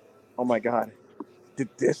like, oh my god, did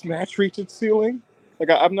this match reach its ceiling? Like,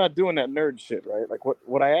 I'm not doing that nerd shit, right? Like,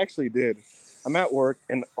 what I actually did, I'm at work,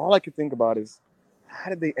 and all I could think about is, how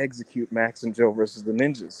did they execute Max and Joe versus the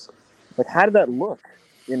Ninjas? Like, how did that look?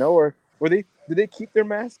 Or did they keep their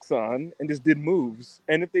masks on and just did moves?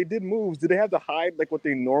 And if they did moves, did they have to hide like what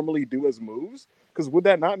they normally do as moves? Because would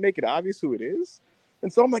that not make it obvious who it is?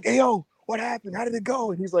 And so I'm like, hey, yo, what happened? How did it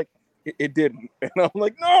go? And he's like, it didn't. And I'm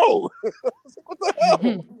like, no. I was like, what the hell?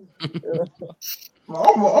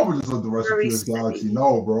 I would just let the rest of this Galaxy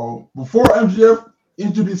know, bro. Before MJF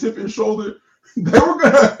injured his hip and shoulder, they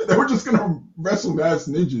were just gonna wrestle Masked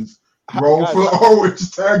Ninjas, bro, for the ROH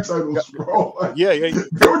tag titles, bro. Like, yeah.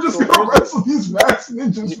 They were just gonna wrestle these Masked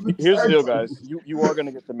Ninjas. For the Here's the tag deal, titles. guys. You are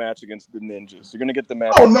gonna get the match against the Ninjas. You're gonna get the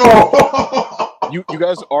match. Oh no! You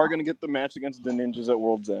guys are gonna get the match against the Ninjas at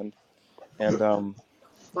World's End, and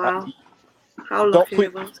Wow. How lucky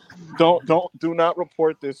of us. Do not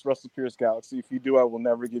report this WrestlePurists Galaxy. If you do, I will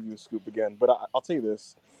never give you a scoop again. But I'll tell you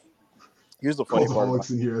this. Here's the funny part.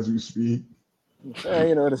 Alex in here as we speak.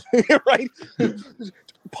 Yeah, right?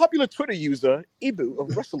 Popular Twitter user, Ibu of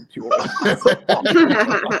WrestlePurists.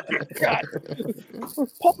 God.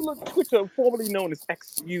 Popular Twitter, formerly known as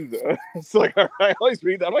X user. It's like, all right, I always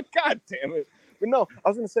read that. I'm like, God damn it. But no, I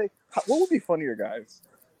was going to say, what would be funnier, guys?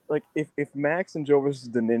 Like, if Max and Joe versus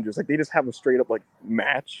the Ninjas, like, they just have a straight up, like,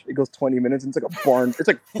 match. It goes 20 minutes, and it's like a barn. It's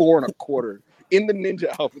like 4 1/4 in the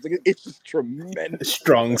ninja outfits. Like, it's just tremendous.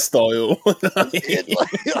 Strong style. It's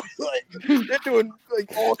like, they're doing,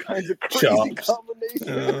 like, all kinds of crazy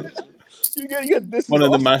combinations. You get this. One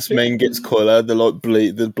of the masked men gets colored. They like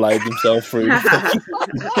blade themselves through.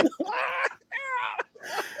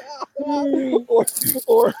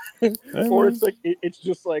 or it's like it's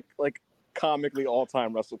just like comically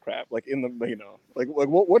all-time wrestle crap, like in the like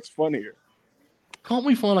what's funnier? Can't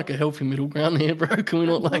we find like a healthy middle ground here, bro? Can we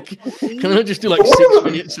not can I just do like 6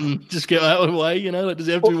 minutes and just get out of the way? Like, does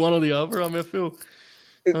it have to be one or the other? I mean, I feel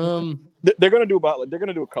they're gonna do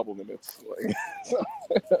a couple minutes. Like,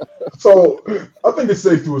 So I think it's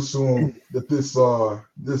safe to assume that this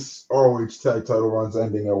ROH tag title run's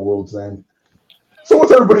ending at World's End. So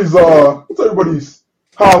what's everybody's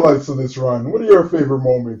highlights of this run? What are your favorite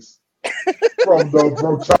moments from the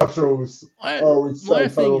Bro Chop Show's ROH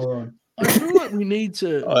tag title run? I feel like we need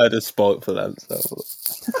to. I had a spot for that. So.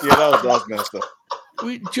 Yeah, that was messed up.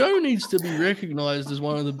 Joe needs to be recognized as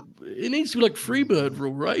one of the. It needs to be like Freebird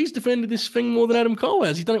rule, right? He's defended this thing more than Adam Cole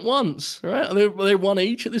has. He's done it once, right? They won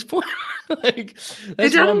each at this point. Like,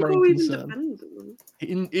 that's my main concern.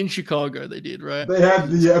 In Chicago, they did, right? They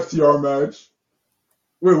had the FTR match.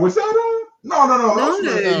 Wait, was that on? No. That was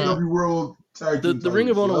the AEW World Tag Team. The Ring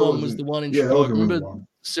of Honor one was the one in Chicago. Remember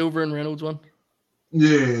Silver and Reynolds one?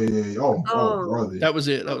 Yeah. Oh, brother. That was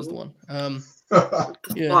it. That was the one.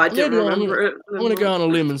 Yeah. I didn't remember it. I'm going to go on a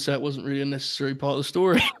limb and say it wasn't really a necessary part of the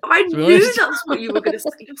story. I knew that's what you were going to say.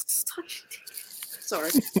 You're such a...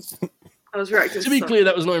 Sorry. I was reacting. To be clear,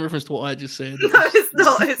 that was not in reference to what I just said.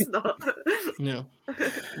 No, it's not. No.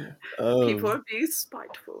 People are being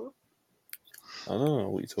spiteful. I don't know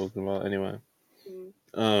what you're talking about anyway.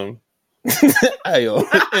 Anyway.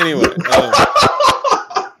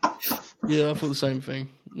 Yeah, I thought the same thing.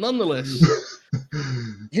 Nonetheless.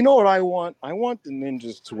 You know what I want? I want the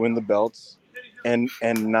Ninjas to win the belts and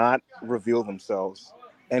not reveal themselves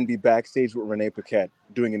and be backstage with Renee Paquette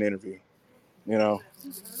doing an interview.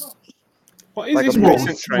 What is like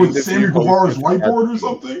this with Sammy Guevara's whiteboard or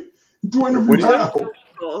something? Do an interview now.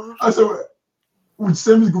 I said, with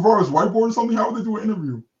Sammy Guevara's whiteboard or something, how would they do an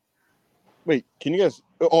interview? Wait, can you guys?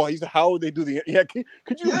 Oh, how would they do the? Yeah, could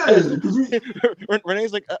you? Yeah,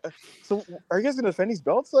 Renee's like, so are you guys gonna defend these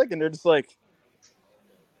belts? Like, and they're just like,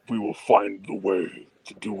 we will find the way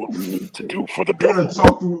to do what we need to do for the they're belt. gonna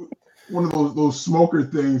talk to one of those smoker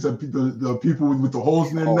things that the people with the holes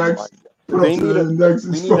in their necks put up to their necks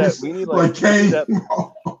and stuff like Kane.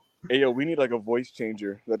 Hey, yo, we need like a voice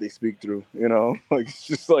changer that they speak through. You know, like it's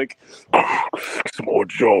just like Samoa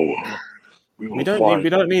Joe. We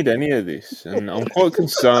don't need any of this, and I'm quite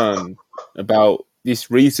concerned about this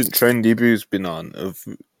recent trend Ibu's been on of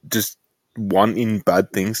just wanting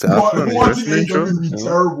bad things to happen on his Watching wrestling show. AEW be You know?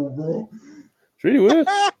 terrible, bro. It's really weird.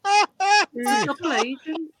 It's a double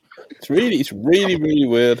agent. It's really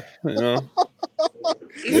weird. You know,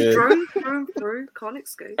 He's drone through and through. Can't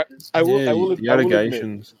escape it. the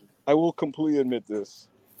allegations. I will completely admit this.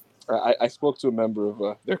 I spoke to a member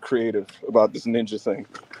of their creative about this ninja thing,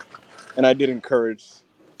 and I did encourage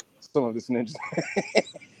some of this ninja.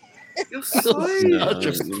 You're so No, a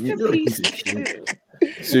piece of shit.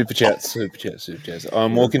 Super chats.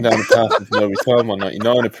 I'm walking down the path of no return.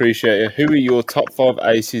 199. Appreciate it. Who are your top 5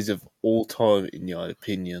 aces of all time in your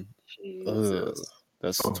opinion?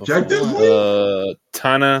 That's a tough Objectively? one.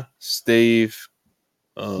 Tanner, Steve,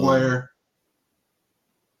 Flair.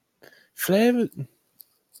 Flair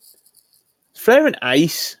and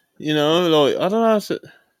Ace. You know, like I don't know.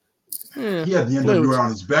 Yeah, He had the NWA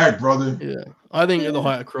on his back, brother. yeah. I think at the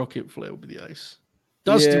height of Crockett, Flair would be the ace.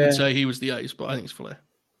 Dusty would say he was the ace, but I think it's Flair.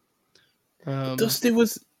 Dusty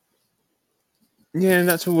was, and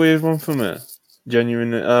that's a weird one for me.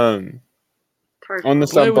 Genuinely,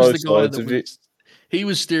 understand Flair was both the guy sides that of it. he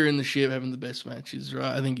was steering the ship, having the best matches,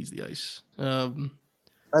 right? I think he's the ace. I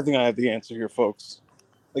think I have the answer here, folks.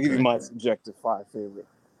 I'll give you my subjective 5 favorite.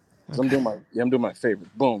 I'm doing my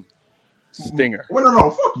favorite. Boom. Stinger. Wait, no,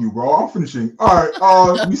 fuck you, bro. I'm finishing. All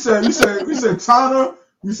right. We said Tana.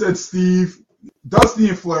 We said Steve. Dusty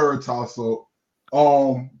and Flair are toss-up.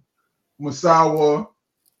 Misawa.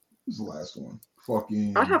 Who's the last one?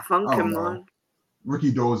 Fucking. I'd have Funk in know. mind.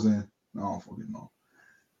 Ricky Dozan. No, I don't fucking know.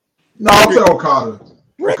 No, I'll say Okada.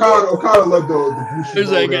 Okada led the Bushi. Who's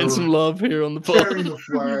that getting some love here on the pod? Carrying the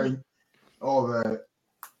flag. All that.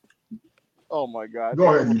 Oh my God!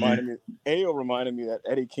 Go ahead. AO reminded me that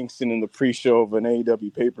Eddie Kingston in the pre-show of an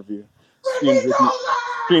AEW pay-per-view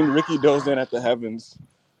screamed Ricky Dozan at the heavens.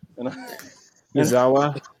 And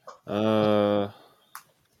Misawa. Oh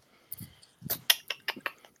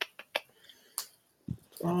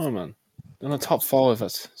man, on the top 5.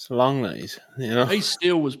 That's long days. You know, Ace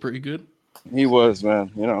Steel was pretty good. he was,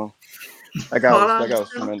 man. You know, that guy was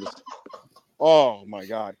tremendous. Oh my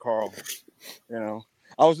God, Carl. You know.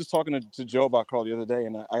 I was just talking to Joe about Carl the other day,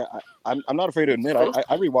 and I'm not afraid to admit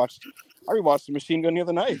I rewatched the Machine Gun the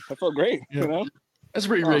other night. I felt great, you know. That's a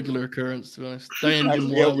pretty regular occurrence, to be honest. We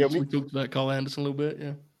talked about Carl Anderson a little bit,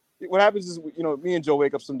 yeah. What happens is, you know, me and Joe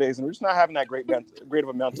wake up some days and we're just not having that great of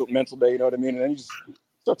a mental day, you know what I mean? And then you just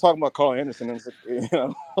start talking about Carl Anderson, and it's like, you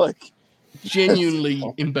know, like genuinely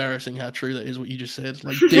embarrassing how true that is what you just said.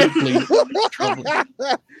 Like deeply troubling. Bro,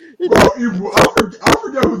 I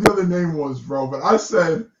forget who the other name was, bro, but I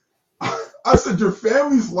said your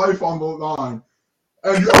family's life on the line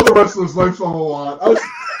and the other wrestlers' life on the line.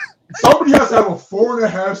 Somebody has to have a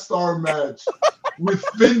 4.5-star match with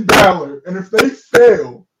Finn Balor, and if they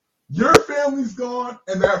fail, your family's gone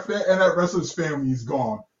and that wrestler's family is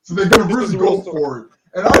gone. So they're gonna really go for it.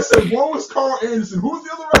 And I said, one was Carl Anderson. Who was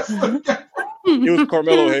the other wrestler again? It was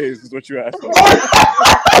Carmelo Hayes, is what you asked.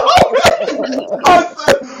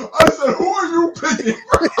 I said, who are you picking?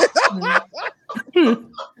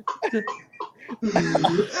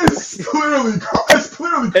 It's clearly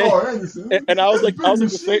Carl Anderson. And I was like to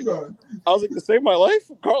save my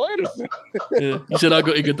life, Carl Anderson. Yeah. You said I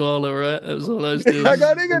got Iguodala, right? That was one of those deals. I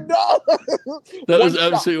got Iguodala. That was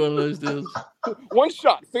absolutely one of those deals. One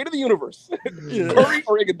shot, fate of the universe. Yeah. Curry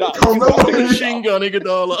or Iguodala. Machine gun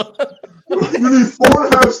Iguodala. You need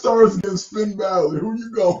 4.5 stars against Finn Balor. Who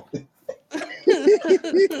you going?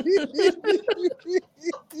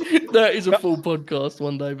 That is a full podcast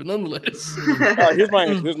one day, but nonetheless. Here's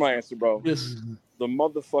my answer, bro. Yes. The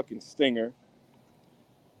motherfucking Stinger.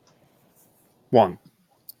 1.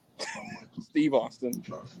 Steve Austin.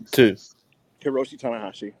 2. Hiroshi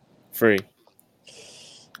Tanahashi. 3.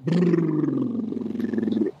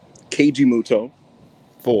 Keiji Muto.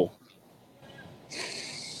 4.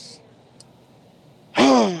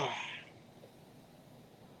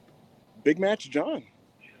 Big Match John.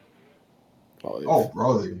 Oh,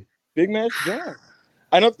 brother. Big Match John.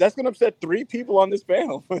 I know that's going to upset 3 people on this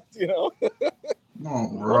panel, but, you know. Oh,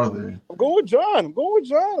 brother. I'm going with John. I'm going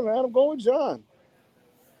with John.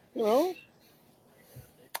 You know?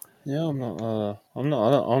 Yeah, I'm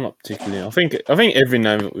not particularly. I think every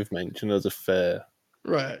name that we've mentioned is a fair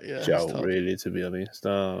shout, really, to be honest.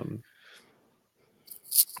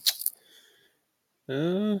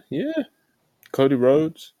 Yeah. Cody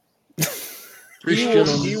Rhodes. Christian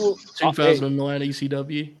on 2009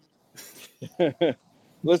 ECW.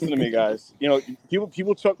 Listen to me, guys. You know,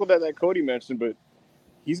 people chuckled at that Cody mention, but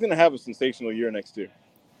he's gonna have a sensational year next year.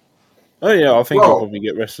 Oh yeah, I think Bro. he'll probably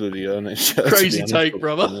get Wrest of the Year next year. Crazy take,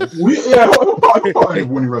 brother. He'll probably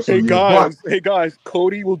win the rest of the year. Hey guys,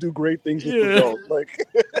 Cody will do great things with the belt. Like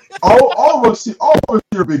all of us here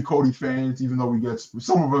are big Cody fans, even though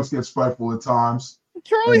some of us get spiteful at times.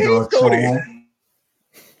 Charlie hates Cody.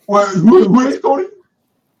 Who hates Cody?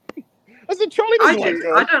 I said Charlie I doesn't like do.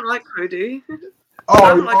 Cody. I don't like Cody. Oh, I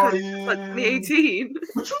don't like Cody yeah. like 2018.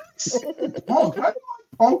 Punk. I like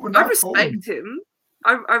Punk, but I not respect Cody. him.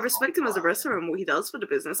 I respect him as a wrestler and what he does for the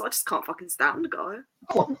business. I just can't fucking stand the guy.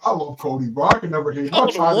 I love Cody, bro. I can never hate him. I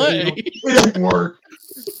Got tried to hate him. away. It didn't work.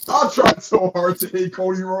 I tried so hard to hate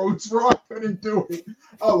Cody Rhodes, bro. I couldn't do it.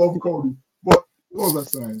 I love Cody. But what was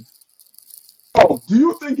I saying? Oh, do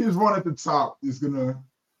you think his run at the top is going to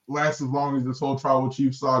last as long as this whole Tribal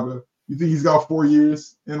Chief saga? You think he's got 4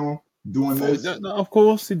 years in him doing this? No, of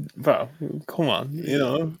course, bro. Come on, you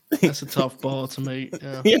know. That's a tough bar to meet.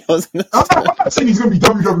 Yeah. Yeah, I'm not saying he's going to be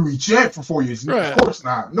WWE champ for 4 years. Right. Of course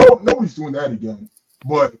not. Nobody's doing that again.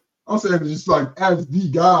 But I'm saying just like as the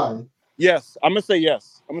guy. Yes, I'm gonna say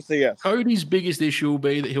yes. Cody's biggest issue will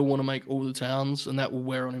be that he'll want to make all the towns, and that will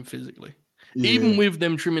wear on him physically. Yeah. Even with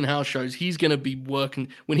them trimming house shows, he's going to be working.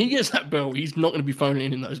 When he gets that belt, he's not going to be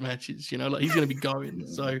phoning in those matches. You know, like he's going to be going.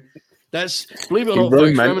 So that's, believe it or not,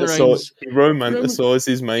 folks, Roman Reigns. He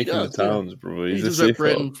romanticizes making the towns, bro. He does that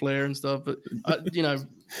bread and flair and stuff. But you know,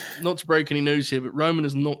 not to break any news here, but Roman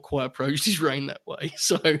has not quite approached his reign that way.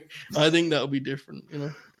 So I think that'll be different. You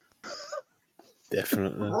know,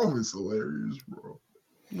 definitely. Roman's hilarious, bro.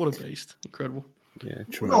 What a beast! Incredible. Yeah,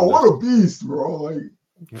 no, what a beast, bro. Like.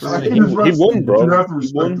 He won, bro. You have to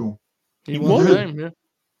respect him. He won the game, yeah.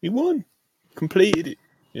 He won. Completed it,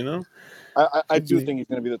 you know? I do think he's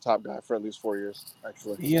going to be the top guy for at least 4 years,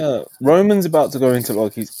 actually. Yeah. Roman's about to go into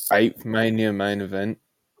like his 8th Mania main event.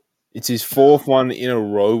 It's his 4th one in a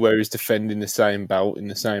row where he's defending the same belt in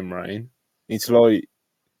the same reign. It's like...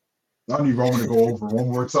 I need Roman to go over one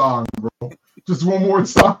more time, bro. Just one more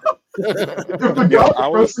time. If the guy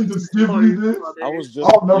wrestling just give me this,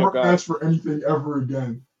 I'll never ask for anything ever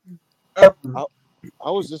again. Ever. I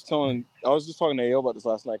was just talking to AO about this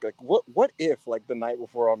last night. Like, what if, like, the night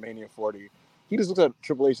before Mania 40, he just looks at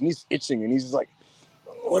Triple H and he's itching and he's just like,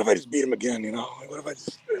 what if I just beat him again, you know? Like, what if I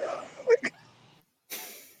just...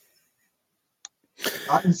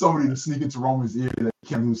 I need somebody to sneak into Roman's ear that he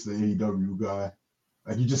can't lose to the AEW guy.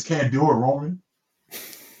 Like, you just can't do it, Roman.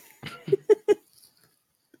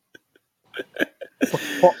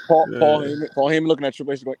 Paul Heyman looking at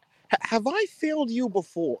Triple H going, have I failed you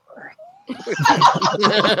before? Look,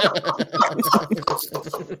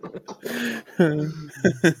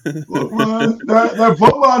 man, that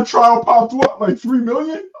Bloodline trial popped what, like 3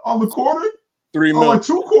 million on the quarter? 3 million. Like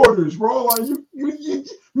 2 quarters, bro. Like you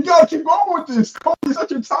gotta keep going with this. It's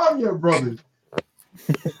not your time yet, brother.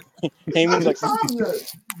 Heyman's like,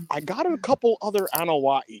 I got a couple other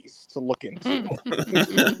Anawais to look into.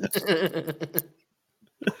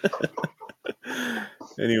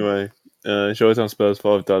 Anyway, Showtime Spurs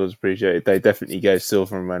 $5 appreciated. They definitely gave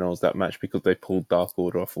Silver and Reynolds that match because they pulled Dark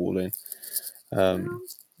Order off All In.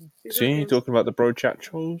 See, you talking about the bro chat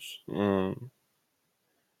trolls?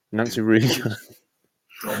 Nancy Reagan,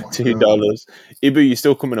 $2. Ibu, you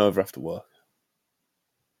still coming over after work?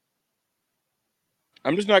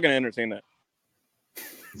 I'm just not going to entertain that.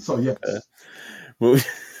 So yes.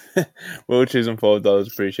 We'll choose on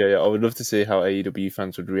 $5. Appreciate it. I would love to see how AEW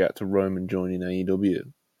fans would react to Roman joining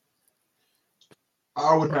AEW.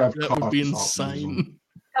 I would have. That would be insane.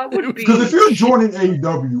 That would be. Because if you're joining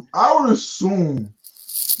AEW, I would assume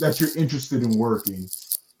that you're interested in working,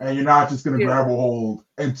 and you're not just going to grab a hold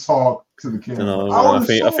and talk to the camera. I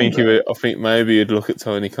think maybe you'd look at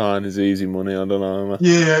Tony Khan as easy money. I don't know. Man.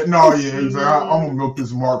 Yeah, no, yeah. He's like, I'm gonna milk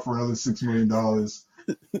this mark for another $6 million.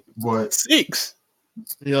 But 6.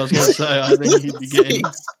 Yeah, I was going to say, I think he'd be getting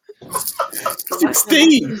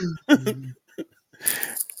 16.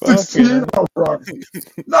 16. No,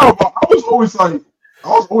 but I was always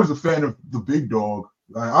a fan of the big dog.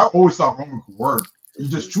 Like, I always thought Roman could work. He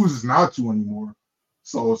just chooses not to anymore.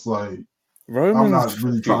 So it's like I'm not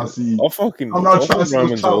really trying to see. I'm not trying to see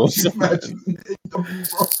Roman's awesome. matches.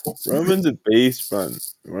 Roman's a beast, man.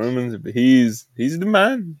 He's the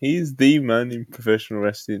man. He's the man in professional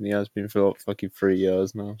wrestling. He has been for like fucking 3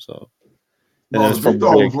 years now. So, no, the big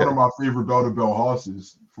dog was one of my favorite bell-to-bell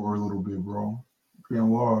horses for a little bit, bro. Can't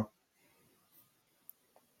lie.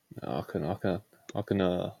 I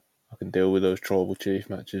can deal with those Tribal Chief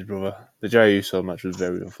matches, brother. The Jey Uso match was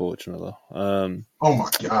very unfortunate, though. Oh my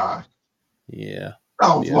god. Yeah.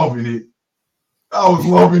 I was loving it. I was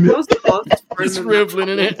loving That it. was the last It's Roman rippling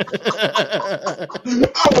in it.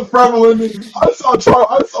 I was reveling in it. I saw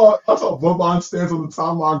Bloodline stands on the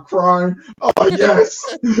timeline crying. Oh yes,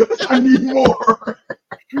 I need more.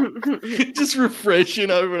 Just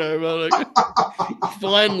refreshing over and over. Like,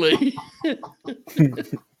 finally.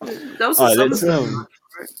 That was All a right, summer.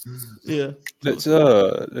 Yeah.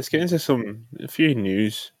 let's get into a few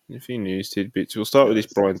news tidbits. We'll start with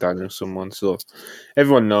this Bryan Danielson one. So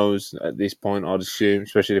everyone knows at this point, I'd assume,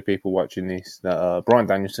 especially the people watching this, that Bryan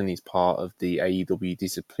Danielson is part of the AEW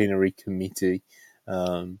disciplinary committee.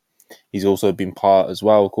 He's also been part as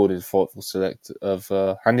well, according to Fightful Select, of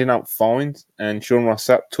handing out fines. And Sean Ross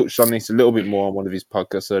Sapp touched on this a little bit more on one of his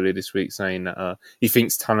podcasts earlier this week, saying that he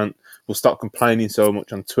thinks talent will stop complaining so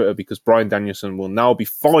much on Twitter because Bryan Danielson will now be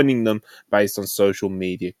fining them based on social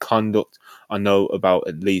media conduct. I know about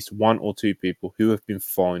at least 1 or 2 people who have been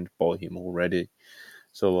fined by him already.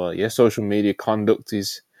 So, social media conduct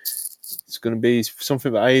it's going to be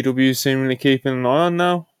something that AEW is seemingly keeping an eye on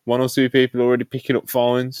now. 1 or 2 people already picking up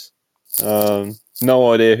fines.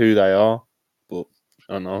 No idea who they are, but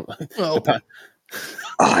I don't know. Well,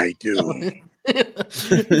 I do. you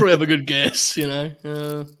probably have a good guess, you know.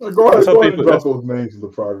 Go ahead and people- drop those names in the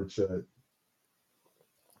private chat.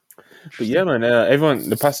 But yeah, man, everyone,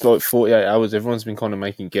 the past 48 hours, everyone's been kind of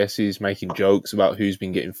making guesses, making jokes about who's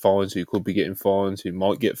been getting fines, who could be getting fines, who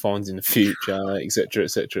might get fines in the future, etc.,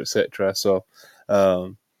 etc., etc. So,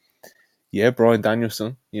 Bryan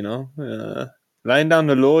Danielson, laying down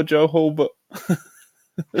the law, Joe Hulbert.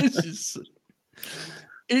 It's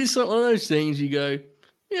one of those things you go,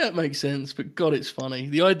 yeah, it makes sense, but God, it's funny.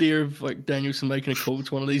 The idea of like Danielson making a call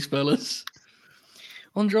to one of these fellas.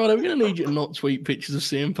 Andrade, we're going to need you to not tweet pictures of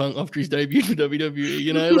CM Punk after his debut for WWE,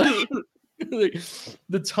 you know? Like,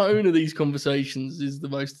 the tone of these conversations is the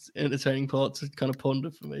most entertaining part to kind of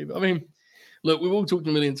ponder for me. But I mean, look, we've all talked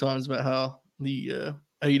a million times about how the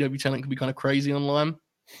AEW talent can be kind of crazy online.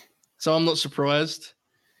 So I'm not surprised.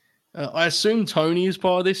 I assume Tony is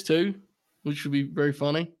part of this too, which would be very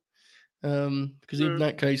funny. Because in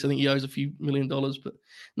that case, I think he owes a few $1 million. But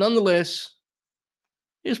nonetheless,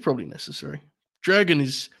 it's probably necessary. Dragon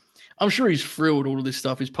I'm sure he's thrilled all of this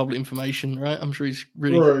stuff is public information, right? I'm sure he's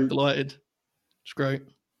really delighted. It's great.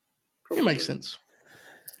 It makes sense.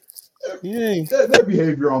 Yeah, that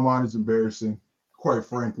behavior online is embarrassing, quite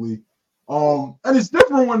frankly. And it's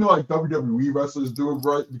different when like WWE wrestlers do it,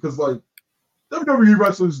 right? Because like WWE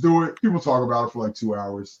wrestlers do it, people talk about it for like 2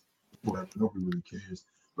 hours, whatever. Nobody really cares.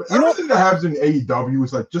 But everything that happens in AEW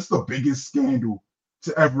is like just the biggest scandal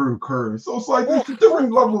to ever occur. So it's like it's a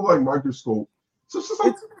different level of like microscope. So it's just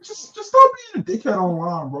like just stop being a dickhead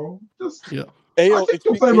online, bro. I can't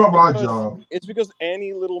complain about my job. It's because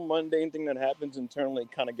any little mundane thing that happens internally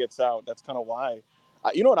kind of gets out. That's kind of why.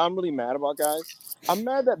 You know what I'm really mad about, guys? I'm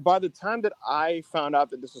mad that by the time that I found out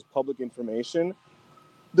that this was public information,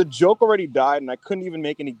 the joke already died, and I couldn't even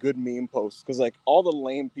make any good meme posts because like all the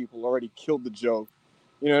lame people already killed the joke.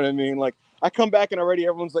 You know what I mean? Like I come back and already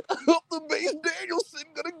everyone's like, I hope the base Danielson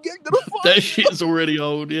gonna fuck. That shit's already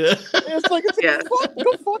old, yeah. It's like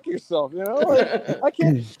go fuck yourself, you know? Like, I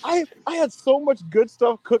can't. I had so much good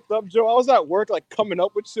stuff cooked up, Joe. I was at work like coming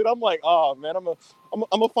up with shit. I'm like, oh man, I'm gonna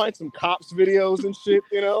find some cops videos and shit,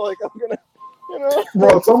 you know? Like I'm gonna. You know?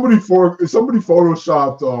 Bro, somebody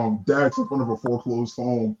photoshopped Dax in front of a foreclosed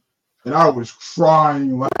home, and I was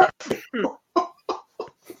crying laughing.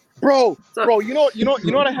 Bro, you know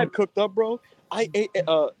what I had cooked up, bro? I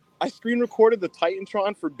screen recorded the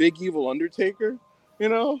Titantron for Big Evil Undertaker, you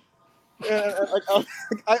know? And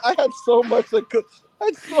I had so much like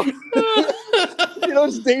it's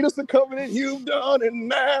Danielson coming in, you've done it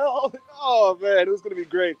now. Oh man, it was gonna be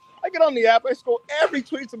great. I get on the app, I scroll every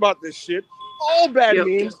tweets about this shit. All bad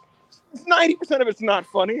memes. 90% of it's not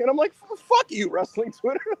funny, and I'm like, "Fuck you, wrestling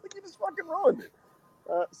Twitter! Like you just fucking ruined it."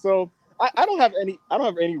 So I don't have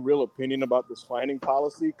any real opinion about this fining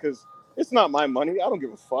policy because it's not my money. I don't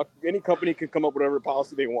give a fuck. Any company can come up with whatever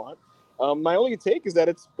policy they want. My only take is that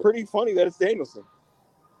it's pretty funny that it's Danielson.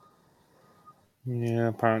 Yeah,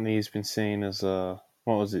 apparently he's been seen as what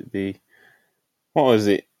was it?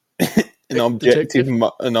 an objective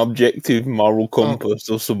moral compass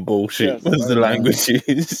or some bullshit was the language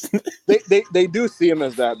used. They do see him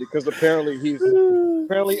as that because apparently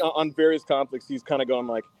on various conflicts he's kind of gone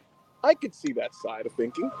like, I could see that side of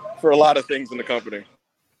thinking for a lot of things in the company.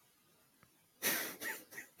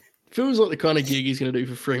 Feels like the kind of gig he's going to do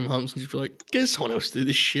for 3 months and just be like, get someone else to do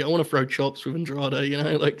this shit. I want to throw chops with Andrade, you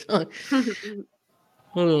know? Like, I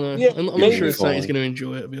don't know. Yeah, I'm not sure it's he's going to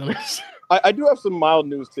enjoy it, to be honest. I do have some mild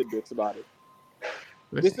news tidbits about it.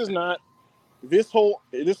 This is not this whole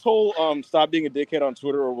stop being a dickhead on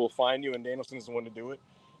Twitter or we'll find you, and Danielson's the one to do it.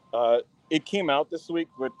 It came out this week,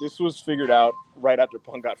 but this was figured out right after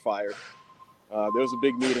Punk got fired. There was a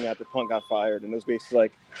big meeting after Punk got fired, and it was basically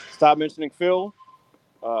like, stop mentioning Phil,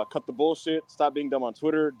 cut the bullshit, stop being dumb on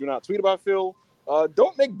Twitter, do not tweet about Phil,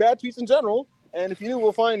 don't make bad tweets in general, and if you do,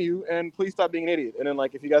 we'll find you, and please stop being an idiot. And then,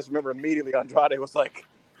 like, if you guys remember, immediately Andrade was like,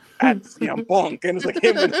 at CM Punk, and it's like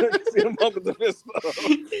him and CM Punk with the fist.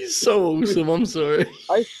 He's so awesome. I'm sorry.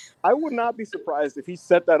 I would not be surprised if he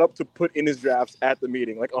set that up to put in his drafts at the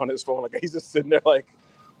meeting, like on his phone. Like he's just sitting there, like,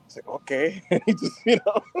 it's like, okay, and he just,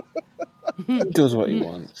 He does what he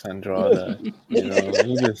wants, Andrade.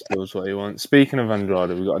 He just does what he wants. Speaking of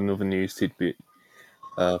Andrade, we've got another news tidbit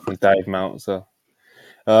from Dave Meltzer.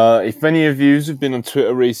 If any of you have been on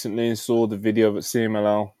Twitter recently and saw the video that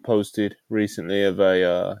CMLL posted recently of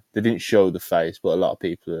they didn't show the face, but a lot of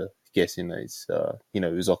people are guessing that it's,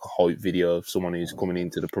 it was like a hype video of someone who's coming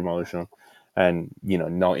into the promotion, and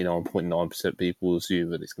 99.9% people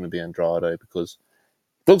assume that it's going to be Andrade because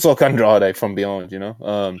it looks like Andrade from behind,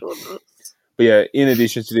 But yeah, in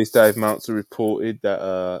addition to this, Dave Meltzer reported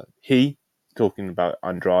that he, talking about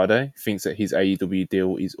Andrade, thinks that his AEW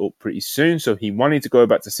deal is up pretty soon, so he wanted to go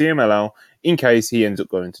back to CMLL in case he ends up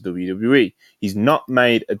going to WWE. He's not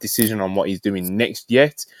made a decision on what he's doing next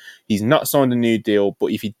yet. He's not signed a new deal,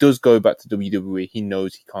 but if he does go back to WWE, he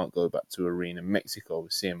knows he can't go back to Arena Mexico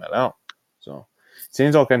with CMLL. So it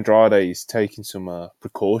seems like Andrade is taking some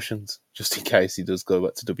precautions just in case he does go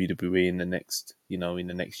back to WWE in the next,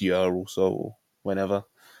 year or so or whenever.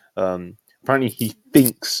 Apparently he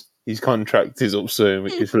thinks his contract is up soon,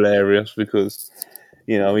 which is hilarious because,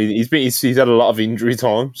 he's had a lot of injury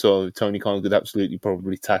time, so Tony Khan could absolutely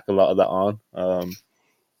probably tack a lot of that on.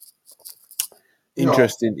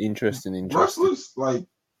 Interesting.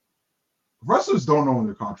 Wrestlers don't know when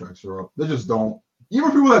their contracts are up. They just don't.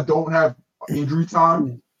 Even people that don't have injury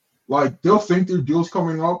time, like they'll think their deal's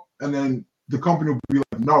coming up, and then the company will be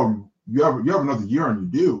like, "No, you have another year on your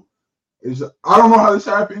deal." I don't know how this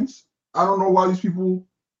happens. I don't know why these people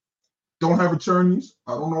don't have attorneys.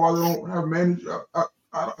 I don't know why they don't have managers. I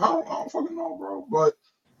don't fucking know, bro. But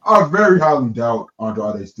I very highly doubt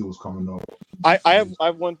Andrade's deal is coming up. I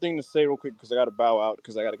have one thing to say real quick because I got to bow out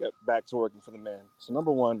because I got to get back to working for the man. So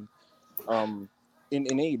number one, in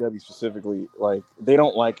AEW specifically, like they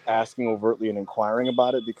don't like asking overtly and inquiring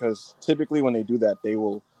about it because typically when they do that, they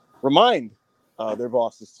will remind their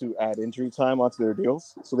bosses to add injury time onto their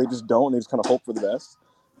deals. So they just don't. They just kind of hope for the best,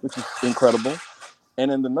 which is incredible. And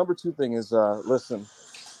then the number two thing is, listen,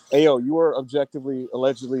 Ayo, you are allegedly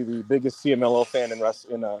the biggest CMLL fan in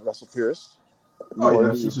WrestlePurists.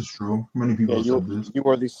 This is true. Many people have said this. You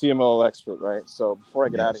are the CMLL expert, right? So before I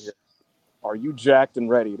get out of here, are you jacked and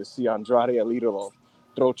ready to see Andrade El Idolo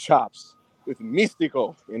throw chops with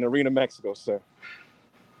Místico in Arena Mexico, sir?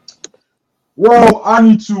 Well, I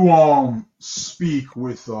need to speak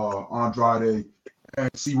with Andrade and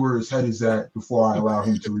see where his head is at before I allow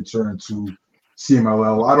him to return to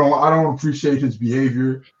CMLL. I don't appreciate his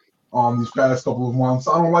behavior these past couple of months.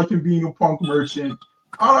 I don't like him being a Punk merchant.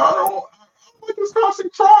 I don't like his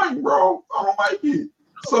constant trying, bro. I don't like it.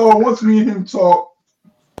 So once me and him talk,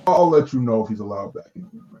 I'll let you know if he's allowed back in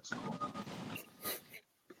Mexico.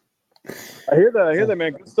 I hear that,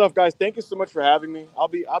 man. Good stuff, guys. Thank you so much for having me. I'll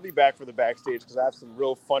be back for the backstage because I have some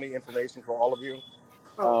real funny information for all of you.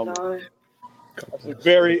 No. Some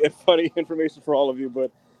very funny information for all of you.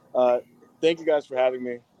 But thank you guys for having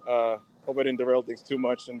me. Hope I didn't derail things too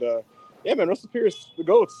much. And yeah, man, WrestlePurists, the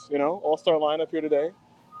GOATs, all-star lineup here today.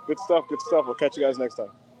 Good stuff. We'll catch you guys next time.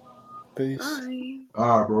 Peace. Bye.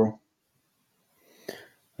 All right, bro.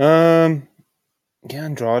 Yeah,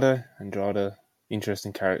 Andrade,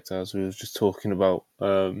 interesting character as we were just talking about.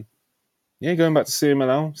 Going back to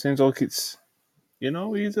CMLL, seems like it's,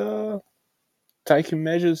 he's taking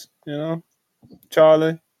measures.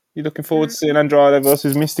 Charlie, you looking forward to seeing Andrade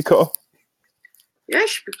versus Mystico? Yeah, it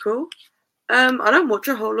should be cool. I don't watch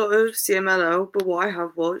a whole lot of CMLL, but what I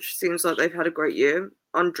have watched seems like they've had a great year.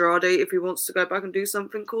 Andrade, if he wants to go back and do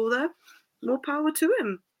something cool there, more power to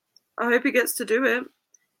him. I hope he gets to do it.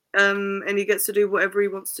 And he gets to do whatever he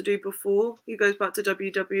wants to do before he goes back to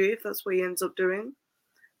WWE, if that's what he ends up doing.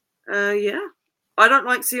 Yeah. I don't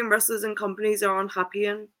like seeing wrestlers and companies that are unhappy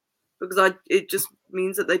in because it just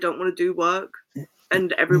means that they don't want to do work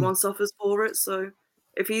and everyone suffers for it. So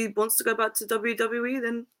if he wants to go back to WWE,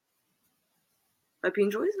 then I hope he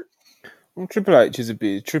enjoys it. Well, Triple H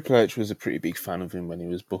was a pretty big fan of him when he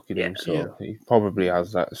was booking him, so he probably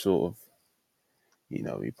has that sort of,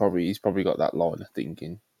 he's probably got that line of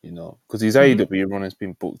thinking. you know, because his AEW run has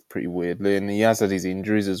been booked pretty weirdly, and he has had his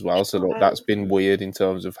injuries as well, so that's been weird in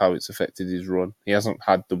terms of how it's affected his run. He hasn't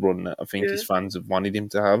had the run that I think his fans have wanted him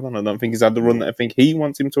to have, and I don't think he's had the run that I think he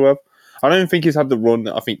wants him to have. I don't think he's had the run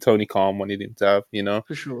that I think Tony Khan wanted him to have, you know?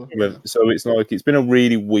 For sure. So it's like, it's been a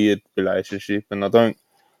really weird relationship, and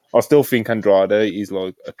I still think Andrade is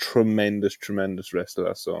like a tremendous, tremendous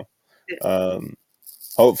wrestler, so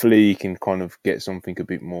hopefully he can kind of get something a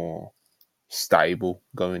bit more stable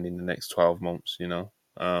going in the next 12 months, you know.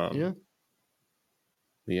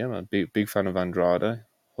 Yeah, man, big fan of Andrade.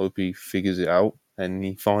 Hope he figures it out and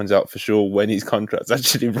he finds out for sure when his contract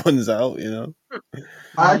actually runs out, you know.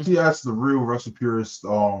 I actually asked the real WrestlePurist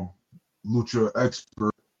lucha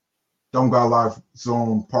expert, Don't Got Live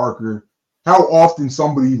Zone Parker, how often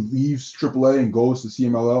somebody leaves AAA and goes to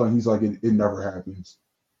CMLL, and he's like, it never happens,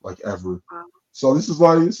 like ever. So this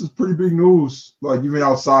is pretty big news, like even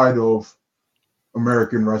outside of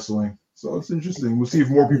American wrestling. So it's interesting. We'll see if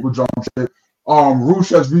more people jump ship. Roosh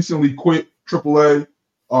has recently quit AAA.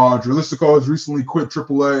 Dralistico has recently quit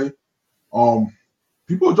AAA.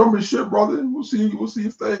 People are jumping ship, brother. We'll see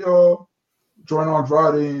if they join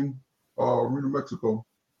Andrade in Reno, Mexico.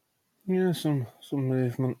 Yeah, some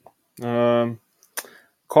movement. Kyle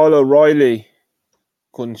O'Reilly,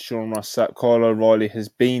 according to Sean Ross Sapp, Kyle O'Reilly has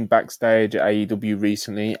been backstage at AEW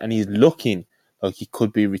recently, and he's looking like he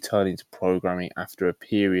could be returning to programming after a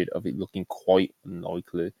period of it looking quite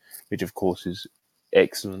unlikely, which of course is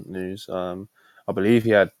excellent news. I believe he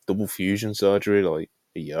had double fusion surgery like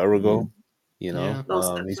a year ago. You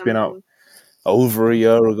know, he's been out over a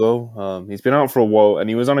year ago. He's been out for a while, and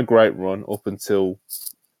he was on a great run up until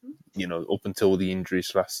the injury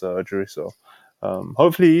 / surgery. So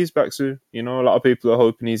hopefully he's back soon. You know, a lot of people are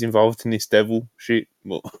hoping he's involved in this devil shit,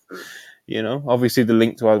 but you know, obviously the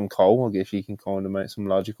link to Adam Cole, I guess you can kind of make some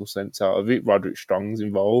logical sense out of it. Roderick Strong's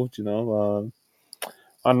involved, you know.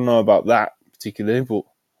 I don't know about that particularly, but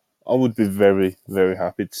I would be very, very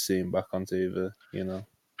happy to see him back on TV, you know.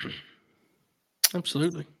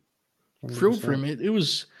 Absolutely. 100%. Thrilled for him.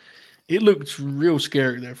 It looked real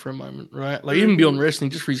scary there for a moment, right? Like even beyond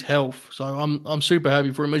wrestling, just for his health. So I'm super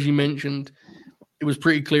happy for him. As you mentioned, it was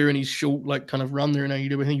pretty clear in his short, like, kind of run there in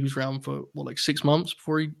AEW. I think he was around for 6 months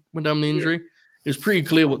before he went down with the injury. It was pretty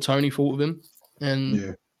clear what Tony thought of him,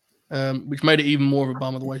 and which made it even more of a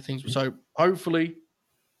bummer the way things were. So hopefully,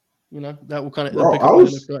 you know, that will kind of pick up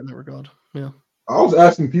in that regard. Yeah. I was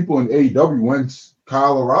asking people in AEW when's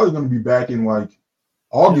Kyle O'Reilly going to be back in like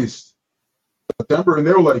August, September, and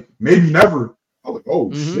they were like, maybe never. I was like,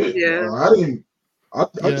 oh shit. Yeah.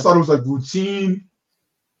 I just thought it was like routine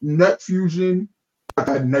neck fusion. Not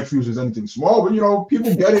that neck fusion is anything small, but you know,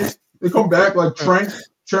 people get it. They come back like Trent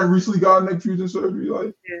recently got neck fusion surgery.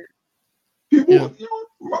 Like people, you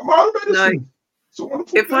know, modern medicine.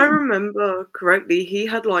 If I remember correctly, he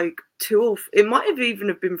had like it might have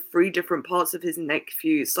even been 3 different parts of his neck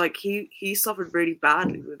fused. Like he suffered really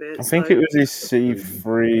badly with it. I think it was his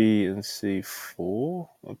C3 and C4,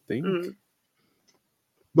 I think.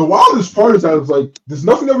 The wildest part is that it's like there's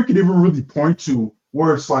nothing that we can even really point to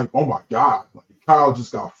where it's like, oh my god, like Kyle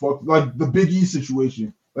just got fucked. Like the Big E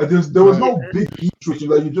situation. Like there was no Big E situation.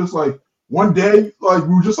 Like you just like one day, like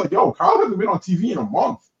we were just like, yo, Kyle hasn't been on TV in a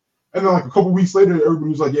month. And then like a couple weeks later, everybody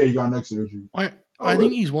was like, yeah, he got neck surgery. I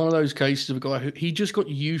think he's one of those cases of a guy who he just got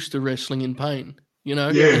used to wrestling in pain. You know?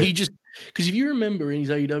 Yeah. He just, because if you remember in his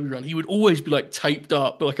AEW run, he would always be like taped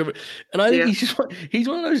up. And I think he's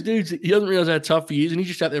one of those dudes that he doesn't realize how tough he is, and he's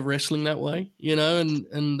just out there wrestling that way, you know?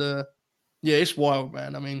 And yeah, it's wild,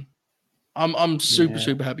 man. I mean, I'm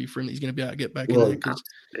super happy for him that he's going to be able to get back in there, because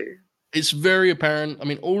it's very apparent. I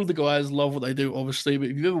mean, all of the guys love what they do, obviously, but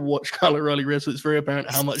if you've ever watched Kyle O'Reilly wrestle, it's very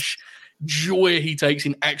apparent how much joy he takes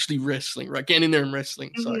in actually wrestling, right? Getting in there and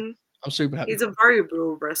wrestling. So I'm super happy. He's a very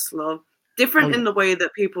real wrestler. Different in the way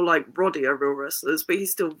that people like Roddy are real wrestlers, but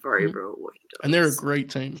he's still very real what he does. And they're a great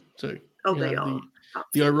team too. Oh, they are.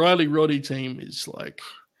 The O'Reilly Roddy team is like,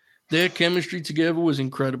 their chemistry together was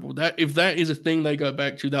incredible. That if that is a thing they go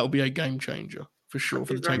back to, that will be a game changer for sure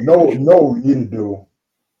for the tag. No, we need to do.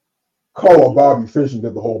 Call up Bobby Fish and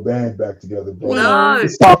get the whole band back together, bro. No.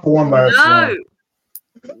 Let's stop for one last one.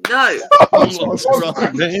 No.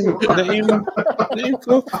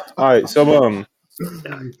 All right, so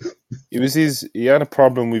he had a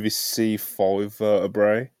problem with his C5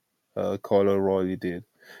 vertebrae. Kyle O'Reilly did.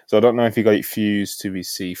 So I don't know if he got it fused to his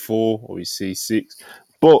C4 or his C6.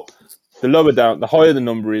 But the higher the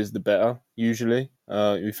number is, the better, usually,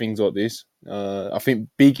 with things like this. I think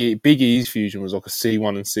Big E's fusion was like a C1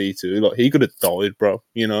 and C2. Like, he could have died, bro.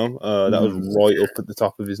 You know, that was right up at the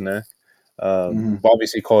top of his neck. But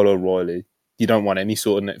obviously, Kyle O'Reilly you don't want any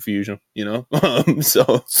sort of net fusion, you know.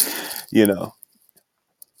 So, you know,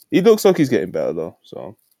 he looks like he's getting better though.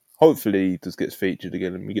 So hopefully he just gets featured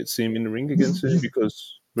again and we get to see him in the ring again soon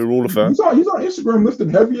because we're all a fan. He's on Instagram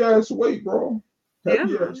lifting heavy ass weight, bro.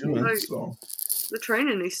 Heavy Yeah, ass weight. like- So The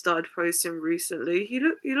training he started posting recently, he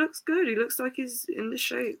looks good. He looks like he's in the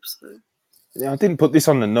shape. So Yeah, I didn't put this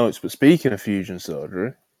on the notes, but speaking of fusion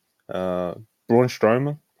surgery, Braun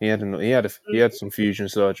Strowman, he had some fusion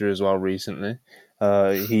surgery as well recently.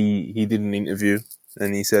 He did an interview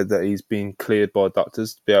and he said that he's been cleared by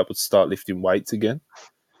doctors to be able to start lifting weights again.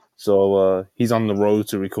 So he's on the road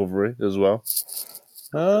to recovery as well.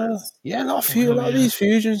 Yeah, a lot of these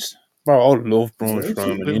fusions. Bro, I love Braun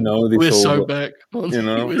Strowman. You know this. We're so over. back. You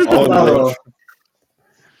know, We're I love.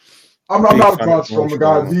 I'm Big not a fan Braun of Braun Strowman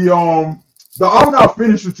guy. The I'm not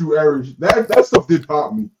finished with you, Eric. That stuff did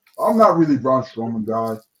pop me. I'm not really a Braun Strowman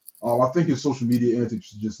guy. I think his social media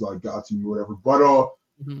antics just like got to me, whatever. But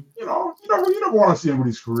you never want to see him with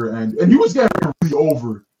his career end. And he was getting really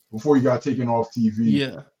over before he got taken off TV.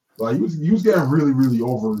 Yeah, like he was getting really, really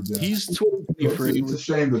over again. he's 23. It's a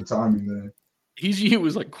shame the timing there. His year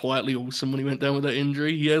was like quietly awesome when he went down with that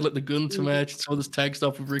injury. He had like the Gunter match and some of this tag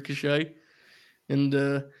stuff with Ricochet, and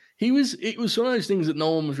it was one of those things that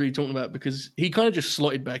no one was really talking about because he kind of just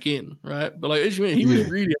slotted back in, right? But like as you mean, he was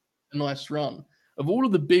really a nice run of all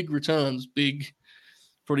of the big returns.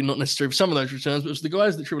 Probably not necessarily for some of those returns, but it was the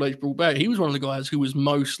guys that Triple H brought back. He was one of the guys who was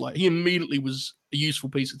most like he immediately was a useful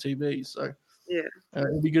piece of TV. So yeah,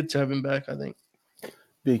 it'd be good to have him back, I think.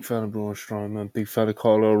 Big fan of Braun Strowman, big fan of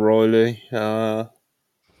Kyle O'Reilly.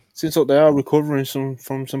 Seems like they are recovering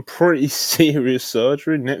from some pretty serious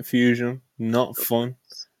surgery, net fusion, not fun.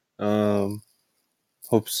 Hope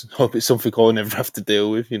it's something I'll never have to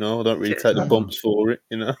deal with. You know, I don't really take the bumps for it.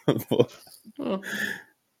 You know, but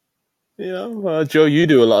you know, Joe, you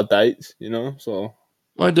do a lot of dates. You know, so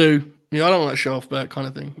I do. Yeah, I don't want to show off that kind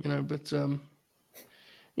of thing. You know, but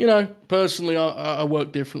you know, personally, I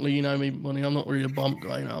work differently. You know me, money. I'm not really a bump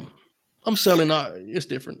guy. You know, I'm selling. It's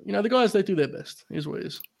different. You know, the guys they do their best. Here's what it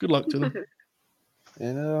is. Good luck to them.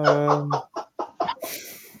 you know.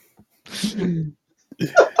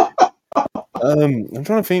 I'm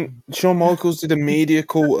trying to think. Shawn Michaels did a media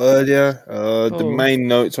call earlier. The main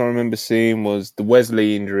notes I remember seeing was the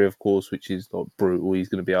Wesley injury, of course, which is like brutal. He's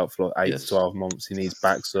going to be out for like 8 to 12 months. He needs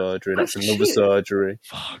back surgery. That's another surgery.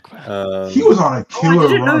 Fuck, man. He was on a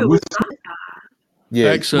killer run.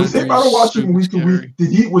 Yeah, back was there about watching week to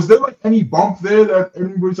week? Was there like any bump there that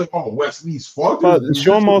everybody's like, "Oh, Wesley's fucked"? But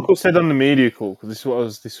Shawn Michaels said on the media call because this is what I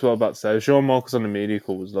was about to say. Shawn Michaels on the media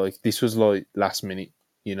call was like, "This was like last minute."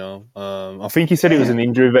 You know, I think he said it was an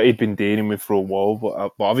injury that he'd been dealing with for a while,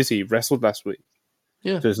 but obviously he wrestled last week.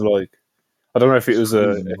 Yeah, so it's like I don't know if it was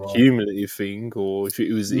a cumulative thing or if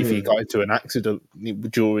it was if he got into an accident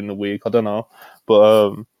during the week. I don't know,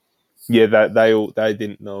 but yeah, that they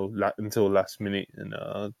didn't know until last minute, and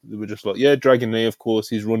they were just like, yeah, Dragon Lee, of course,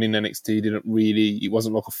 he's running NXT. It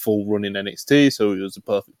wasn't like a full run in NXT, so he was the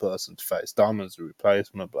perfect person to face Dom as a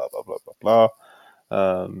replacement. Blah blah blah blah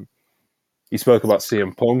blah. He spoke about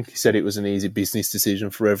CM Punk. He said it was an easy business decision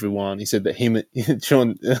for everyone. He said that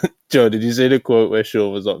Sean, Joe, did you see the quote where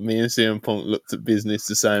Sean was like, me and CM Punk looked at business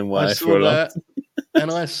the same way? I saw that.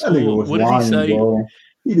 And I saw, what did he say? Bro.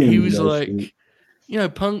 He was like, you know,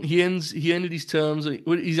 Punk, he ended his terms,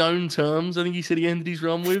 his own terms. I think he said he ended his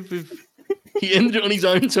run with he ended it on his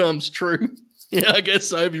own terms. True. Yeah, I guess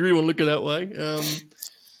so, if you really want to look at it that way.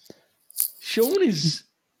 Sean is,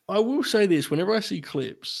 I will say this, whenever I see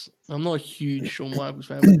clips, I'm not a huge Shawn Michaels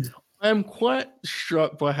fan, but I am quite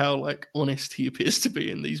struck by how like honest he appears to be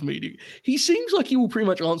in these media. He seems like he will pretty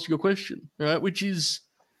much answer your question, right? Which is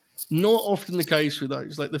not often the case with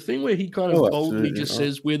those. Like the thing where he kind of boldly just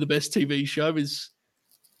says we're the best TV show is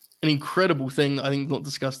an incredible thing that I think is not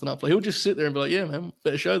discussed enough. Like he'll just sit there and be like, yeah, man,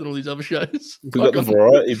 better show than all these other shows. We've got the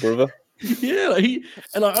variety, brother. Yeah, like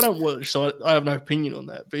I don't watch, so I have no opinion on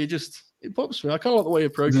that, but it pops me. I kind of like the way he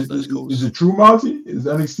approaches those calls. Is it true, Monty? Is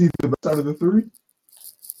NXT the best out of the three?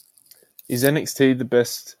 Is NXT the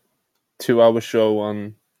best 2-hour show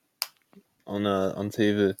on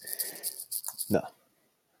TV? No.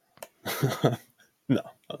 No,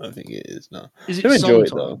 I don't think it is. No. Is it I do enjoy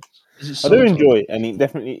sometimes? it though. I do enjoy it, and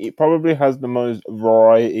it probably has the most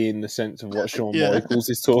variety in the sense of what Shawn Michaels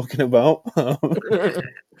is talking about.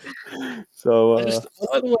 So I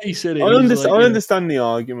like the way he said it. I understand the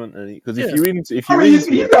argument, because if you're into,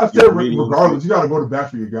 you got to regardless, you got to go to bat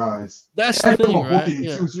for your guys. That's the thing, right?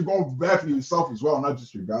 So you're going back for yourself as well, not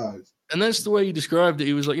just your guys. And that's the way he described it.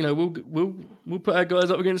 He was like, you know, we'll put our guys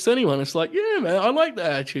up against anyone. It's like, yeah, man, I like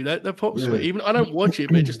that attitude. That pops me. Even I don't watch it,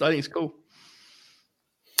 but I think it's cool.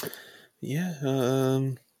 Yeah,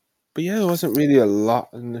 but yeah, there wasn't really a lot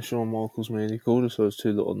in the Shawn Michaels medical, just those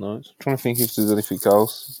two little notes. I'm trying to think if there's anything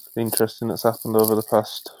else interesting that's happened over the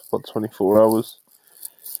past, 24 hours.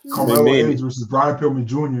 I mean, Carmelo Hayes versus Brian Pillman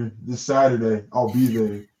Jr. this Saturday. I'll be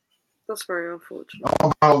there. That's very unfortunate.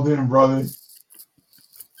 I'm dialed in, brother.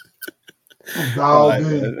 I'm dialed Alright,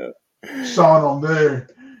 in. man. Sean, I'm there.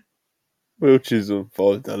 Will Chisholm,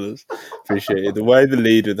 $5. Appreciate it. The way the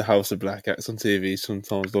leader of the House of Black acts on TV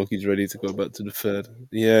sometimes like he's ready to go back to the Fed.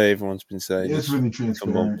 Yeah, everyone's been saying It's this really for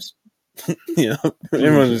transparent. months. You know, Really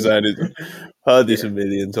everyone's been saying transparent. it. Heard this a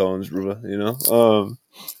million times, brother. You know.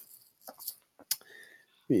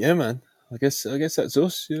 But yeah, man. I guess that's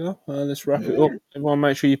us. You know. Let's wrap it Yeah. up. Everyone,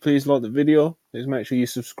 make sure you please like the video. Please make sure you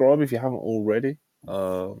subscribe if you haven't already.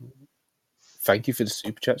 Thank you for the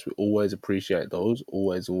super chats. We always appreciate those.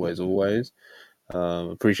 Always, always, always.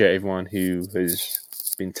 Appreciate everyone who has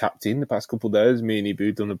been tapped in the past couple of days. Me and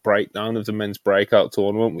Ibu done a breakdown of the men's breakout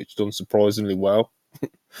tournament, which done surprisingly well.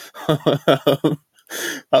 That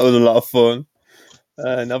was a lot of fun.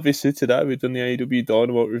 And obviously today we've done the AEW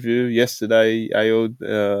Dynamite review. Yesterday,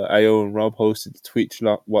 AO and Rob hosted the Twitch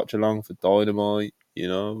watch along for Dynamite. You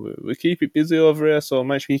know, we keep it busy over here, so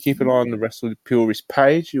make sure you keep an eye on the WrestlePurists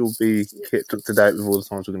page. You'll be kept up to date with all the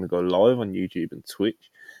times we're going to go live on YouTube and Twitch.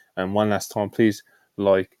 And one last time, please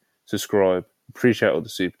like, subscribe. Appreciate all the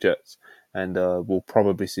super chats. And we'll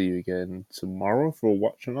probably see you again tomorrow for a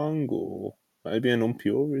watch along or maybe an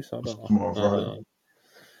Unpurist. I don't know. Tomorrow, Friday.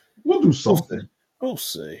 We'll do We'll see. something. We'll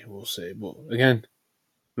see. But again,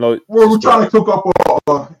 like, We're trying to cook up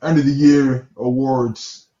a end of the year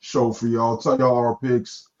awards show for y'all. Tell y'all our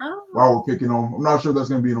picks while we're picking them. I'm not sure if that's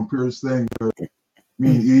going to be an Pierce thing, but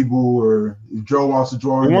me and Ebu, or if Joe wants to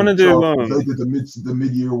join, we want to do. they did the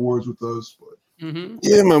mid-year awards with us. But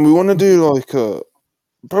yeah, man, we want to do like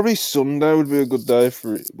probably Sunday would be a good day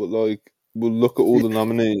for it. But like, we'll look at all the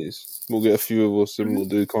nominees. We'll get a few of us, and we'll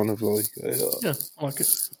do kind of like Yeah, I like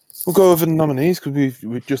it. We'll go over the nominees because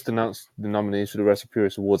we've just announced the nominees for the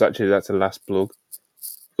WrestlePurists Awards. Actually, that's the last plug.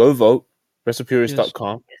 Go vote.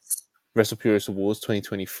 WrestlePurists.com. Yes. WrestlePurists Awards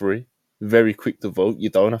 2023. Very quick to vote. You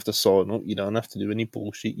don't have to sign up. You don't have to do any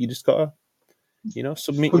bullshit. You just gotta,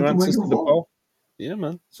 submit click your the link answers to and the vote. poll. Yeah,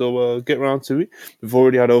 man. So get around to it. We've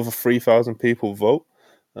already had over 3,000 people vote,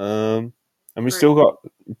 and we still got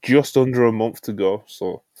just under a month to go.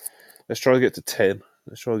 So let's try to get to 10.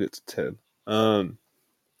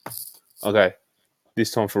 Okay.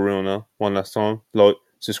 This time for real now. One last time. Like,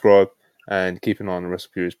 subscribe, and keep an eye on the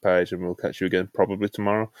WrestlePurists page, and we'll catch you again probably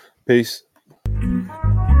tomorrow. Peace.